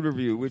little feud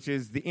review, which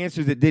is the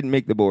answers that didn't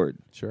make the board.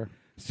 Sure.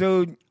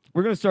 So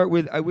we're going to start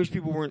with I wish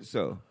people weren't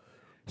so.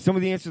 Some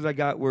of the answers I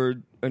got were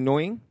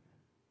annoying,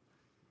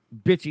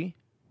 bitchy,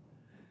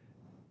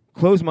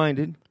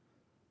 close-minded.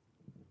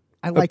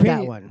 I like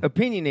that one.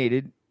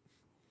 Opinionated.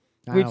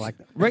 I Which don't like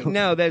that. right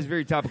now that is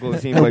very topical.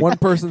 It seems And like one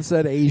person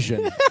said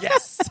Asian.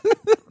 yes,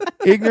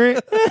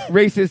 ignorant,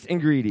 racist, and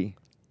greedy.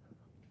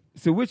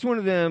 So which one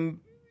of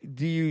them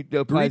do you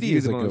apply Greedy to you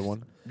is the a most? good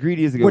one.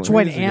 Greedy is a good Which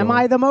one Greedy is a am good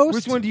I the most?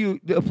 Which one do you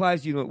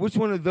applies to you the most? Which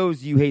one of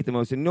those do you hate the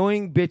most?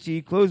 Annoying,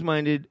 bitchy,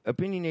 close-minded,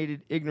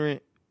 opinionated,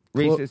 ignorant,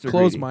 racist, or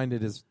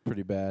Close-minded is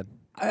pretty bad.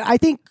 I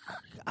think,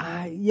 yeah.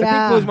 I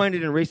think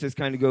close-minded and racist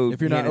kind of go If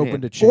you're not hand in open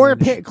hand. to change, Or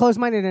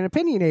close-minded and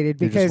opinionated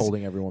you're because just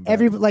holding everyone back.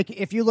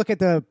 if you look at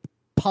the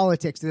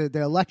politics, the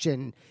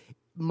election,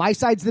 my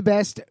side's the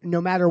best no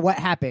matter what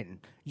happened.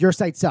 Your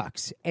side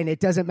sucks. And it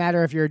doesn't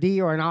matter if you're a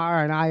D or an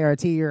R or an I or a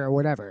T or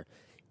whatever.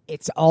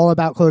 It's all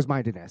about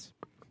closed-mindedness.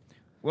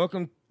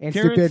 Welcome, And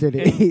Terrence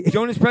stupidity. and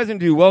Jonas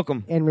President,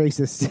 welcome. And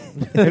racist.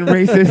 And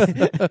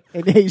racist.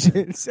 And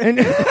Asians. And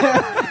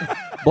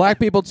Black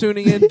people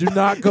tuning in, do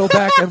not go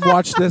back and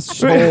watch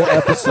this whole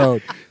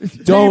episode.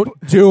 Don't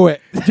do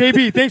it.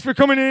 JB, thanks for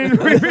coming in.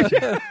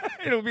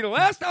 It'll be the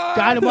last time.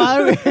 Got him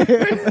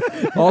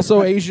out.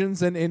 Also,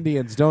 Asians and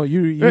Indians. Don't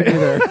you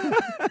either.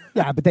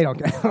 Yeah, but they don't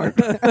count.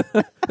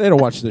 They don't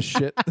watch this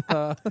shit.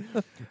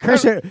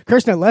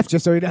 Krishna left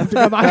just so he'd have to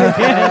come out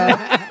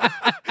again.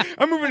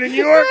 I'm moving to New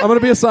York. I'm going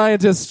to be a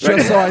scientist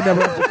just so I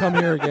never have to come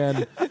here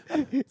again.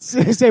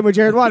 Same with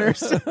Jared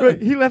Waters.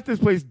 He left this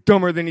place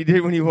dumber than he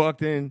did when he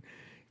walked in.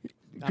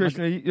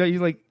 Krishna,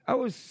 he's like, I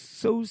was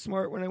so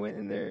smart when I went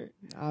in there.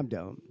 I'm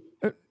dumb.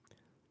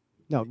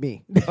 No,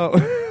 me. Oh,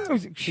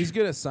 He's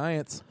good at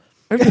science.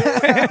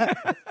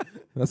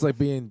 That's like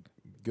being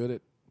good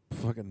at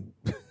fucking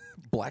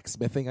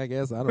blacksmithing, I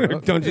guess. I don't know.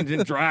 Dungeons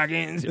and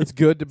Dragons. It's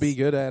good to be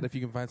good at if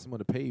you can find someone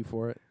to pay you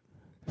for it.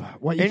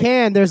 Well, you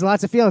can. There's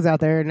lots of fields out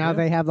there. Now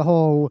they have the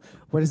whole,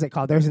 what is it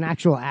called? There's an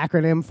actual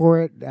acronym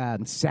for it.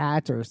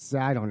 SAT or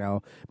I don't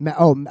know.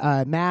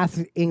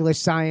 Math, English,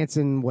 science,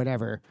 and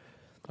whatever.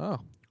 Oh.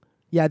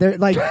 Yeah, they're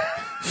like,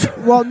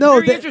 well, no.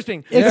 Very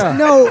interesting. It's, Yeah.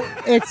 No,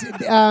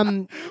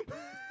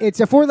 it's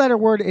a 4-letter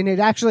word, and it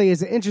actually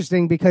is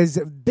interesting because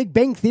Big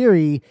Bang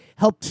Theory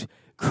helped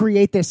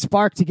create this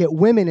spark to get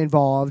women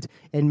involved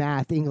in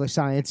math, English,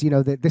 science,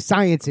 the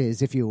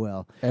sciences, if you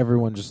will.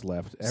 Everyone just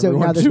left. So Everyone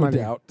now there's tuned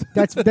money. out.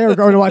 They were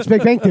going to watch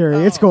Big Bang Theory.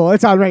 It's cool.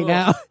 It's on right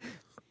now.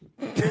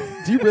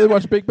 Do you really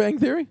watch Big Bang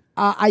Theory?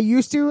 I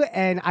used to,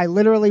 and I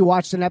literally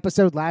watched an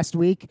episode last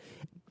week.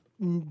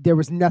 There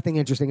was nothing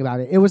interesting about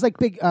it. It was like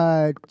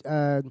the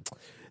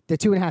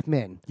 2.5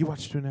 Men. You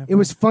watched 2.5 Men? It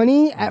was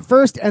funny at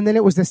first, and then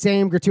it was the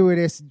same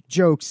gratuitous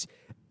jokes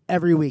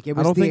every week. It was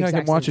I don't the think I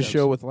exact can watch same a show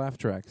jokes. with laugh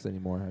tracks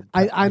anymore.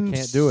 I I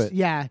can't do it.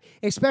 Yeah,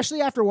 especially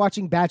after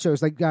watching bad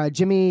shows like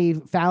Jimmy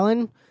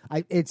Fallon.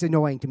 It's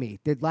annoying to me.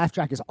 The laugh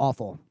track is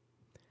awful.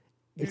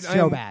 It's Dude,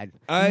 so bad.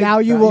 I- Now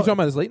you You will. talking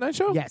about his late night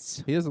show?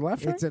 Yes, He has a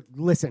laugh track? it's a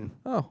listen.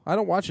 Oh, I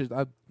don't watch it.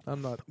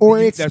 I'm not. Or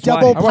it's that's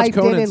double why. I watch piped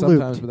in Conan and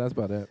sometimes, looped. but that's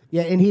about it.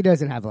 Yeah, and he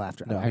doesn't have a laugh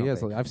track. No, I don't he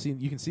has. think. I've seen.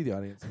 You can see the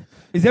audience.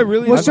 Is that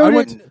really? Well, so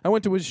I did-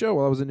 went to his show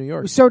while I was in New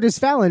York. So does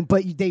Fallon,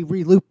 but they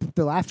re-loop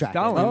the laugh track.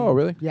 Stalin. Oh,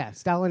 really? Yeah,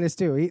 Stalin is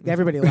too.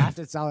 Everybody laughed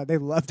at Stalin. They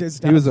loved his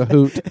stuff. He was a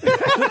hoot.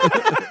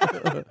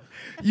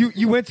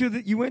 You went to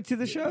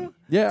the show?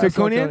 Yeah, To I saw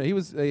Conan? He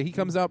was. He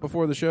comes out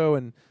before the show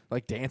and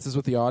like dances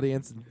with the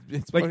audience.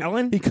 It's Like fucking-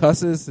 Ellen? He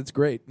cusses. It's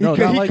great. No,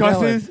 He not like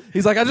cusses? Ellen.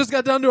 He's like, I just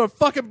got done to a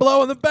fucking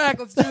blow in the back.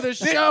 Let's do this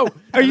show.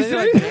 Are you And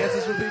then he, serious?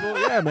 dances with people.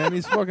 Yeah, man.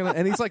 He's fucking.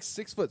 And he's like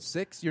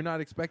 6'6". You're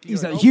not expecting.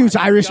 He's you're a like, huge oh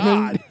my Irishman.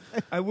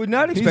 God. I would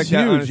not He's expect huge.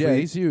 that. Honestly. Yeah,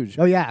 he's huge.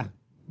 Oh yeah.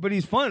 But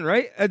he's fun,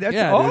 right? That's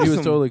Yeah, awesome. dude, he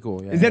was totally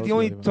cool. Yeah, is that that was the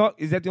only really fun. talk?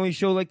 Is that the only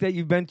show like that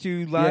you've been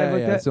to live Yeah, like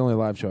yeah. that? It's the only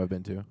live show I've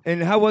been to.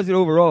 And how was it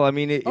overall? I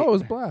mean, Oh, it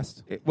was a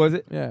blast. was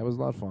it? Yeah, it was a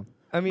lot of fun.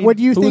 I mean, What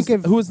do you Who think was,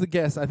 of? who was the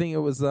guest? I think it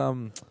was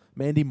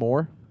Mandy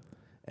Moore,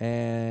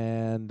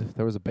 and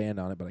there was a band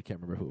on it, but I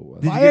can't remember who it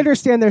was. I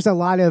understand there's a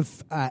lot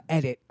of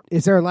edit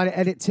Is there a lot of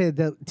edit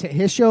to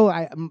his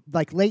show?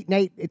 Like late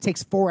night, it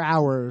takes 4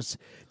 hours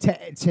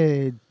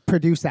to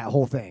produce that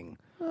whole thing.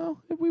 Well,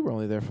 we were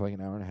only there for like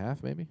an hour and a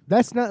half, maybe.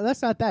 That's not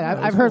that.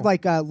 No, I've heard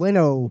like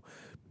Leno.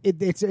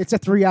 It's a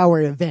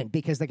 3-hour event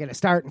because they got to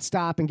start and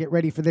stop and get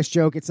ready for this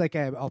joke. It's like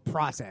a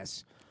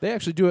process. They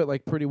actually do it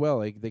like pretty well.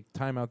 Like they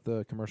time out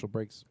the commercial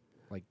breaks.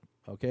 Like,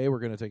 okay, we're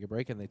going to take a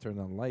break, and they turn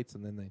on the lights,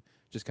 and then they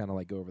just kind of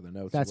like go over the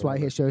notes. That's why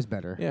his show's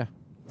better. Yeah.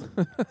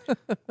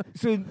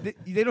 So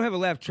they don't have a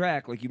laugh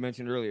track like you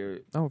mentioned earlier.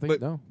 I don't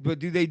think no. But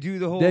do they do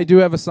the whole? They do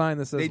have a sign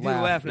that says they laugh. do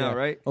the laugh now,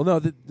 right? Oh no,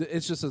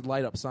 it's just a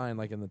light up sign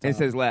like in the top. It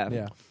says laugh.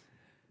 Yeah.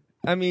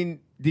 I mean,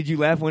 did you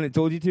laugh when it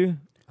told you to?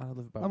 I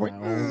live by my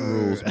own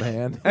rules,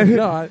 man.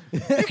 No, you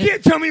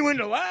can't tell me when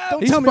to laugh.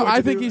 Don't tell me what I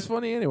to think do. he's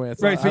funny anyway.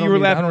 It's Right, not- so I you don't were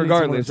need- I laughing don't need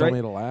someone regardless, to tell right?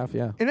 me to laugh,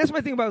 yeah. And that's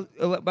my thing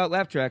about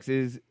laugh tracks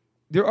is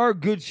there are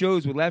good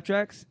shows with laugh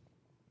tracks,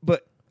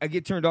 but I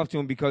get turned off to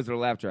them because of the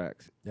laugh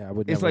tracks. Yeah, I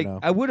would It's never like know.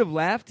 I would have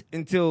laughed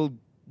until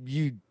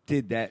you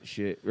did that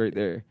shit right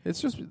there. It's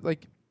just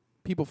like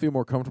people feel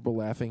more comfortable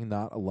laughing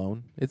not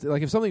alone. It's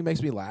like if something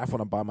makes me laugh when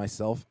I'm by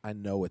myself, I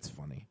know it's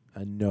funny.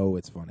 But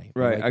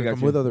Right, like I if got I'm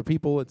you. with other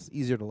people, it's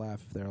easier to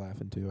laugh if they're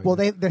laughing too. I Well,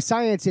 guess. the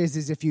science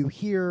is if you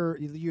hear,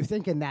 you're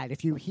thinking that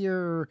if you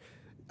hear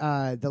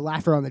the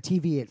laughter on the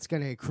TV, it's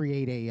going to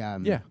create a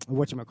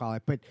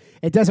whatchamacallit. But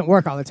it doesn't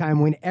work all the time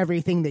when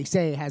everything they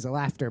say has a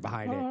laughter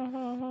behind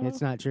it.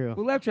 It's not true.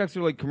 Well, laugh tracks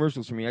are like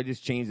commercials for me. I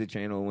just change the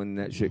channel when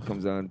that shit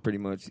comes on, pretty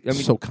much. I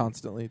mean, so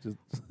constantly. Just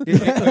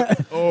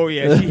oh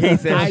yeah, she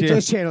hates that I shit.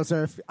 just channel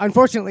surf.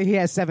 Unfortunately, he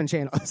has 7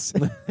 channels.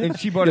 And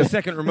she bought a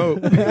second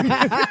remote.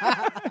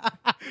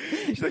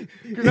 She's like,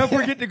 because I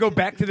forget to go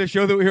back to the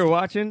show that we were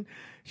watching.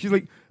 She's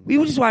like, we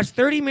just watched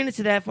 30 minutes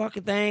of that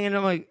fucking thing, and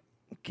I'm like,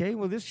 okay,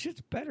 well, this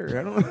shit's better.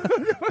 I don't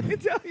know what to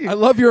tell you. I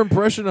love your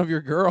impression of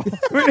your girl.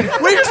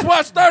 We just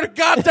watched 30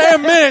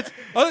 goddamn minutes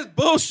of this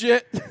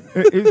bullshit.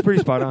 It was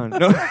pretty spot on.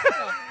 No.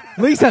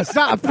 Lisa,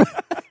 stop.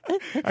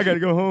 I gotta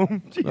go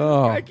home.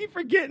 Oh. I keep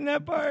forgetting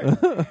that part.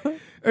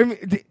 I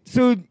mean,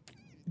 so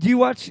do you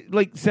watch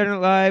like Saturday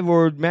Night Live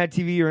or Mad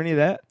TV or any of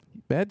that?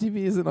 Mad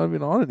TV isn't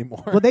even on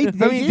anymore. Well, they I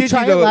mean, did did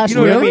try you it though? last You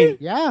know what I week. mean?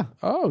 Yeah.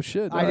 Oh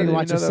shit! I didn't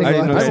watch a know single I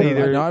didn't know that episode.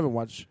 either. No, I haven't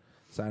watched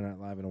Saturday Night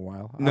Live in a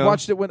while. No. I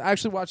watched it when I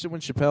actually watched it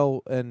when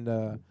Chappelle and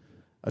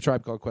A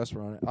Tribe Called Quest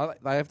were on it.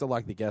 I have to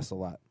like the guests a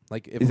lot.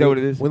 Like, if Is that what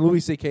it is? When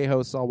Louis C.K.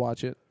 hosts, I'll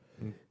watch it.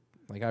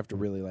 Like, I have to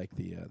really like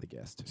the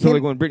guest. So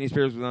like when Britney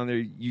Spears was on there,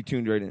 you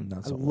tuned right in. Not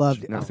I so loved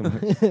much. it. Not so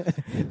much.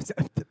 It's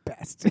the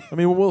best. I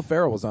mean, when Will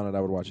Ferrell was on it,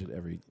 I would watch it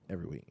every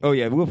week. Oh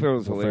yeah, Will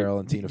Ferrell's Will hilarious. Ferrell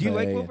and Tina Do you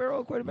like Fey Will and-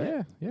 Ferrell quite a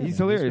bit? Yeah, He's he's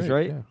hilarious,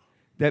 great, right?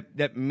 yeah.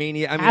 That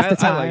mania. I mean, Half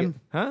the I like time. it.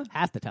 Huh?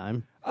 Half the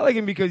time. I like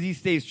him because he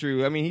stays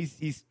true. I mean,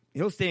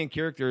 he'll stay in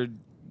character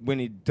when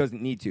he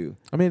doesn't need to.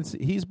 I mean,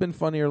 he's been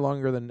funnier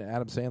longer than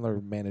Adam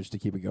Sandler managed to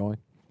keep it going.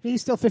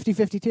 He's still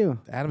 50-50 too.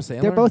 Adam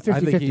Sandler? They're both 50-50. I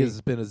think he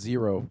has been a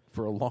zero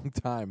for a long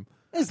time.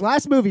 His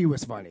last movie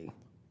was funny.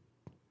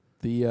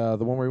 The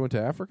one where he went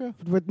to Africa?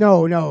 With,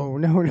 no. Or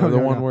the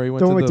one where he went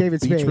the to one with the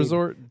David beach Spade.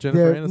 resort?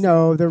 Jennifer Aniston?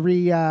 No, the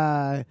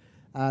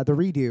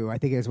redo, I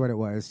think is what it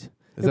was.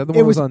 Is that the It one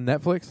that was was on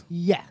Netflix?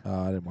 Yeah.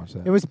 Oh, I didn't watch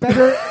that. It was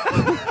better.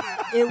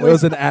 It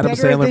was an Adam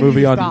better Sandler than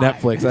movie you on thought.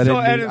 Netflix.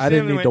 I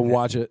didn't need to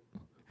watch it.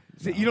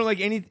 So you don't like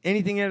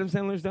anything Adam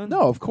Sandler's done?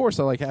 No, of course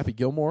I like Happy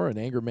Gilmore and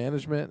Anger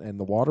Management and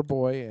The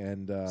Waterboy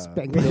and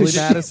Spanglish. Billy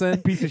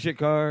Madison. Piece of shit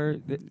car.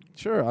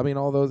 Sure, I mean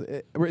all those.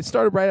 It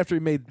started right after he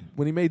made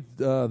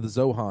the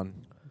Zohan.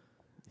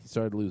 He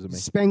started losing me.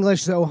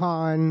 Spanglish,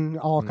 Zohan,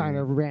 all kind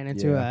of ran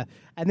into yeah.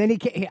 and then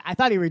I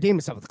thought he redeemed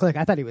himself with Click.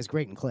 I thought he was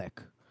great in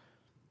Click.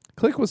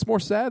 Click was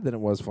more sad than it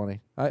was funny.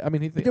 I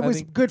mean, It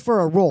was good for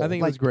a role. I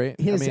think like, it was great.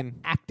 His I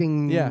mean,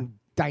 acting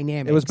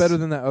dynamics. It was better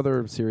than that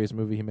other serious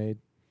movie he made.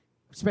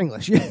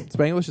 Spanglish.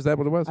 Spanglish, is that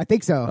what it was? I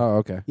think so. Oh,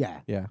 okay. Yeah.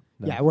 Yeah.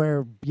 No. Yeah,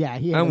 where he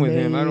I'm with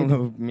him. I made- don't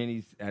know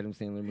many Adam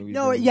Sandler movies.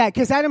 No, yeah,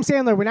 because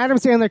when Adam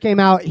Sandler came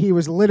out, he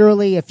was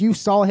literally, if you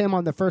saw him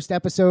on the first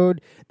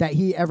episode that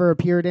he ever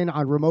appeared in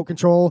on Remote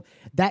Control,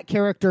 that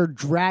character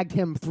dragged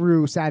him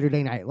through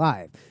Saturday Night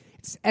Live.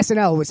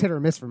 SNL was hit or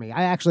miss for me.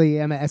 I actually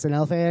am an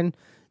SNL fan,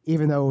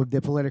 even though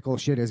the political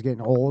shit is getting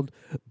old.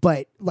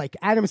 But like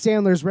Adam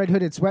Sandler's Red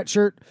Hooded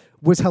Sweatshirt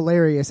was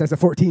hilarious as a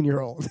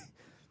 14-year-old.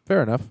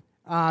 Fair enough.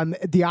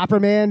 The Opera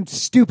Man,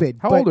 stupid.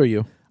 How but old are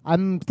you?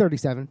 I'm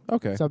 37.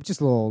 Okay. So I'm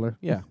just a little older.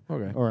 Yeah.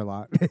 Okay. Or a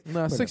lot.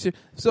 No, 6 years.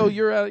 So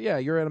you're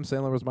Adam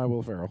Sandler was my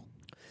Will Ferrell.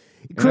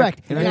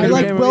 Correct. And I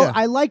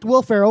liked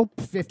Will Ferrell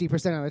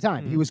 50% of the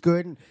time. He was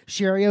good.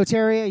 Sherry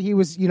O'Terry, he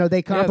was.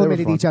 They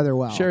complemented each other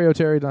well. Sherry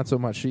O'Terry, not so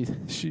much.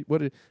 She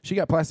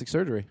got plastic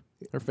surgery.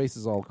 Her face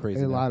is all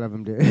crazy. A now. lot of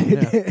them do.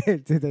 Yeah.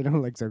 They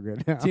don't look so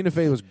good now. Tina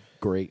Fey was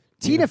great.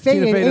 Tina Fey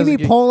and Amy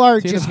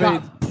Poehler just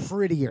got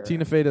prettier.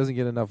 Tina Fey doesn't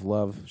get enough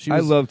love. I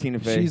love Tina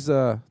Fey. She's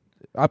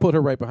I put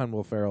her right behind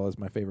Will Ferrell as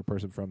my favorite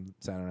person from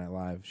Saturday Night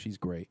Live. She's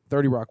great.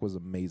 30 Rock was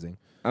amazing.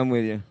 I'm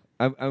with you.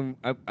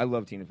 I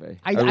love Tina Fey.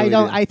 I really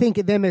don't. do. I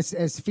think them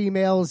as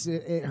females,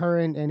 her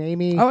and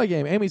Amy. I like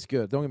Amy. Amy's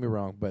good. Don't get me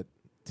wrong, but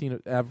Tina.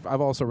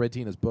 I've also read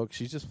Tina's book.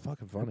 She's just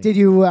fucking funny. Did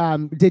you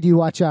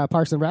watch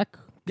Parks and Rec?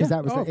 because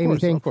that was of the Amy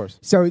course, thing. of course.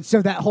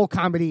 So that whole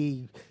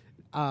comedy,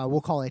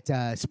 we'll call it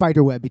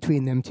spiderweb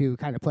between them two,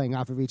 kind of playing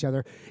off of each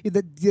other.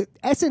 The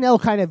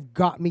SNL kind of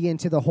got me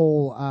into the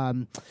whole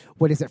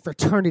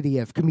fraternity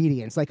of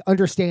comedians, like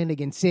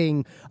understanding and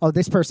seeing, oh,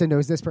 this person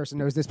knows this person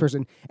knows this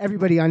person.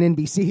 Everybody on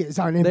NBC is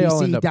on They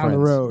all end NBC up down the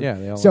friends. road. Yeah,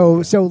 they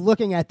all so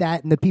looking at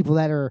that and the people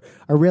that are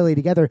really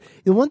together.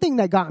 The one thing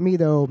that got me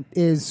though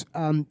is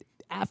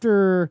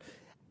after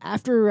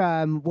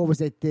what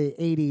was it, the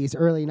 80s,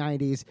 early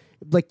 90s,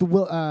 like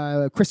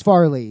the Chris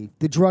Farley,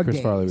 the drug Chris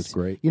days. Farley was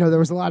great. You know, there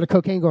was a lot of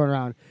cocaine going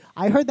around.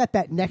 I heard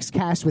that next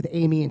cast with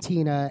Amy and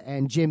Tina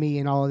and Jimmy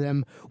and all of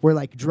them were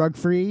like drug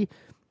free.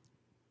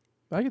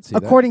 I can see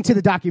according to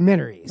the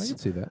documentaries. I can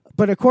see that.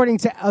 But according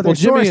to other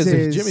Jimmy's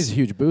sources, a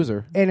huge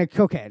boozer. And a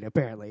cokehead,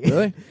 apparently.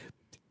 Really?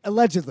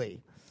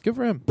 Allegedly. Good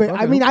for him. But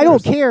Okay, I mean, who I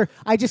don't cares? care.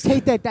 I just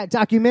hate that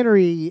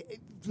documentary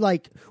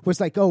was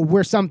like, oh,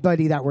 we're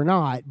somebody that we're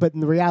not. But in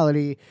the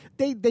reality,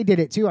 they did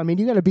it too. I mean,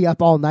 you got to be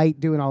up all night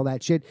doing all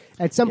that shit.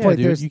 At some point,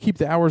 dude, you keep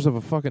the hours of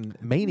a fucking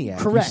maniac.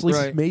 Correct. You sleep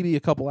Right. maybe a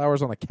couple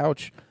hours on a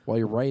couch while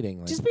you're writing.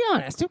 Like, just be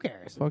honest. Who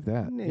cares? fuck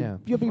that. Yeah,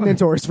 You'll be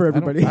mentors for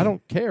everybody. I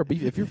don't care.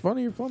 If you're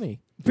funny, you're funny.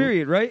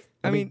 Period. Right?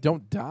 I mean,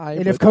 don't die.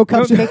 And but if coke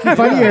helps you make you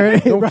funnier,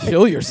 don't right.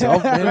 kill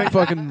yourself, man.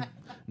 Fucking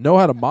know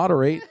how to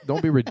moderate.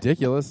 Don't be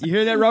ridiculous. You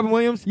hear that, Robin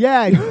Williams?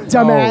 Yeah,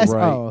 dumbass.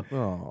 Oh, right.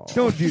 Oh.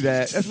 Don't do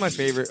that. That's my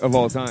favorite of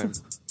all time.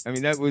 I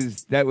mean, that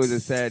was a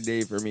sad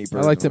day for me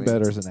personally. I liked him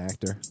better as an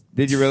actor.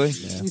 Did you really?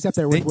 Yeah. He's up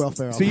there with Will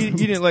Ferrell. So you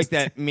didn't like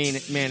that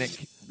manic?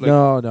 Like,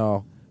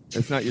 No.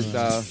 That's not your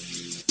style.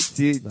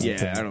 See,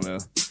 yeah, I don't know.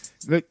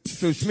 Look,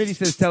 so Smitty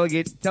says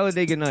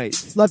Talladega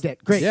Nights. Loved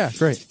it. Great. Yeah,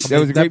 great. That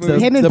was a great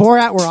movie. Him and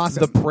Borat were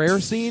awesome. The prayer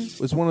scene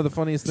was one of the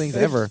funniest things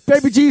ever.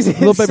 Baby Jesus.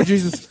 Little baby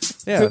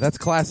Jesus. Yeah, So- that's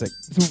classic.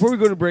 So before we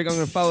go to break, I'm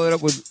going to follow it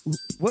up with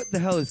what the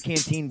hell is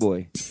Canteen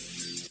Boy?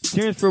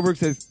 Terrence Froberg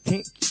says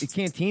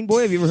Canteen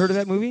Boy. Have you ever heard of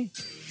that movie?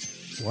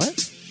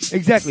 What?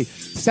 Exactly.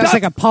 Sounds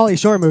like a Pauly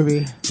Shore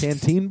movie.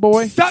 Canteen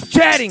Boy? Stop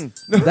chatting.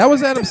 That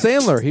was Adam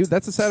Sandler.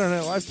 That's a Saturday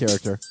Night Live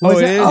character. Was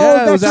it? it is? Oh, Yeah, it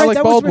that's was right. Alec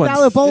That Baldwin. was with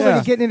Alec Baldwin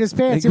Yeah. getting in his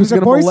pants. He He was a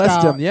gonna Boy molest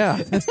Scout. him. Yeah.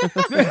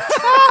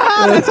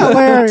 That's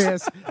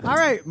hilarious. All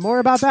right, more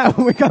about that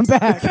when we come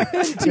back.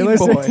 You're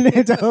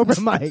listening to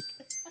Open Mic.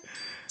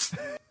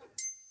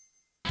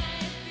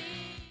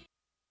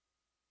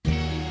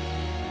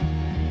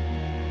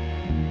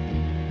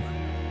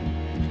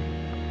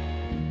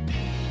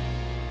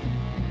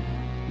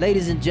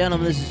 Ladies and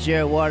gentlemen, this is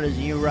Jared Waters,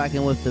 and you're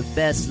rocking with the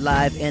best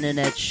live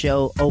internet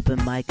show,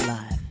 Open Mic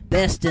Live.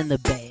 Best in the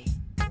Bay.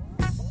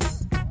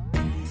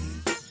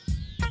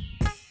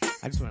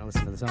 I just want to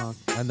listen to the song.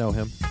 I know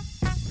him.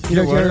 You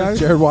know Jared Waters?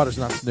 Jared Waters,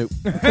 not Snoop.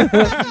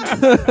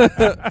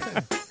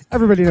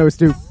 Everybody knows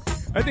Snoop.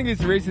 I think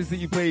it's racist that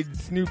you played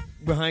Snoop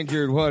behind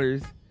Jared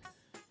Waters.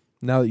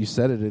 Now that you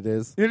said it, it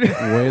is. Way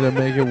to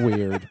make it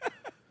weird.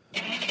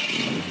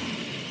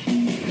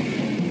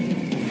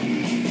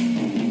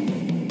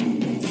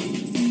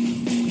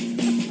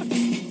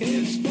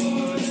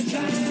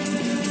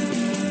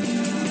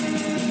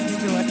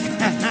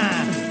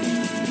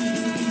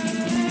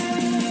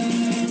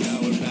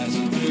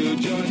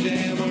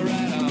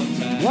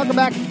 Welcome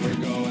back.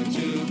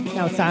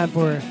 Now it's time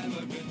for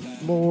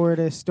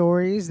Florida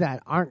stories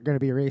that aren't going to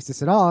be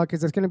racist at all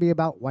because it's going to be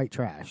about white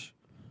trash,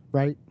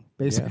 right?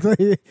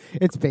 Basically,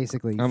 it's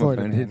basically I'm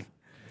Florida. offended. Man.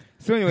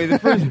 So anyway, the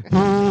first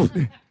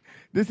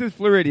this is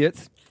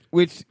Floridiots,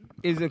 which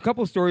is a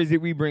couple stories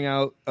that we bring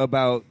out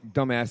about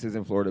dumbasses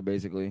in Florida,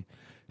 basically.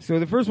 So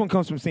the first one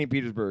comes from St.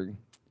 Petersburg.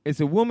 It's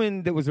a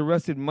woman that was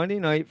arrested Monday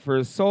night for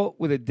assault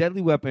with a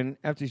deadly weapon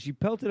after she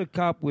pelted a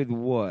cop with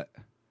what?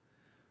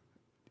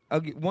 I'll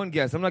get one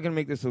guess. I'm not going to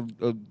make this a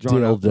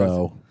drawn out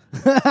Dildo.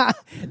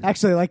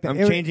 Actually, I like that. I'm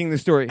changing the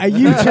story. A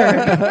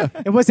U-turn.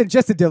 It wasn't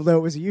just a dildo; it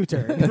was a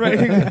U-turn.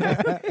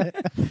 Right.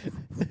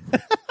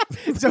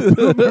 It's a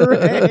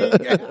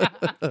boomerang.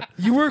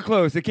 You were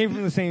close. It came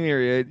from the same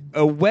area.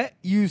 A wet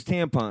used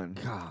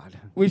tampon. God.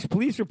 Which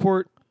police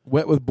report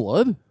Wet with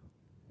blood?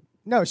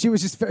 No, she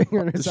was just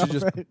fingering Did herself. she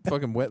just right?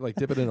 fucking wet, like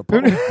dip it in a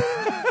puddle?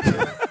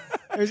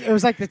 It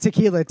was like the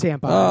tequila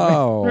tampon.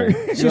 Oh,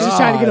 She was just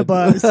trying to get a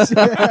buzz.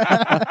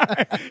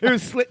 It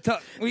was slit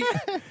tuck.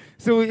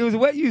 So it was a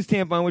wet used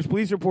tampon, which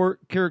police report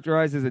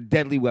characterized as a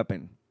deadly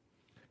weapon.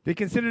 They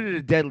considered it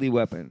a deadly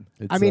weapon.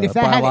 I mean, if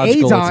that had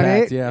AIDS on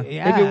it, yeah.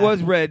 If it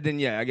was red, then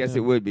yeah, I guess it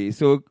would be.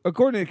 So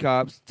according to the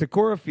cops,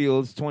 Takora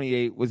Fields,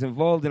 28, was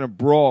involved in a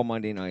brawl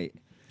Monday night.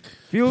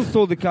 Fields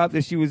told the cop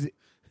that she was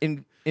She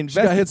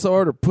got hit so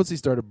hard her pussy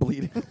started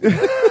bleeding.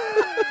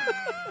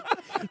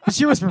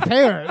 She was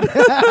prepared.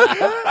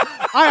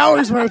 I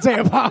always wear a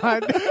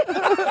tampon.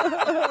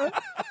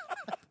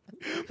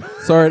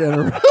 Sorry to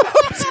interrupt.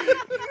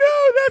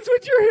 No, that's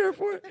what you're here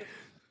for.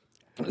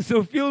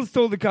 So Fields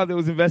told the cop that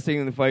was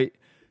investigating the fight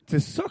to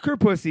suck her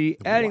pussy,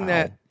 adding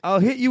that, "I'll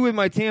hit you with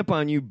my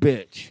tampon, you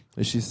bitch."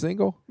 Is she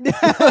single?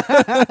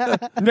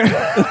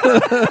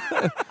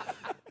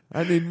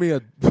 I need me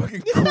a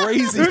fucking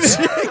crazy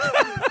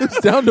chick. It's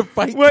down to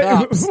fight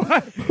cops.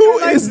 Who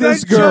is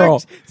this girl?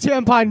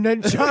 Tampon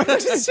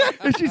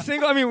nunchucks. Is she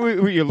single? I mean,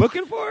 were you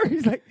looking for her?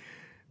 He's like,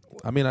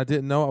 I mean, I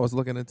didn't know I was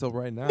looking until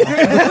right now.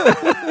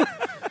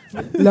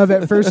 Love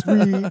at first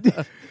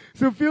read.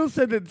 So Phil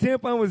said that the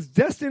tampon was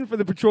destined for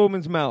the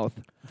patrolman's mouth.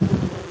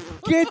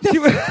 Get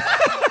the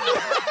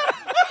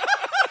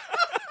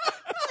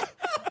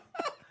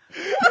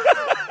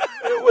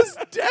It was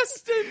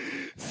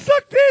destined.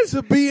 Suck this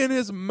to be in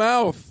his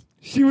mouth.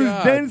 She was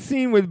God. then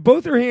seen with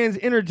both her hands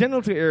in her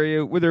genital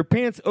area with her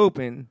pants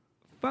open,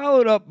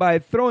 followed up by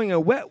throwing a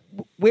wet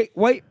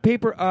white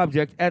paper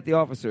object at the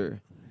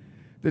officer.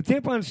 The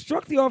tampon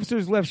struck the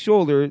officer's left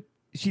shoulder.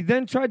 She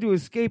then tried to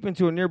escape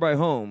into a nearby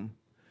home,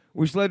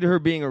 which led to her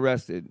being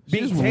arrested. She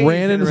just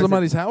ran into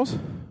somebody's house?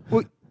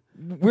 Well,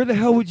 where the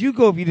hell would you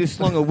go if you just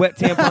slung a wet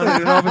tampon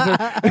at an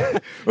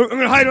officer? I'm going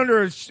to hide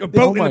under a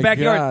boat in the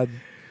backyard. God.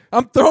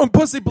 I'm throwing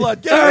pussy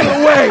blood. Get out of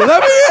the way.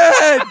 Let me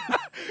in.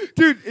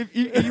 Dude,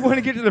 if you want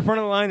to get to the front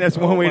of the line, that's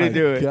one way to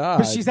do it. God.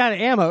 But she's out of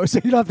ammo, so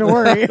you don't have to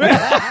worry.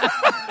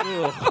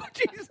 Oh,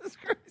 Jesus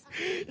Christ.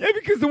 Yeah,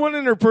 because the one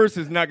in her purse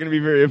is not going to be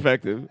very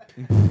effective.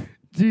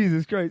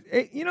 Jesus Christ.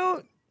 Hey, you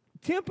know,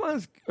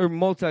 tampons are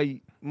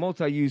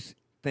multi-use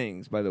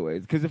things, by the way.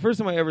 Because the first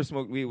time I ever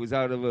smoked weed was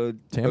out of a...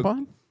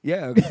 Tampon?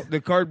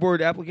 The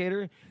cardboard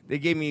applicator. They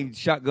gave me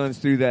shotguns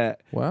through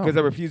that. Wow. Because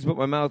I refused to put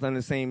my mouth on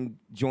the same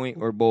joint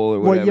or bowl or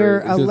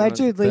whatever. Well,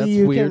 allegedly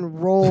you weird. can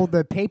roll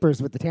the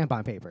papers with the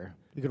tampon paper.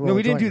 You can roll No, we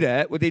a didn't do joint.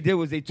 that. What they did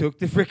was they took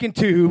the freaking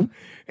tube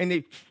and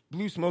they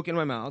blew smoke in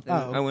my mouth.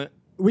 And I went...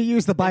 We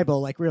use the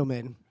Bible like real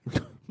men.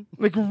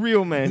 Like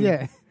real men.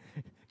 Yeah.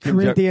 Jim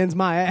Corinthians,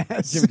 my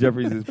ass. Jim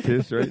Jeffries is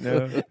pissed right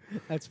now.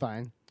 That's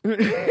fine.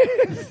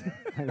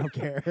 I don't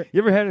care.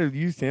 You ever had a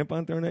used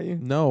tampon thrown at you?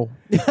 No.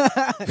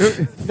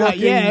 Not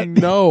yet.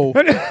 No.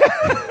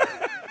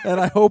 And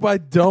I hope I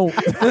don't.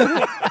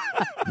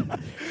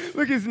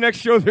 Look, his next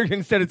show,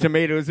 instead of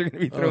tomatoes, they're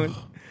going to be throwing...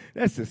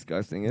 That's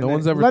disgusting. No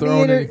one's ever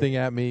thrown anything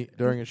at me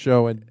during a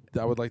show, and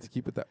I would like to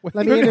keep it that way.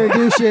 Let me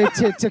introduce you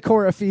to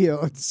Cora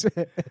Fields.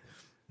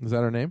 Is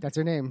that her name? That's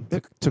her name.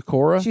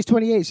 Takora? She's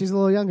 28. She's a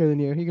little younger than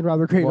you. You can rob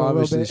her cradle Well, a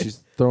little obviously, bit.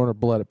 she's throwing her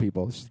blood at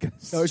people.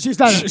 No, she's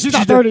not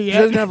 30 yet. She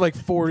doesn't have like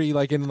 40,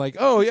 like in like,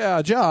 oh yeah,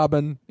 a job,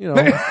 and you know,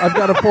 I've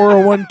got a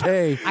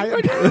 401k.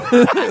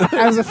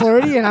 As a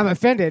Floridian, I'm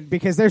offended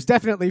because there's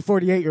definitely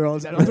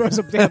 48-year-olds that'll throw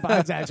some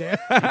tampons at you.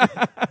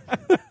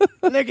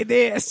 Look at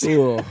this.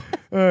 All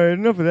right,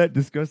 enough of that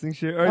disgusting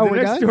shit. All right,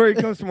 the next story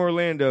comes from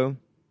Orlando.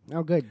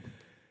 Oh, good.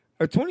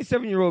 A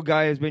 27-year-old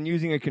guy has been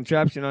using a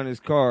contraption on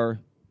his car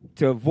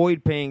to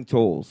avoid paying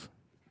tolls.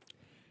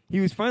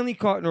 He was finally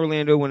caught in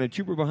Orlando when a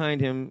trooper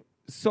behind him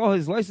saw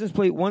his license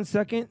plate 1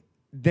 second,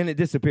 then it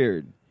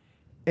disappeared.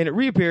 And it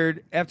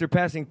reappeared after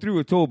passing through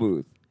a toll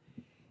booth.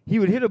 He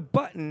would hit a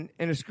button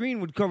and a screen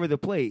would cover the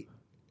plate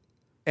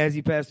as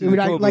he passed through the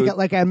toll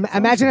booth.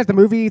 Imagine at the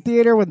movie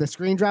theater when the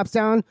screen drops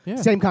down. Yeah.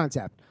 Same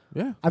concept.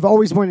 Yeah. I've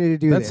always wanted to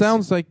do That this.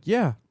 sounds like,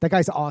 yeah. That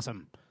guy's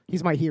awesome.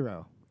 He's my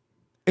hero.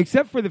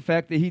 Except for the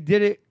fact that he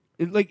did it.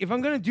 Like, if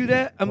I'm going to do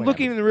that, I'm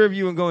looking in the rear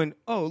view and going,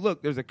 oh,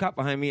 look, there's a cop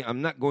behind me.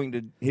 I'm not going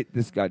to hit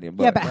this goddamn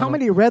button. Yeah, but how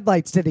many red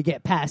lights did he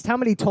get past? How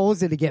many tolls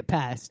did he get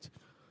past?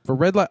 For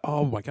red light,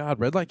 oh my God,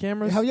 red light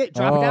cameras? Hell yeah,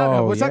 drop it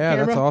down. What's yeah, up,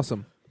 camera? That's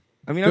awesome.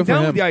 I mean, Good I'm for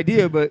down him. with the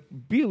idea,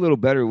 but be a little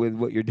better with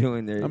what you're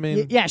doing there. I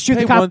mean, yeah, shoot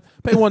pay the cop.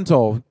 pay one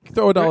toll.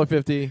 Throw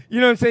 $1.50. You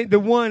know what I'm saying? The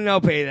one,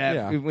 I'll pay that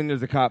Yeah. when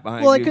there's a cop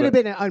behind Well, you. it could have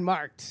but- been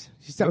unmarked,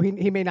 so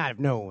he may not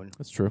have known.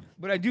 That's true.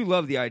 But I do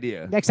love the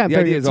idea. Next time, the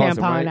throw idea your is tampon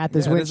awesome, right? at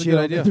this Yeah, that's a good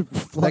windshield.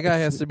 idea. That guy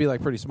has to be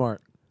like pretty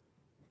smart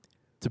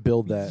to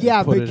build that. Yeah,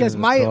 and put it because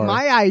in his car.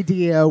 my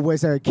idea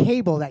was a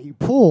cable that you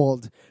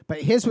pulled,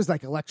 but his was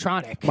like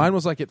electronic. Mine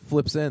was like it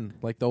flips in,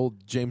 like the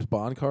old James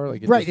Bond car.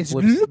 Like it Right, just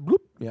it's flips. bloop.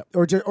 Yep.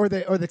 Or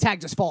the tag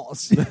just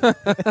falls.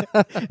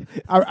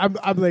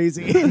 I'm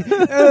lazy. I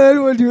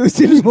don't want to do this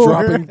anymore.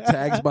 Dropping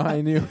tags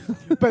behind you.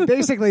 But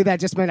basically, that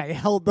just meant I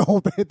held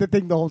the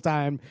thing the whole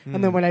time,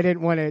 and then when I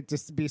didn't want it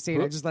just to be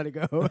seen, I just let it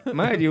go.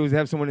 My idea was to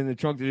have someone in the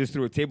trunk that just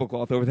threw a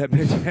tablecloth over that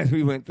bitch as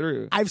we went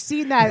through. I've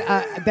seen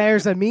that.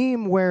 There's a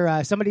meme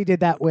where somebody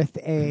did that with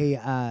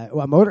a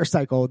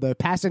motorcycle. The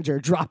passenger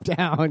dropped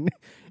down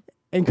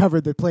and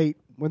covered the plate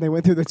when they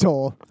went through the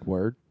toll.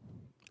 Word.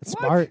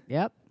 Smart.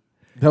 Yep.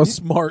 That was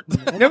smart.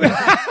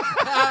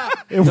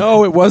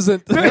 No, it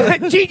wasn't.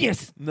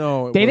 Genius.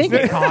 No, it They didn't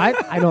wasn't. get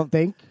caught. I don't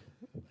think.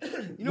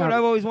 You know what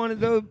I've always wanted,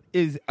 though,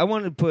 is I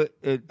wanted to put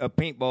a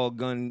paintball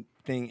gun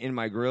thing in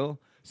my grill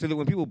so that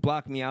when people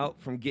block me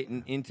out from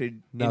getting into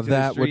Now into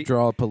that the would street,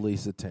 draw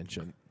police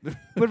attention. But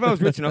if I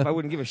was rich enough, I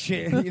wouldn't give a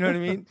shit. You know what I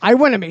mean? I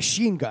want a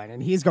machine gun,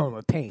 and he's going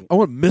with paint. I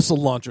want missile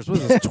launchers. What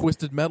is this,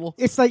 twisted metal?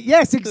 It's like,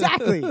 yes,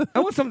 exactly. I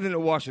want something that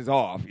washes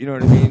off. You know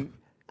what I mean?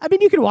 I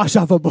mean, you can wash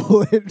off a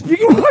bullet. You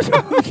can wash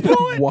off a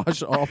bullet.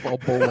 Wash off a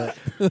bullet.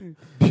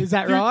 Is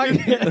that wrong?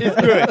 It's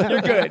good.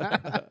 You're good.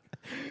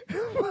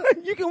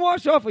 You can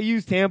wash off a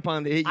used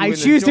tampon that hit you I in the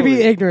choose to be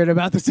shoulder. ignorant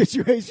about the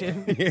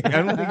situation. Yeah, I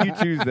don't think you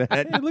choose that.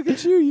 Hey, look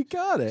at you. You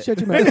got it. Shut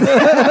your mouth.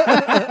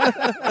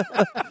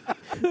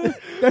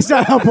 That's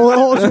not how bullet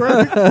holes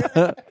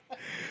work.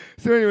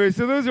 So anyway,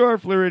 so those are our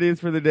Floridians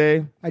for the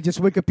day. I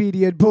just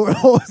Wikipedia'd bullet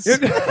holes.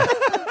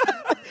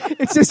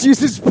 It says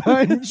use a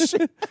sponge. Jesus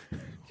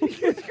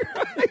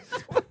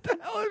Christ, what the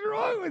hell is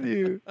wrong with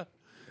you?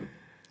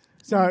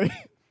 Sorry.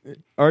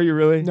 Are you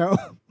really? No.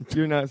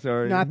 You're not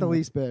sorry. Not the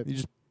least bit. You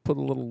just put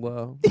a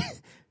little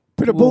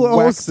put a bullet hole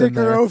wax in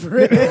sticker there. over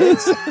it.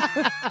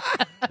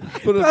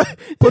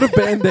 Put a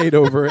Band-Aid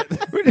over it.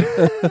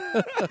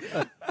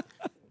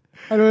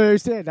 I don't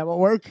understand. That won't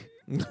work.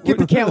 Get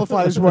the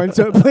camouflage one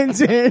so it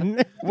blends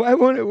in. Why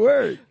won't it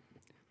work?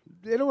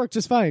 It'll work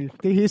just fine.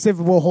 The adhesive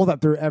will hold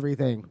up through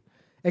everything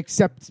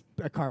except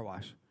a car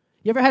wash.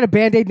 You ever had a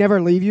Band-Aid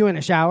never leave you in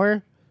a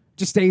shower?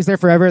 Just stays there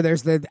forever.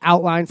 There's the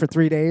outline for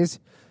 3 days.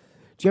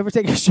 Do you ever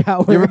take a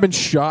shower? You ever been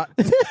shot?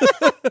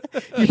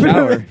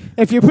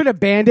 If you put a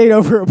Band-Aid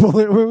over a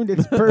bullet wound,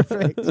 it's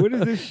perfect. What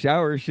is this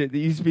shower shit that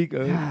you speak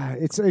of?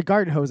 It's a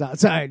garden hose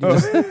outside.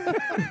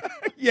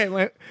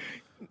 Yeah,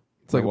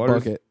 it's like a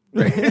bucket.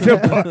 It's a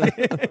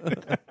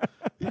bucket.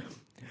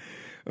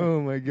 Oh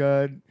my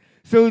God.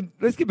 So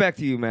let's get back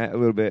to you, Matt, a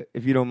little bit,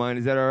 if you don't mind.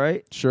 Is that all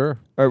right? Sure.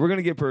 All right, we're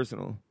gonna get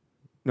personal.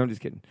 No, I'm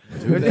just kidding.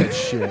 Do that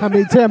shit. How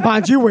many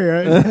tampons you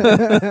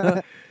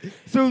wearing?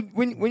 So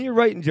when you're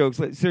writing jokes,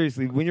 like,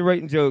 seriously, when you're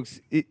writing jokes,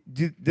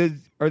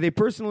 are they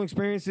personal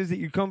experiences that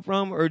you come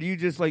from, or do you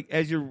just, like,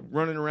 as you're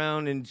running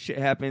around and shit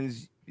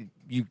happens,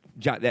 you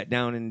jot that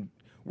down and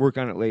work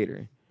on it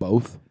later?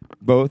 Both.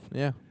 I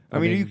Yeah.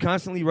 mean, are you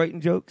constantly writing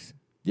jokes?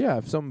 Yeah,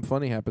 if something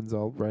funny happens,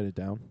 I'll write it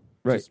down.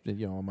 Right. Just,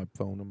 on my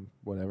phone and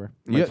whatever.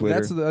 My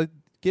Twitter. That's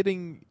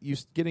getting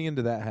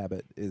into that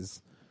habit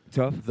is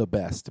tough. The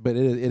best, but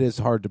it is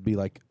hard to be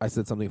like, I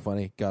said something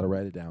funny, got to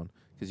write it down,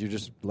 because you're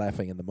just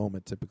laughing in the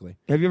moment typically.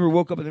 Have you ever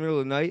woke up in the middle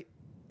of the night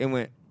and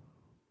went,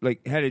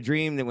 like, had a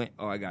dream that went,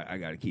 oh, I got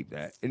to keep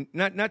that, and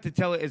not to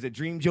tell it as a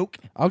dream joke?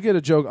 I'll get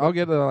a joke. I'll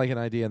get like an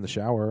idea in the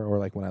shower, or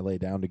like when I lay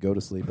down to go to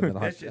sleep, and then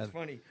That shit's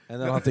funny.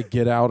 And then I'll have to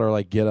get out or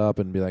like get up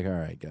and be like, all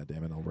right, God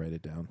damn it, I'll write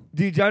it down.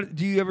 Do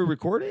you ever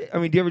record it? I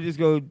mean, do you ever just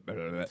go?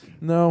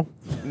 No,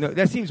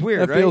 that seems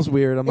weird. That right? feels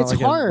weird. I'm It's not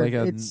like hard.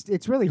 A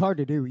It's really hard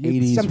to do.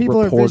 80s some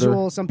people reporter. are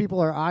visual, some people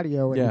are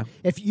audio. And Yeah.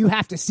 if you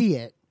have to see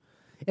it,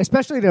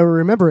 especially to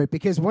remember it,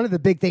 because one of the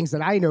big things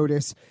that I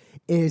notice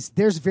is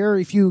there's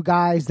very few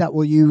guys that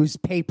will use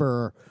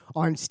paper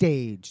on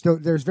stage.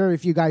 There's very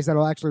few guys that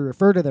will actually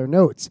refer to their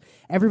notes.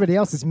 Everybody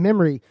else is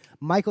memory.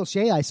 Michael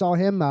Shea, I saw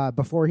him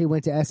before he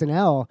went to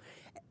SNL,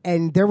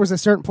 and there was a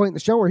certain point in the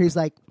show where he's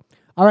like,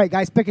 all right,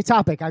 guys, pick a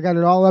topic. I got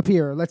it all up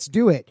here. Let's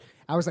do it.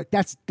 I was like,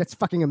 that's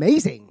fucking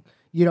amazing.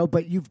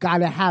 But you've got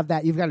to have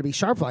that. You've got to be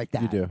sharp like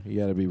that. You do. You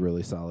got to be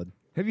really solid.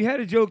 Have you had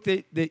a joke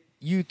that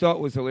you thought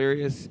was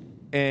hilarious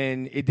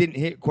and it didn't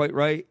hit quite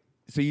right,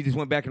 so you just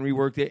went back and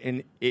reworked it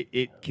and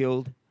it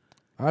killed?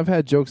 I've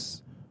had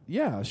jokes.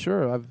 Yeah,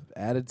 sure. I've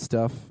added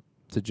stuff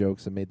to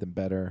jokes and made them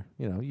better.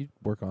 You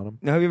work on them.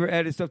 Now, have you ever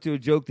added stuff to a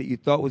joke that you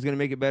thought was going to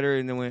make it better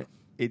and then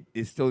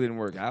it still didn't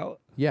work out?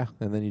 Yeah,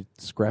 and then you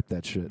scrap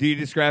that shit. Do you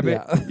just scrap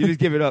Yeah. it? You just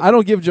give it up? I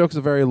don't give jokes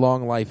a very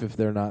long life if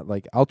they're not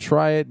like, I'll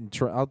try it and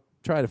I'll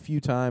try it a few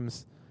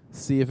times,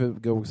 see if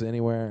it goes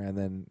anywhere, and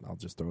then I'll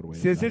just throw it away.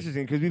 See, it's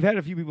interesting because we've had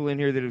a few people in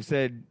here that have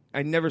said,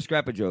 I never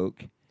scrap a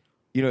joke.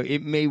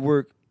 It may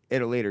work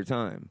at a later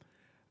time.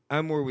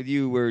 I'm more with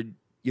you where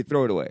you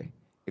throw it away.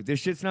 If this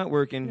shit's not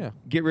working,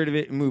 get rid of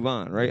it and move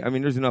on, right? I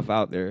mean, there's enough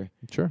out there.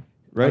 Sure.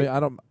 Right? I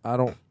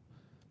mean,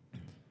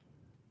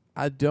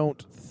 I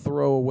don't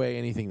throw away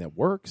anything that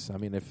works. I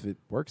mean, if it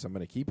works, I'm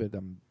going to keep it.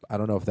 I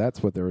don't know if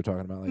that's what they were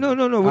talking about. Like,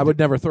 No. I would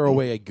never throw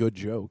away a good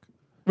joke.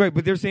 Right,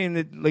 but they're saying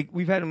that, like,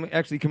 we've had them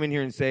actually come in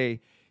here and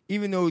say,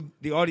 even though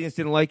the audience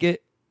didn't like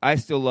it, I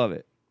still love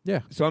it.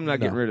 Yeah. So I'm not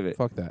getting rid of it.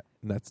 Fuck that.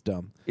 That's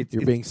dumb. It's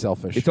being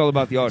selfish. It's all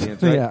about the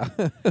audience, right?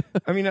 Yeah.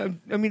 I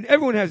mean,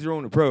 everyone has their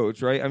own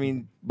approach, right? I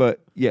mean, but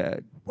yeah.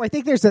 Well, I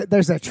think there's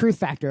a truth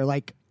factor.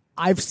 Like,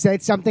 I've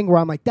said something where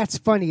I'm like, that's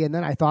funny, and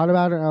then I thought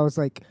about it, and I was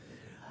like,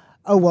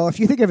 oh, well, if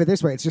you think of it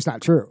this way, it's just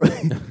not true.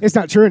 It's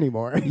not true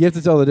anymore. You have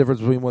to tell the difference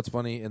between what's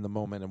funny in the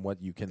moment and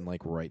what you can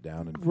like write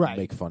down and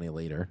make funny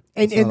later.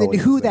 And then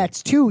who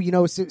that's to,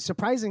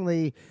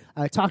 surprisingly,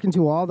 talking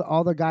to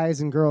all the guys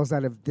and girls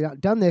that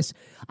have done this,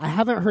 I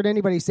haven't heard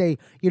anybody say,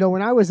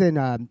 when I was in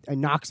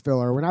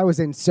Knoxville or when I was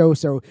in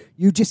So,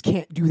 you just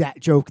can't do that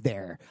joke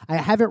there. I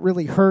haven't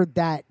really heard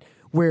that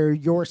where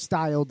your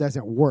style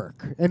doesn't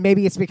work. And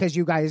maybe it's because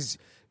you guys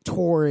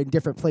tour in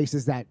different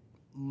places that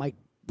might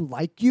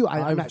like you.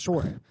 I'm not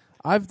sure.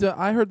 I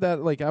heard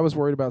that, like, I was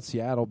worried about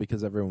Seattle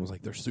because everyone was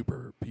like, they're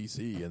super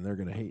PC and they're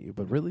going to hate you.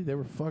 But really, they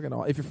were fucking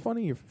all. If you're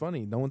funny, you're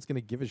funny. No one's going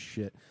to give a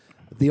shit.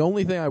 The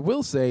only thing I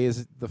will say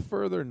is the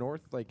further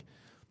north, like,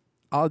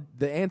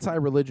 the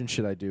anti-religion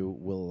shit I do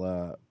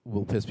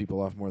will piss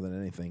people off more than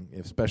anything.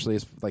 Especially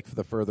as, like,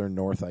 the further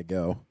north I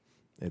go,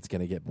 it's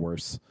going to get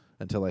worse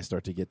until I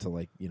start to get to,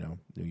 like, New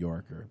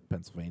York or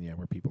Pennsylvania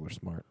where people are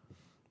smart.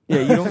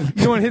 Yeah, you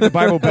don't want to hit the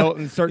Bible Belt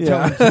and start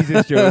telling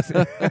Jesus jokes.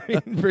 I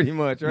mean, pretty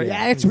much, right?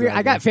 Yeah, it's weird.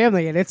 I got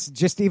family, and it's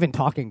just even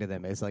talking to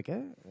them. It's like,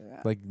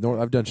 like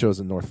I've done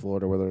shows in North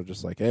Florida where they're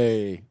just like,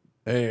 hey,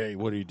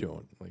 what are you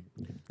doing? Like,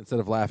 instead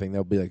of laughing,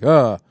 they'll be like,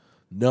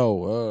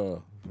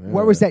 No.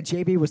 What was that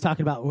JB was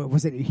talking about?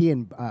 Was it he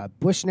and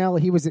Bushnell?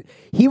 He was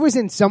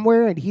in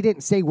somewhere and he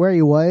didn't say where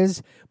he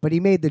was, but he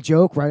made the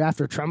joke right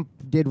after Trump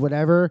did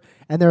whatever,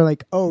 and they're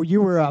like, "Oh,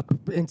 you were up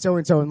in so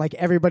and so," and like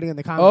everybody in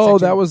the comments. Oh,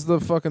 section, that was the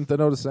fucking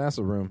Thenota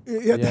Sassa room.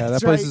 Yeah,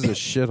 that place is a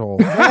shithole.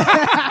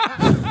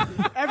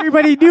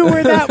 Everybody knew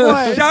where that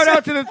was. Shout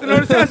out to the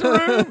Thenota Sassa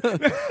room.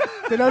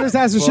 Thenota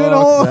Sassa Fuck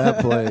shithole. that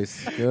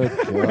place. Good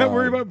We're not God.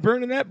 worried about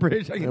burning that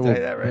bridge. I can tell you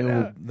that right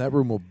now. That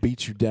room will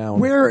beat you down.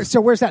 Where's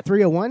that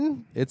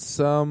 301? It's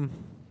I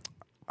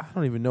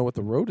don't even know what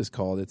the road is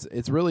called.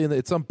 It's really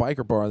it's some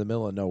biker bar in the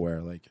middle of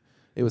nowhere. Like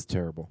it was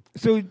terrible.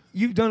 So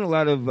you've done a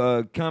lot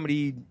of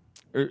comedy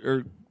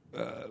or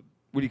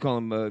what do you call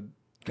them?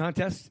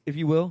 Contests, if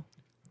you will.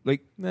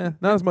 Like, not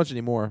as much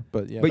anymore,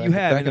 but yeah. But you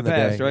have in the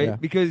past, day, right? yeah.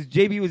 Because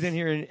JB was in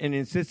here and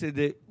insisted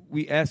that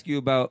we ask you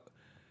about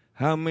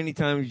how many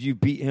times you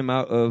beat him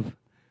out of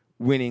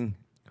winning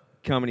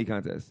comedy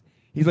contests.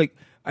 He's like,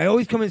 I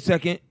always come in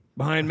second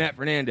behind Matt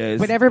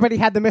Fernandez. But everybody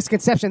had the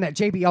misconception that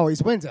JB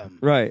always wins them.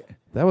 Right.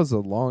 That was a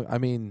long. I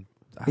mean,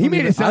 He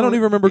made it sound I don't like-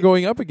 even remember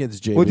going up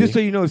against JB. Well, just so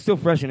you know, it's still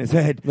fresh in his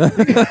head.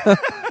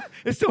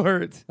 It still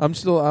hurts. I'm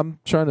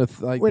trying to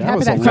like. What That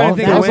was, happened a at long,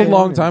 Fred that was a Van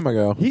long Wyn? time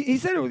ago. He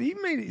said he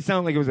made it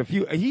sound like it was a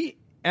few. He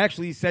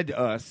actually said to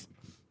us,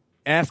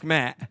 "Ask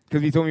Matt,"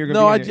 because he told me you're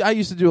No, going to be I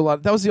used to do a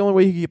lot. That was the only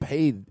way you could get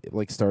paid,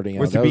 like starting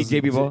out. Was to That beat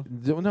JB Ball?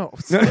 No,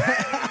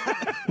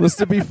 was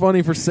to be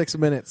funny for 6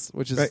 minutes,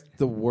 which is Right.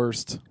 the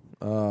worst.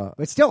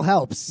 It still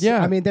helps.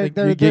 Yeah, I mean you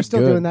they're get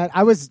still good. doing that.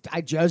 I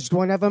judged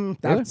one of them.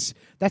 That's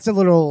a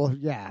little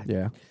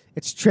Yeah,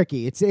 It's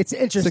tricky. It's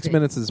interesting. 6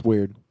 minutes is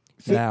weird.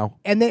 Now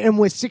And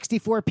with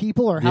 64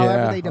 people or however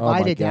Yeah. they Oh, my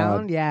divide it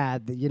down,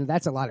 God.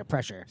 that's a lot of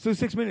pressure. So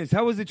 6 minutes.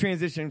 How was the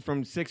transition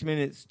from 6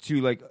 minutes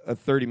to like a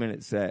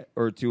 30-minute set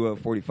or to a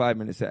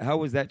 45-minute set? How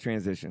was that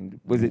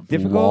transition? Was it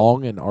difficult?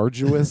 long and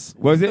arduous.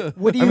 Was it?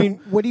 What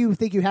do you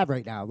think you have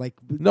right now? Like,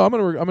 No, I'm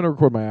gonna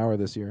record my hour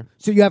this year.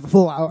 so you have a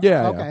full hour?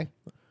 Yeah, Okay.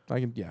 I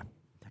can. Yeah.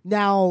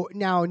 Now,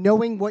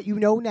 knowing what you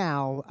know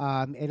now,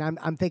 and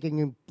I'm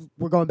thinking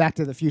we're going back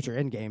to the future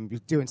Endgame,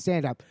 doing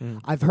stand up.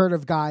 I've heard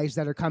of guys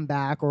that are come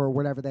back or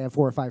whatever, they have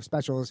 4 or 5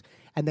 specials,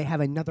 and they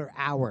have another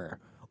hour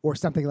or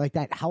something like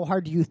that. How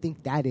hard do you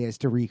think that is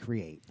to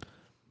recreate?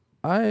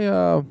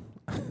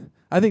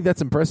 I think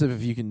that's impressive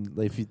if you can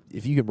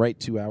if you can write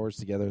 2 hours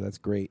together. That's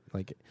great.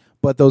 Like,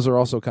 but those are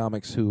also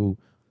comics who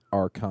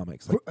are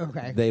comics. Like,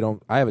 Okay. They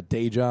don't. I have a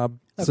day job,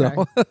 Okay.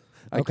 so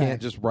I Okay.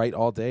 can't just write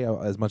all day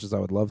as much as I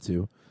would love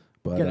to.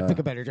 But Gotta pick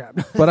a better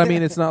job. but I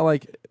mean, it's not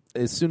like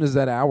as soon as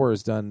that hour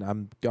is done,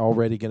 I'm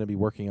already going to be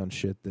working on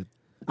shit that.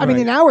 I mean,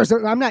 in hours,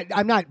 I'm not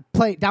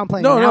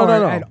downplaying No, an no, hour no,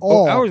 no. at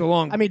all. hours are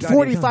long. I mean, goddamn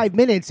 45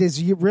 minutes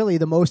is really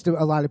the most a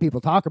lot of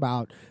people talk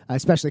about,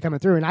 especially coming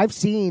through. And I've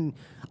seen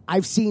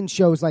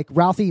shows like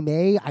Ralphie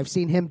May. I've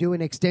seen him do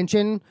an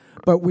extension,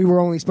 but we were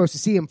only supposed to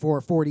see him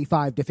for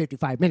 45 to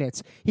 55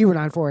 minutes. He went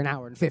on for an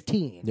hour and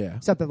 15. Yeah.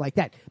 Something like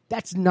that.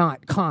 That's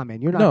not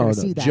common. You're not No, going to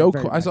see that. Joe.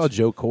 very I saw much.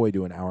 Joe Coy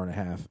do an hour and a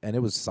half, and it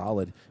was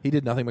solid. He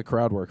did nothing but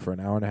crowd work for an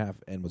hour and a half,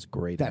 and was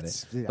great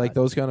That's- at it. yeah. Like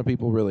those kind of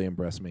people really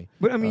impress me.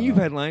 But I mean, you've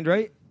headlined,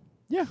 right?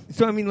 Yeah.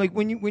 So I mean, like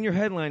when you're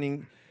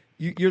headlining,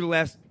 you're the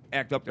last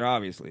act up there,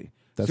 obviously.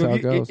 That's so how if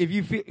it goes. If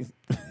you feel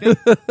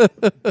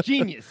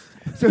genius,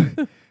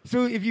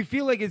 so if you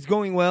feel like it's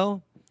going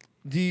well,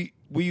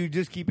 will you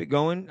just keep it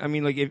going? I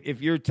mean, like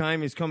if your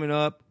time is coming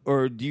up,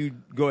 or do you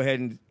go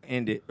ahead and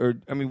end it? Or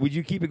I mean, would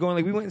you keep it going?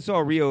 Like we went and saw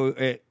Rio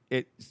at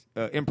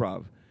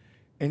Improv,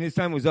 and his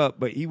time was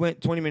up, but he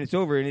went 20 minutes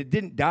over, and it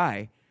didn't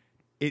die.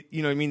 It,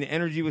 you know, what I mean, the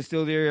energy was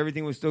still there,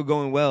 everything was still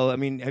going well. I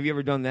mean, have you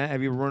ever done that?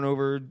 Have you ever run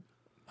over?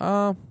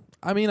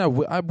 I mean, I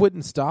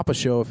wouldn't stop a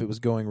show if it was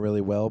going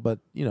really well, but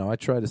you know, I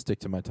try to stick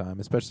to my time,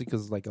 especially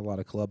because like a lot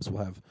of clubs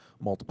will have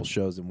multiple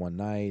shows in one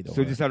night.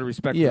 So or- just out of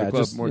respect for yeah, the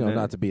club just more you know, than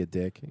not to be a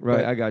dick. Right,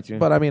 But- I got you.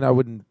 But I mean, I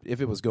wouldn't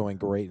if it was going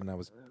great and I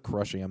was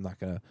crushing. I'm not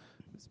gonna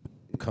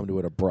come to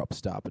an abrupt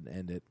stop and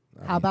end it.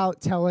 How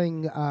about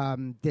telling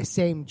the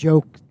same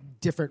joke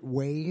different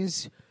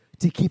ways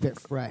to keep it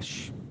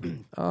fresh?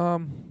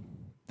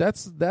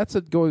 That's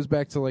it goes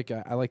back to like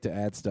I like to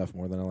add stuff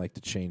more than I like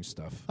to change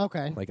stuff.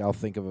 Okay. Like I'll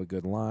think of a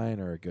good line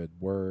or a good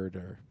word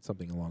or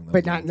something along those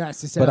But lines. not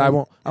necessarily But I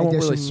won't really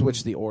addition-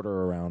 switch the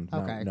order around.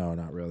 Okay. No,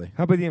 not really.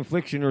 How about the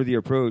inflection or the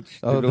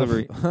approach, the Oh,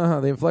 delivery?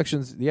 the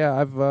inflections. Yeah,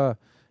 I've I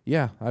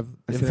said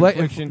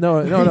inflection. inflection. No,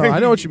 I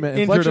know what you meant.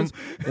 Injured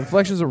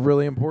Inflections are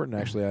really important.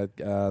 Actually,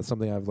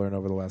 something I've learned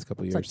over the last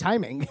couple of It's years. like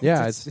timing.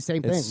 Yeah, It's the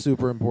same thing. It's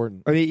super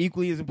important. Are they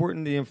equally as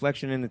important, the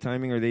inflection and the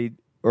timing? Are they,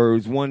 or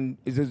is one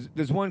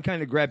does one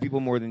kind of grab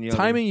people more than the other?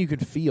 Timing you can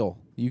feel.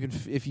 You can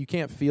if you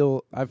can't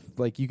feel,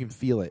 you can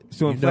feel it.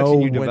 So you inflection know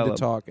you when to develop.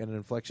 talk, and an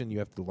inflection you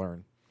have to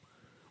learn.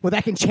 Well,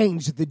 that can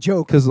change the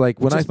joke. Because like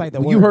when just by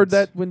the you heard words.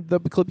 that when the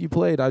clip you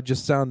played, I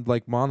just sound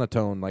like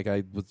monotone. Like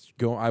I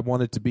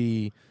wanted to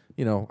be.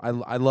 You know,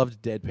 I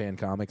loved deadpan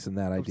comics and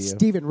that idea.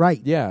 Stephen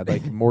Wright. Yeah,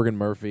 like Morgan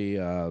Murphy,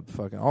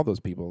 fucking all those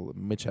people.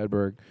 Mitch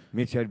Hedberg.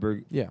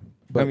 Yeah,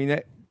 But I mean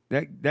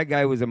that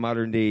guy was a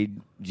modern day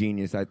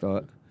genius. I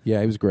thought. Yeah,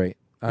 he was great.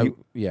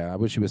 I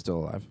wish he was still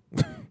alive.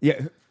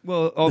 Yeah,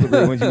 well, all the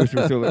great ones you wish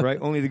were still alive, right?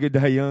 Only the good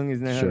die young,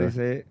 isn't that how Sure. they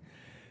say it?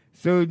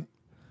 So,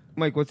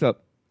 Mike, what's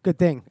up? Good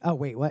thing. Oh,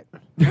 wait, what?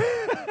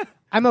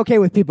 I'm okay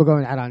with people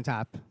going out on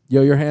top.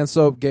 Yo, your hand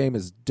soap game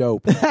is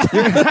dope.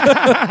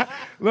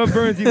 Love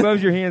Burns, he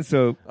loves your hand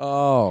soap.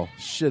 Oh,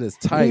 shit is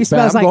He tight.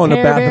 smells I'm like going to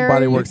Pear Bath and Berry.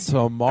 Body Works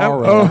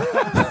tomorrow.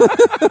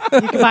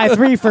 You can buy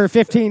 3 for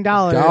 $15.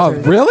 Oh,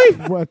 really?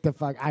 What the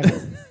fuck?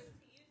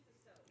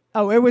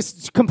 Oh, it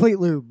was complete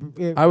lube.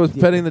 I was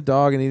petting the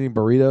dog and eating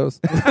burritos.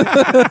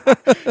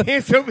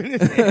 Hand soap in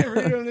his hand,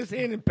 burrito in his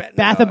hand, and petting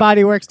Bath the and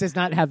Body Works does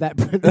not have that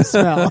the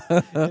smell.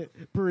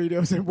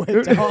 Burritos and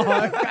wet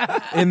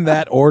dog. In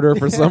that order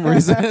for some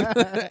reason.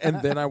 And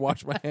then I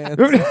wash my hands.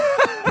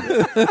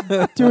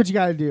 Do what you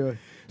got to do.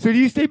 So do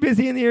you stay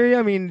busy in the area?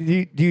 I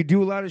mean, do you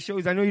do a lot of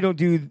shows? I know you don't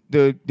do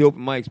the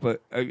open mics,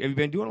 but have you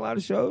been doing a lot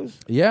of shows?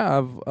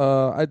 Yeah,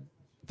 the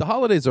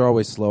holidays are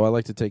always slow. I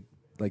like to take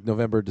like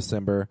November,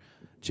 December,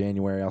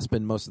 January. I'll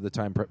spend most of the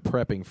time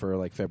prepping for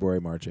like February,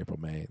 March, April,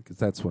 May, because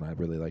that's when I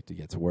really like to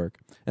get to work.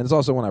 And it's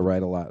also when I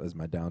write a lot as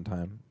my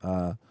downtime.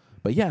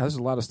 But yeah, there's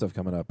a lot of stuff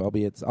coming up. I'll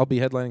be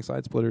headlining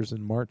Side Splitters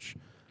in March.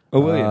 Oh,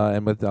 will you?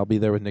 And I'll be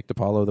there with Nick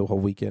DiPaolo the whole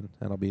weekend,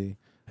 and I'll be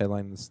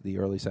headlining the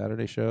early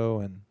Saturday show.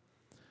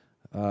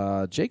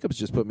 And Jacobs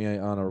just put me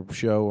on a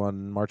show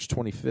on March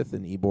 25th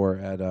in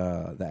Ybor at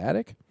the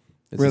Attic.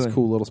 It's Really? this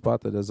cool little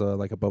spot that is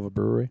like above a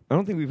brewery. I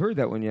don't think we've heard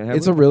that one yet. Have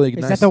It's we? a really Is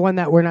nice. that the one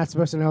that we're not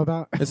supposed to know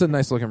about? It's a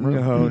nice looking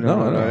room.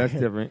 No, that's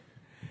different.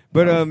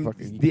 But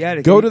the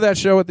Attic. Go to that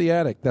show at the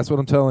Attic. That's what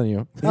I'm telling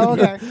you. Oh,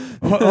 okay.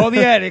 all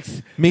the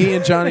addicts. Me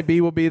and Johnny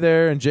B will be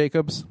there, and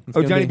Jacobs. It's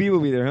gonna Johnny be- B will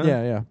be there, huh?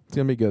 Yeah. It's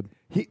gonna be good.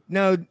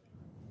 Now,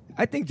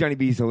 I think Johnny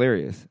B is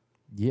hilarious.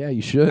 Yeah,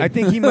 you should. I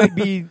think he might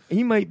be.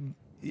 He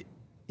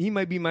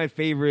might be my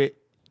favorite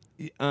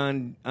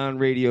on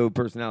radio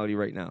personality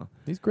right now.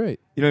 He's great.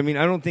 You know what I mean?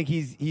 I don't think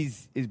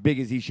he's as big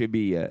as he should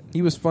be yet.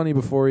 He was funny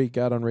before he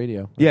got on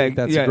radio. I Yeah, think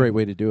that's yeah. a great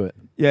way to do it.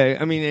 Yeah,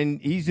 I mean,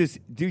 and he's just,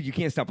 dude, you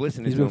can't stop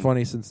listening He's to been him.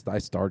 funny since I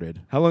started.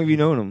 How long have you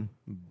known him?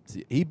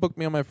 He booked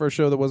me on my first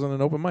show that wasn't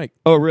an open mic.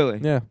 Oh, really?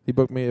 Yeah, he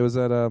booked me. It was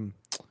at I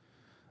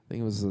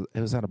think it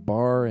was at a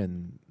bar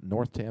in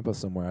North Tampa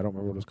somewhere. I don't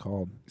remember what it was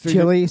called.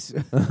 Chili's.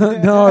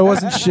 No, it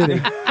wasn't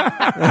shitty.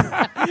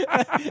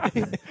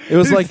 It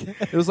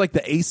was like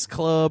the Ace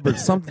Club or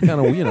something kind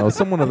of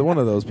one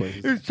of those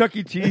places. It was Chuck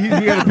E. Cheese. He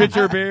got a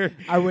picture of bear.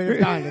 I would have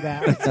gone to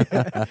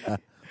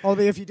that.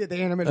 Only if you did the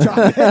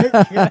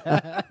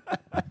animatronic.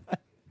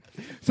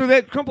 So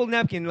that crumpled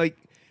napkin, like,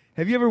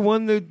 have you ever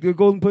won the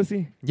golden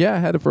pussy? Yeah, I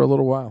had it for a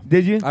little while.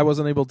 Did you? I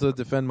wasn't able to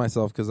defend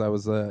myself because I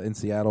was in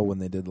Seattle when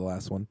they did the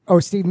last one. Oh,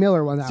 Steve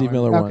Miller won that Steve one.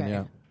 Miller won, Okay.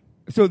 yeah.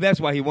 So that's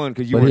why he won,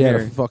 because you But weren't he had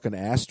there. a fucking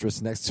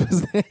asterisk next to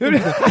his name.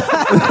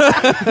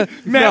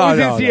 Matt was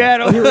in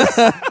Seattle.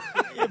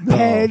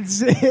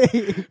 Peds.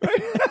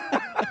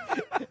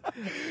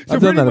 I've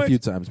done that a few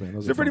times, man.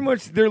 Those So are pretty fun.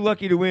 much they're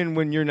lucky to win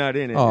when you're not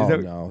in it. Oh, Is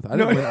that, no. I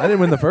didn't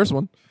win the first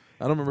one.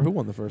 I don't remember who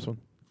won the first one.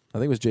 I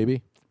think it was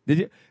JB.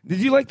 Did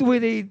you like the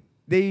way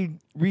they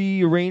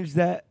rearranged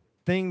that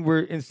thing where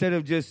instead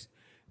of just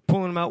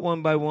pulling them out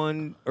one by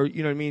one, or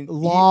you know what I mean?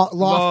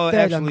 Law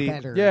fed them actually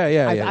better.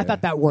 Yeah. I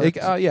thought that worked.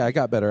 It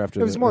got better after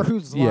It was that. more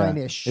Who's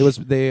Line-ish. It was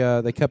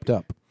they kept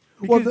up.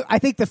 Well, I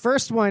think the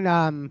first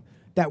one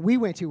that we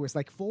went to was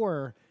like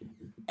 4,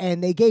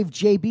 and they gave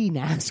JB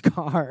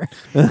NASCAR.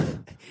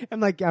 I'm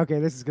like, okay,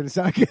 this is gonna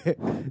suck.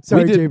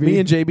 Sorry, JB. Me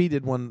and JB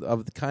did one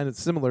of the kind of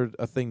similar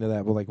thing to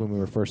that, but like when we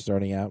were first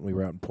starting out, we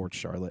were out in Port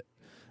Charlotte,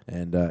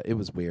 and it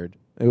was weird.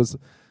 It was.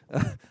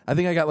 I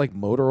think I got like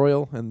motor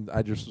oil, and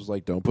I just was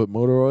like, "Don't put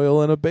motor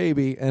oil in a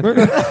baby." And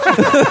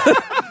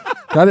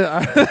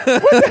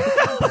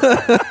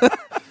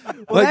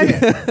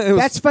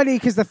That's funny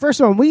because the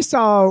first one we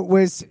saw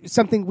was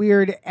something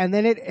weird, and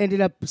then it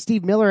ended up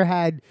Steve Miller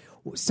had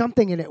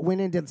something, and it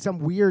went into some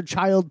weird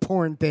child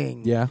porn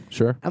thing. Yeah,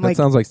 sure. I'm That like,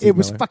 sounds like Steve it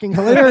was Miller. fucking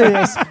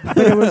hilarious, but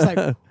it was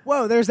like,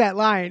 whoa, there's that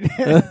line.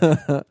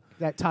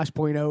 That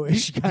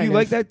Tosh.0-ish kind Do you of.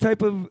 like that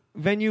type of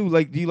venue?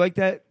 Like, do you like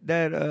that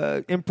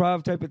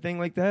improv type of thing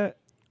like that?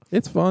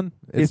 It's fun.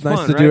 It's It's nice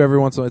fun, to right? do every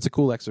once in a while. It's a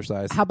cool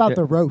exercise. How about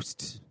the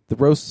roasts? The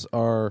roasts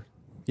are,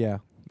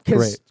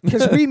 great.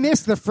 Because we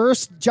missed the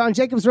first John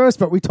Jacobs roast,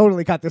 but we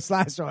totally got this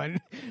last one.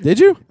 Did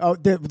you? Oh,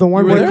 the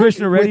one You were with the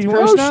Krishna Reddy with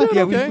one? Krishna? Oh, shit,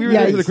 Yeah, we were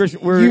there for the Krishna.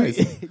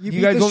 You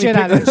beat guys the only shit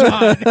out picked of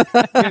John.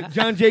 Yeah,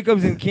 John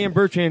Jacobs and Cam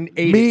Bertrand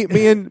ate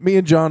Me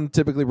and John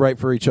typically write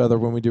for each other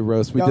when we do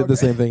roast. We did the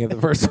same thing at the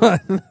first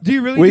one. Do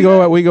you really? we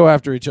do we go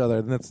after each other,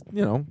 and that's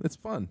it's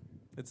fun.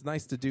 It's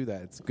nice to do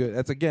that. It's good.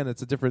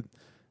 It's a different.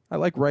 I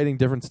like writing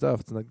different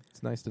stuff.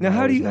 It's nice to Now, not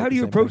how do always you write how do the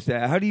you same approach thing.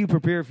 that? How do you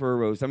prepare for a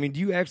roast? I mean, do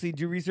you actually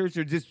do research,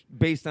 or just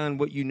based on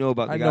what you know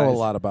about the I guys? know a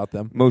lot about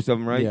them. Most of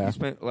them, right? Yeah. You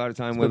spent a lot of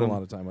time Spent with a them.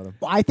 lot of time with them.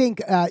 Well, I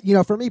think,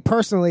 for me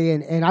personally,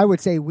 and I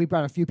would say we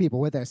brought a few people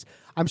with us,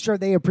 I'm sure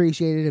they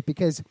appreciated it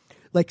because,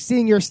 like,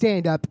 seeing your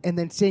stand-up and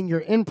then seeing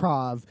your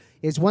improv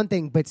is one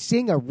thing, but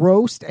seeing a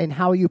roast and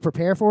how you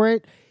prepare for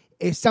it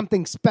is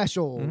something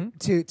special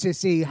to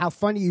see how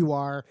funny you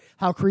are,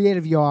 how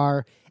creative you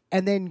are,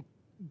 and then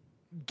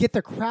get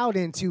the crowd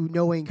into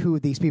knowing who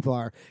these people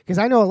are. Because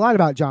I know a lot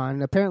about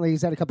John. Apparently,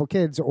 he's had a couple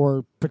kids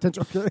or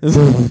potential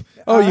kids.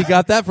 Oh, you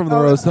got that from the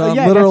roast, huh?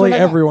 yeah, Literally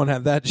everyone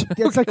had that joke.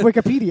 It's like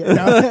Wikipedia.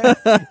 No?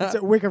 It's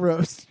a Wiki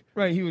roast.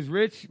 Right, he was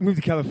rich, moved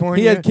to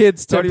California. He had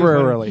kids thought he was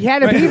temporarily. He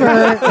had a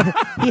beamer.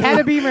 He had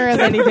a beamer, and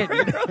then he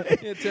didn't.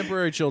 He had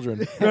temporary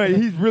children. Right,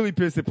 he's really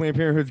pissed that Planned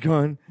Parenthood's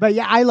gone. But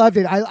yeah, I loved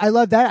it. I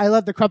love that. I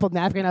love the crumpled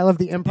napkin. I love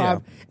the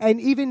improv.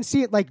 And even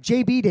see it like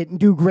JB didn't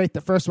do great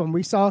the first one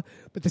we saw,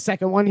 but the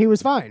second one he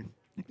was fine.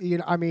 You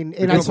know, I mean,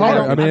 and It's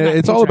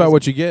all about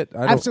what you get.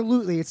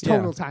 Absolutely, it's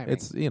total timing.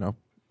 It's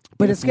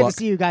but it's good to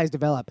see you guys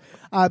develop.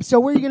 So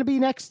where are you going to be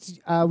next?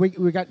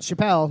 We got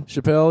Chappelle.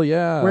 Chappelle,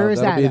 yeah. Where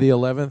is that'll that? be the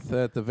 11th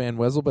at the Van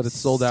Wezel, but it's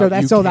sold out. So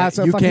that's sold out.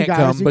 So you fuck you can't guys.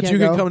 come, You but can't you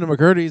can go. come to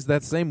McCurdy's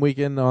that same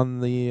weekend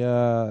on the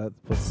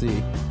let's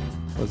see,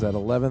 was that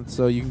 11th?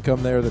 So you can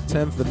come there the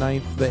 10th, the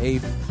 9th, the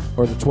 8th,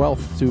 or the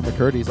 12th to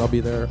McCurdy's. I'll be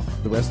there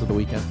the rest of the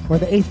weekend. Or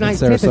the 8th,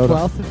 9th, 10th, and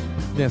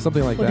 12th. Yeah,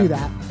 something like We'll that. do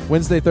that.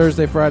 Wednesday,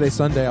 Thursday, Friday,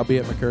 Sunday, I'll be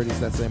at McCurdy's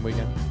that same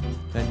weekend.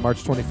 And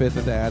March 25th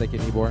at the Attic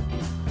in Ybor.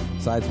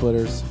 Side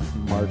Splitters,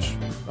 March.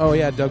 Oh,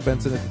 yeah, Doug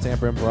Benson at the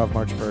Tampa Improv,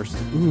 March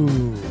 1st.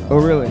 Ooh. Oh,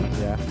 really?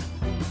 Yeah.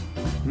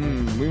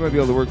 We might be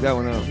able to work that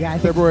one out. Yeah,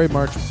 February,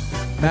 March.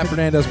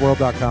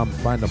 MattFernandezWorld.com.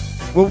 Find them.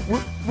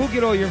 We'll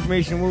get all your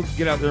information. We'll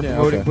get out there and Yeah,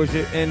 promote okay. it, push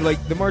it. And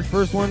like the March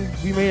 1st one,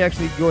 we may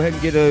actually go ahead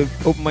and get a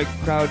open mic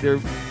crowd there.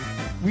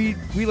 We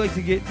like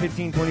to get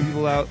 15, 20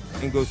 people out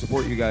and go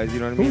support you guys. You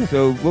know what I mean?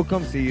 Cool. So we'll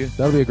come see you.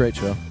 That'll be a great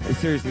show.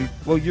 Seriously.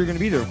 Well, you're going to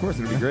be there. Of course,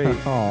 it'll be great.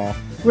 Aw.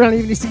 We don't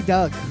even need to see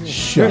Doug.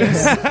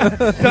 Shucks.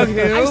 Doug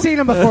Hill. I've seen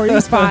him before.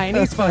 He's fine.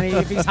 He's funny.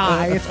 If he's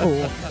high, it's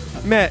cool.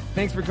 Matt,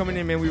 thanks for coming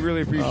in, man. We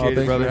really appreciate it,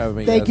 thanks brother. for having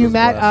me. Thank guys. you, It was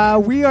a blast.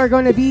 Matt. We are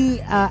going to be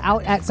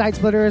out at Side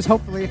Splitters,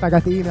 hopefully, if I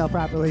got the email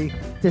properly,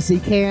 to see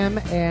Cam.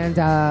 And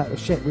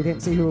shit, we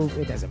didn't see who.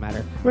 It doesn't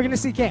matter. We're going to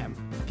see Cam.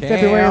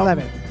 February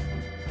 11th.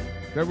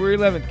 February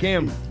 11th,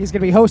 Cam. He's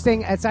going to be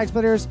hosting at Side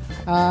Splitters.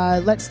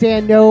 Let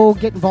Stan know.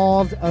 Get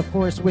involved, of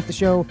course, with the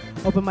show.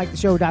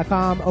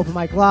 OpenMicTheShow.com, Open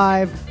Mic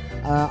Live,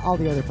 all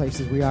the other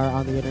places we are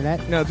on the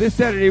internet. Now, this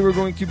Saturday, we're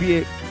going to be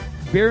at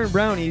Bear and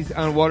Brownies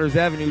on Waters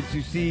Avenue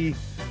to see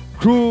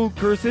Cruel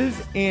Curses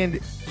and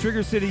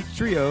Trigger City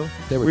Trio,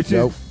 They were which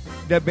dope.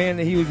 is that band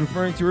that he was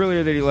referring to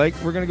earlier that he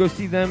liked. We're going to go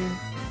see them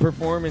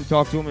perform and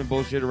talk to them and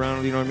bullshit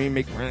around, you know what I mean,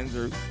 make friends.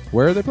 Or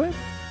Where are they playing?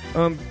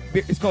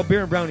 It's called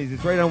Bear and Brownies.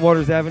 It's right on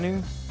Waters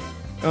Avenue.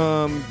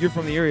 You're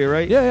from the area,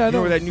 right? Yeah, I You know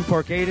know. where that new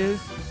parkade is?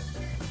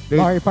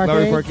 Lowry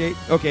Parkade? Parkade.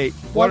 Okay,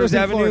 Waters Waters in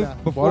Avenue. Florida.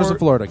 Before, Waters of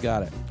Florida.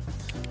 Got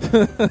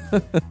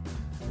it.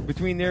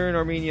 between there and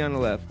Armenia on the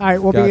left. All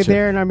right, we'll be Gotcha.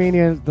 there in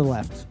Armenia on the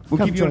left. We'll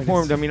Come keep you join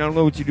informed. us. I mean, I don't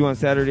know what you do on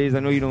Saturdays. I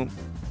know you don't.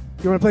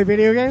 You want to play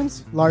video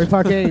games? Lowry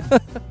Parkade.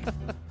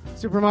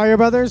 Super Mario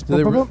Brothers? Do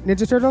they Boom, boom, boom.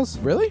 Ninja Turtles?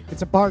 Really?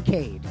 It's a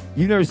barcade.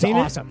 You've never seen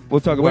awesome. it? We'll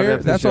talk about Where? that.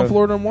 after the That's show. on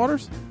Florida and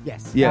Waters?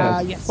 Yes.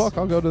 Yeah. Yes. Fuck,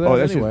 I'll go to that Oh,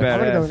 that's anyway. just I'm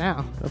going to go badass.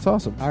 now. That's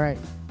awesome. All right.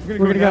 We're We're gonna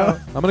going to go go.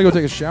 I'm going to go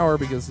take a shower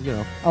because, you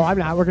know. Oh, I'm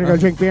not. We're going to go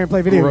drink beer and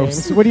play video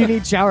Gross. games. What do you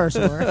need showers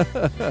for?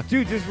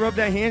 Dude, just rub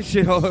that hand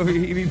shit all over you.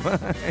 You'll be fine.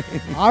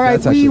 All right,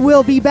 That's we actually-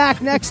 will be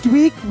back next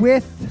week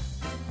with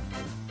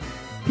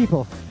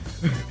people.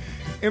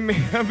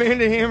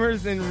 Amanda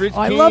Hammers and Rich Oh,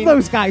 I King love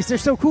those guys. They're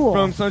so cool.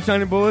 from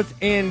Sunshine and Bullets,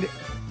 and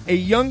a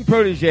young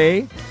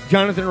protege,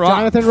 Jonathan Rock.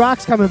 Jonathan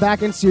Rock's coming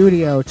back in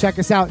studio. Check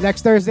us out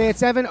next Thursday at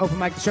 7,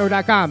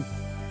 openmictheshow.com.